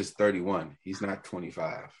 Russ is 31. He's not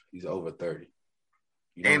 25. He's over 30.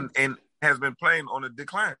 And has been playing on a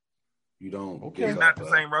decline. You don't. Okay. He's not the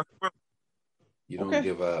same Russ. You don't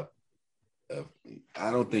give up.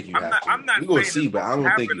 I don't think you have to. I'm not. We're gonna see, but I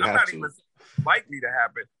don't think you have to. Even likely to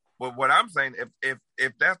happen. But what I'm saying, if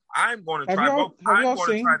that's, I'm going to try both. I'm going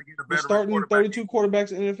to try to get a better starting 32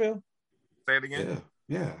 quarterbacks in the NFL. Say it again.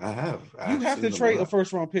 Yeah, I have. You have to trade a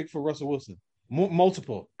first round pick for Russell Wilson.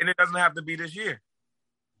 Multiple. And it doesn't have to be this year.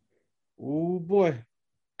 Oh boy!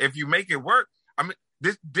 If you make it work, I mean,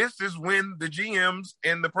 this is when the GMs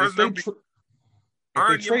and the personnel if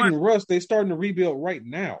they're trading Russ, they're starting to rebuild right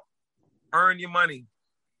now. Earn your money.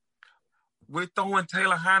 We're throwing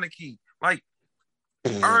Taylor Heineke. Like,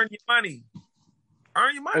 earn your money.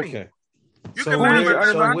 Earn your money. Okay.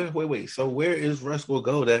 Wait. So where is Russ will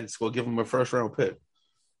go that's going to give him a first round pick?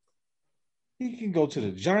 He can go to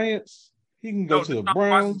the Giants. He can go to the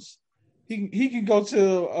Browns. He can go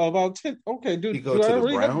to about 10. Okay, dude. He go to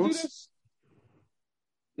the Browns?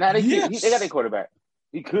 Nah, they got their quarterback.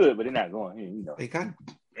 He could, but they're not going. You know.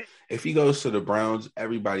 If he goes to the Browns,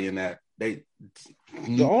 everybody in that, the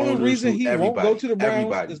only reason he won't go to the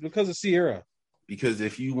Browns is because of Sierra. Because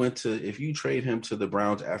if you trade him to the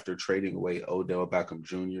Browns after trading away Odell Beckham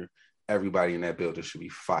Jr., everybody in that building should be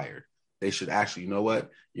fired. They should actually, you know what?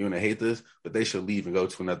 You're gonna hate this, but they should leave and go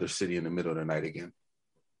to another city in the middle of the night again.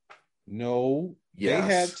 No, yes.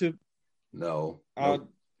 They had to. No,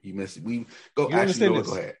 you missed it. We go. You actually, understand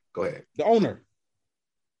this? Go ahead. The owner,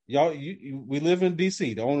 y'all. We live in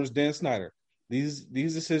DC. The owner's Dan Snyder. These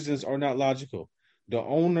decisions are not logical. The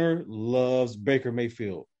owner loves Baker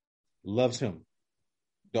Mayfield, loves him.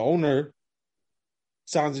 The owner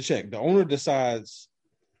signs a check. The owner decides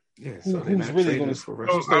who's really going to stay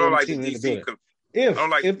on the team in the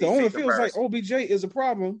building. If the owner feels like OBJ is a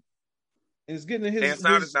problem and is getting in his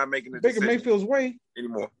not making Baker Mayfield's way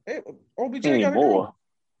anymore. OBJ got to go.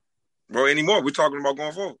 Bro, anymore. We're talking about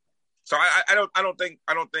going forward. So I don't think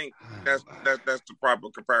that's the proper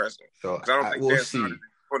comparison. So I don't think we'll see.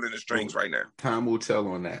 Pulling the strings right now. Time will tell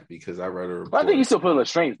on that because I read a report. I think he's still pulling the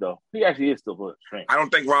strings though. He actually is still pulling the strings. I don't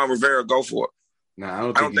think Ron Rivera go for it. No, I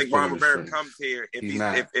don't think Ron Rivera comes here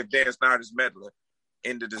if Dan Snyder's meddling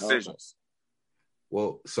in the decisions.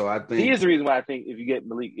 Well, so I think he is the reason why I think if you get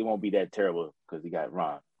Malik, it won't be that terrible because he got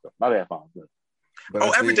Ron. So my bad, Fon.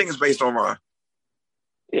 But everything is based on Ron.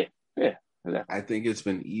 Yeah. Exactly. I think it's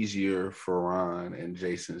been easier for Ron and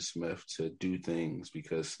Jason Smith to do things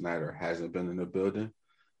because Snyder hasn't been in the building.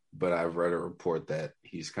 But I've read a report that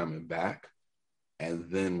he's coming back,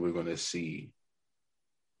 and then we're going to see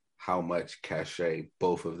how much cachet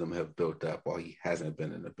both of them have built up while he hasn't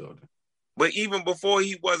been in the building. But even before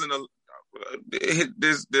he wasn't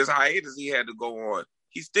this hiatus he had to go on,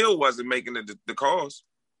 he still wasn't making the calls.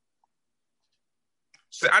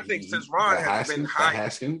 So I think since Ron has been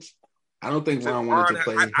Haskins, I don't think Ron wanted to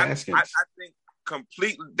play Haskins. I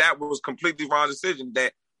think that was completely Ron's decision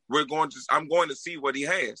that I'm going to see what he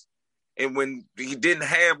has. And when he didn't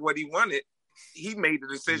have what he wanted, he made the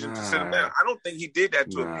decision to sit him down. I don't think he did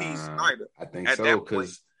that to appease Snyder. I think so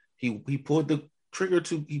because he pulled the trigger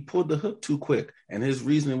he pulled the hook too quick, and his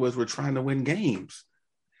reasoning was we're trying to win games.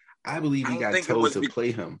 I believe he got told to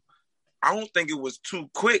play him. I don't think it was too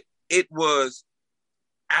quick. It was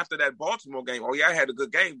after that Baltimore game. Oh yeah, I had a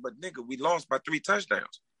good game, but nigga, we lost by 3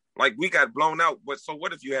 touchdowns. Like we got blown out. But so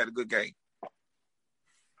what if you had a good game?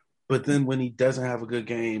 But then when he doesn't have a good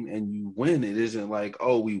game and you win, it isn't like,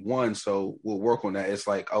 oh, we won, so we'll work on that. It's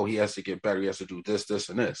like, oh, he has to get better. He has to do this, this,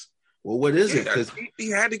 and this. Well, what is it? Because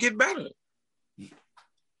he had to get better.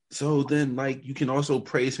 So then, like, you can also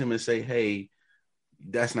praise him and say, hey,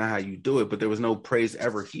 that's not how you do it. But there was no praise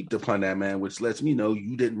ever heaped upon that man, which lets me know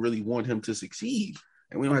you didn't really want him to succeed.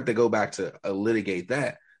 And we don't have to go back to litigate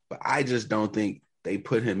that. But I just don't think they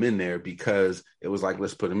put him in there because it was like,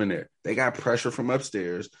 let's put him in there. They got pressure from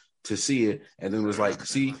upstairs to see it, and then it was like,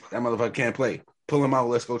 see, that motherfucker can't play. Pull him out.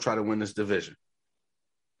 Let's go try to win this division.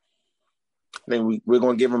 Then we're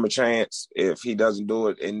going to give him a chance. If he doesn't do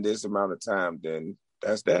it in this amount of time, then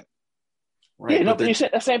that's that. Right, yeah, no, but you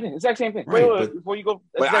said the same thing. Exact same thing. Right, wait, before you go.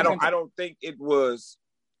 But I don't think it was.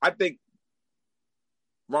 I think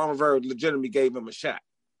Ron Rivera legitimately gave him a shot.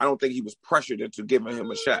 I don't think he was pressured into giving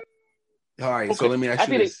him a shot. All right, so let me ask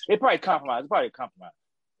you this. It probably compromised.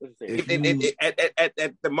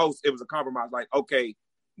 At the most, it was a compromise. Like, okay,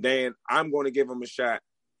 Dan, I'm going to give him a shot.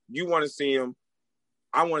 You want to see him?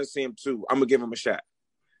 I want to see him too. I'm gonna give him a shot.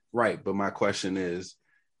 Right, but my question is,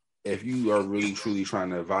 if you are really truly trying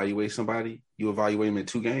to evaluate somebody, you evaluate him in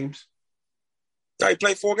 2 games? He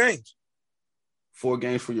played 4 games. 4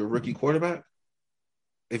 games for your rookie quarterback?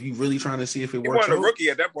 If you really trying to see if it works out? He wasn't a rookie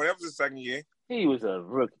at that point. That was his second year. He was a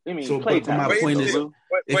rookie. I mean, so, but my point is,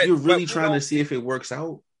 if you're really trying to see if it works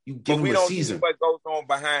out, you give him a season. But we don't see what goes on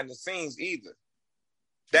behind the scenes either.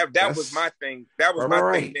 That was my thing. That was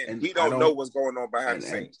my thing. And we don't know what's going on behind the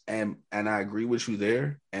scenes. And I agree with you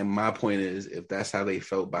there. And my point is, if that's how they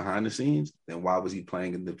felt behind the scenes, then why was he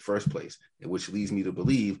playing in the first place? Which leads me to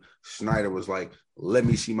believe Snyder was like, let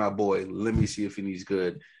me see my boy. Let me see if he's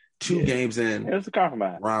good. 2 games in, it was a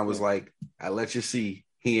compromise. Ron was like, I let you see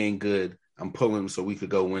he ain't good. I'm pulling him so we could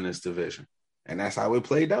go win this division. And that's how it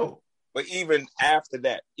played out. But even after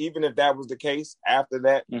that, even if that was the case, after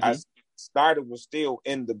that, Snyder was still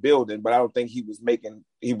in the building, but I don't think he was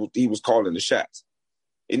he was calling the shots.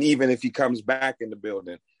 And even if he comes back in the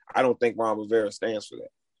building, I don't think Ron Rivera stands for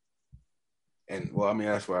that. And well, I mean,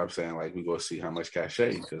 that's why I'm saying, like, we go see how much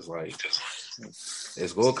cachet, because like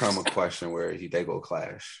it's gonna come a question where they go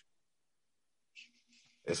clash.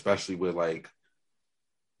 Especially with like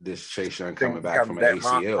this Chase Young coming back from an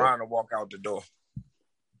ACL. Ron to walk out the door.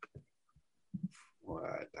 Well,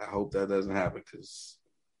 I hope that doesn't happen because,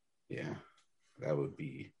 yeah, that would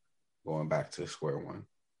be going back to square one.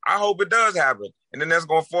 I hope it does happen. And then that's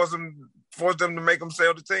going to force him force them to make them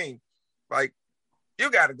sell the team. Like, you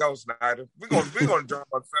got to go, Snyder. We're gonna drum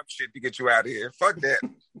up some shit to get you out of here. Fuck that.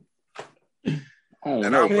 I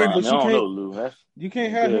don't know, Lou. You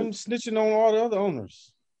can't have him snitching on all the other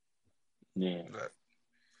owners. Yeah.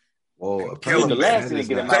 Well, the last thing to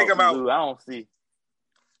get him out, Lou, I don't see.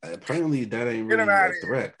 Apparently, that ain't really a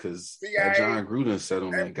threat because that John Gruden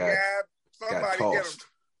settlement got tossed.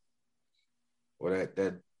 Or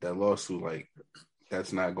that lawsuit, like,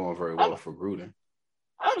 that's not going very well for Gruden.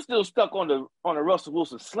 I'm still stuck on the Russell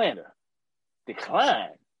Wilson slander decline.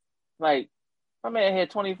 Like, my man had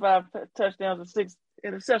 25 touchdowns and 6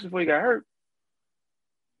 interceptions before he got hurt.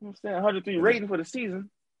 You know what I'm saying? 103 rating for the season.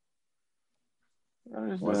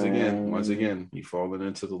 Once again, you falling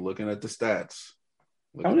into the looking at the stats.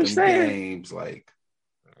 Look I'm at just them saying. games, like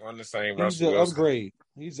on the same. He's an upgrade.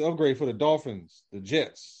 He's an upgrade for the Dolphins, the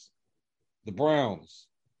Jets, the Browns,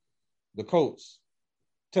 the Colts,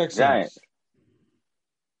 Texans, Giants,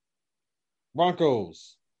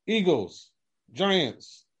 Broncos, Eagles,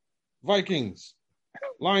 Giants, Vikings,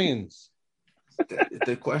 Lions.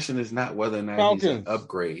 The question is not whether or not Falcons. he's an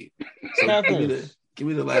upgrade. So give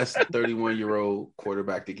me the last 31-year-old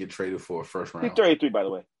quarterback to get traded for a first round. He's 33, by the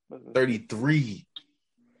way. 33.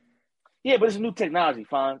 Yeah, but it's new technology,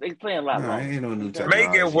 Fonz. They playing a lot. No, ain't no new technology.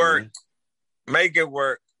 Make it work. Man. Make it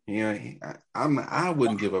work. Yeah, I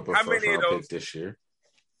wouldn't give up a first round pick this year.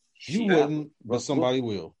 You wouldn't, but somebody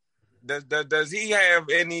will. Does he have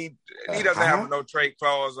any? He doesn't have no trade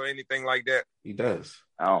clause or anything like that. He does.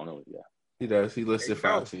 I don't know. Yeah, he does. He listed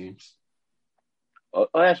 5 teams. Oh,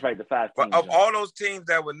 that's right. The 5 teams. But of all those teams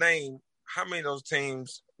that were named, how many of those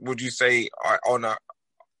teams would you say are on a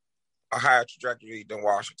higher trajectory than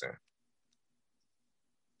Washington?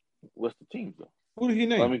 What's the team, though? Who did he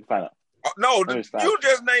name? Let me find out. No, you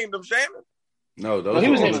just named them, Shannon. No, those are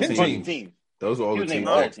all the teams. Those are all the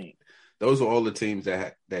teams. Those are all the teams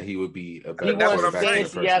that he would be a better quarterback.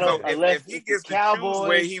 Seattle, if he gets to choose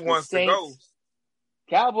where he wants to go,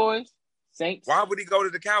 Cowboys, Saints. Why would he go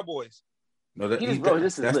to the Cowboys? No, that's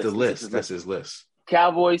the list. That's his list.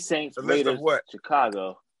 Cowboys, Saints, Raiders, what?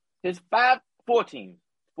 Chicago. His 4 teams.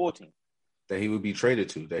 That he would be traded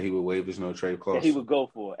to. That he would waive his no trade clause. That he would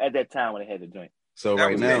go for at that time when they had the joint. So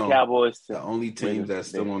right now, Cowboys, the only teams that's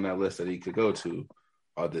still on that list that he could go to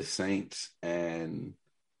are the Saints and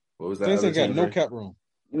what was that? Saints ain't got no cap room.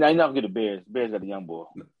 No, you're not gonna get the Bears. Bears got the young boy.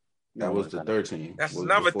 That was the 3rd team. That's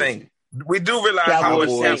another thing. We do realize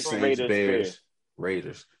Cowboys, Saints, Bears,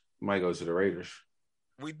 Raiders. You might go to the Raiders.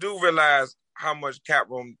 We do realize how much cap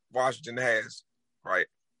room Washington has, right?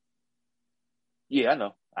 Yeah,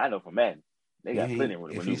 I know from Madden. They got plenty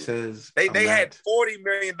of if he says they had $40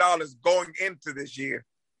 million going into this year.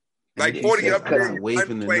 Like 40 up there. I'm not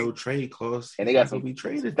waiving the no trade clause. And they got some be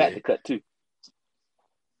traded back to cut too.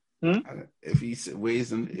 If he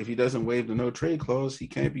doesn't waive the no trade clause, he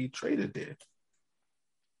can't be traded there.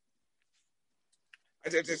 I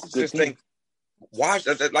just think like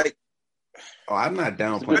I'm not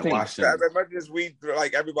downplaying Washington. As much as we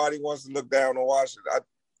like everybody wants to look down on Washington,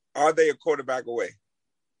 are they a quarterback away?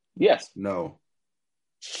 Yes. No.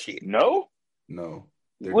 Shit. No.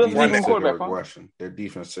 Their defense took a regression. Their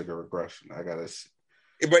defense took a regression. I gotta see.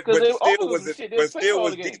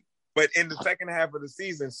 But in the second half of the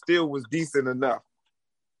season, still was decent enough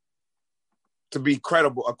to be a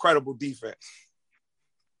credible defense.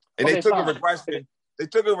 And they took a regression. They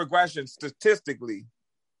took a regression statistically.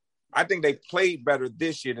 I think they played better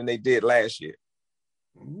this year than they did last year.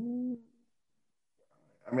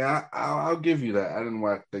 I mean, I'll give you that. I didn't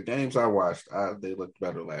watch the games I watched. They looked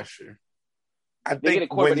better last year. I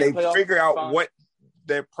think when they figure out what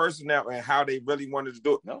their personnel and how they really wanted to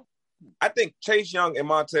do it. No. I think Chase Young and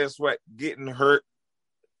Montez Sweat getting hurt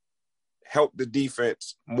helped the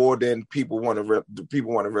defense more than people want to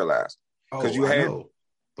realize. Because you had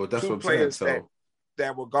but that's two what I'm saying. So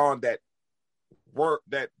that were gone that were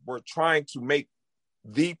trying to make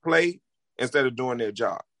the play instead of doing their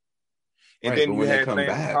job. And then you had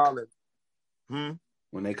Lance Collins.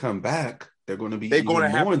 When they come back, they're going to be even more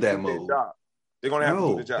in that mode. They're going to have to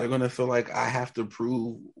do the job. They're going to feel like I have to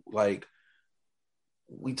prove. Like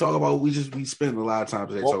we talk about, we spend a lot of time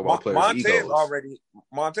today talking about players' egos.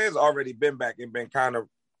 Montez already been back and been kind of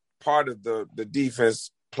part of the defense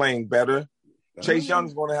playing better. Chase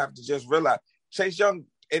Young's going to have to just realize. Chase Young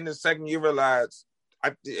in the second year realized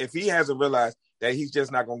if he hasn't realized that he's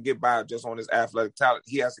just not going to get by just on his athletic talent,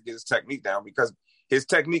 he has to get his technique down because his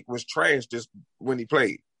technique was trash just when he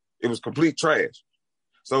played. It was complete trash.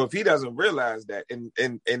 So if he doesn't realize that, and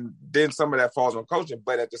then some of that falls on coaching,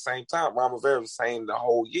 but at the same time, Ron Rivera was saying the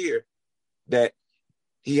whole year that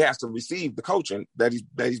he has to receive the coaching that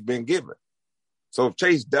he's been given. So if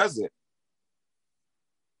Chase doesn't,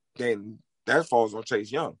 then that falls on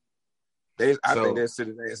Chase Young. I think they're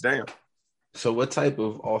sitting their ass down. So what type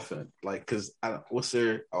of offense? Like, because what's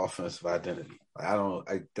their offensive identity?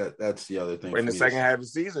 That's the other thing. In the second half of the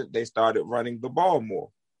season, they started running the ball more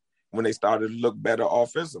when they started to look better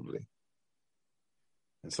offensively.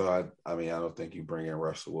 And so I don't think you bring in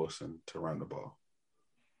Russell Wilson to run the ball.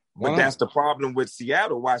 But that's the problem with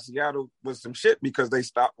Seattle. Why Seattle was some shit because they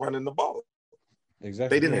stopped running the ball.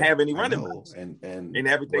 Exactly. They didn't have any running backs, and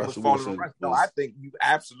everything Russell was falling around. So I think you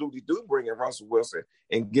absolutely do bring in Russell Wilson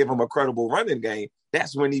and give him a credible running game.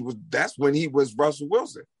 That's when he was Russell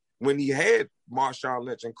Wilson, when he had Marshawn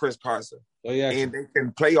Lynch and Chris Carson, and they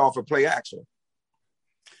can play off of play action.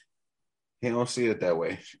 He don't see it that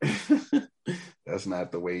way. That's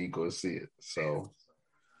not the way he go see it. So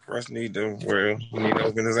Russ need to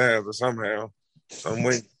open his eyes or somehow, some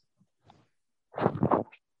way.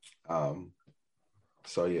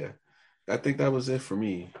 So yeah, I think that was it for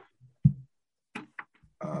me.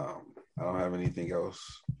 I don't have anything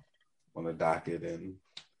else on the docket, and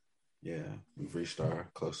yeah, we've reached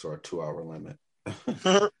close to our 2-hour limit.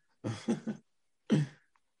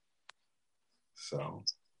 So,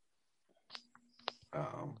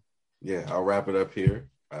 yeah, I'll wrap it up here.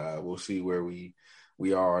 We'll see where we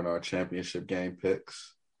are on our championship game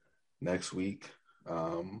picks next week.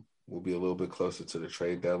 We'll be a little bit closer to the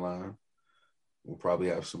trade deadline. We'll probably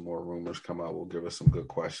have some more rumors come out. We'll give us some good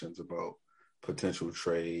questions about potential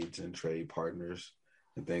trades and trade partners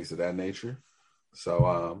and things of that nature.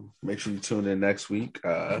 So make sure you tune in next week.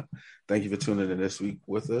 Thank you for tuning in this week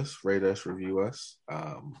with us. Rate us, review us,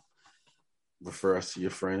 refer us to your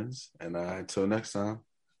friends. And until next time,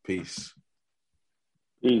 peace.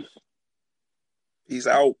 Peace. Peace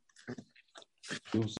out.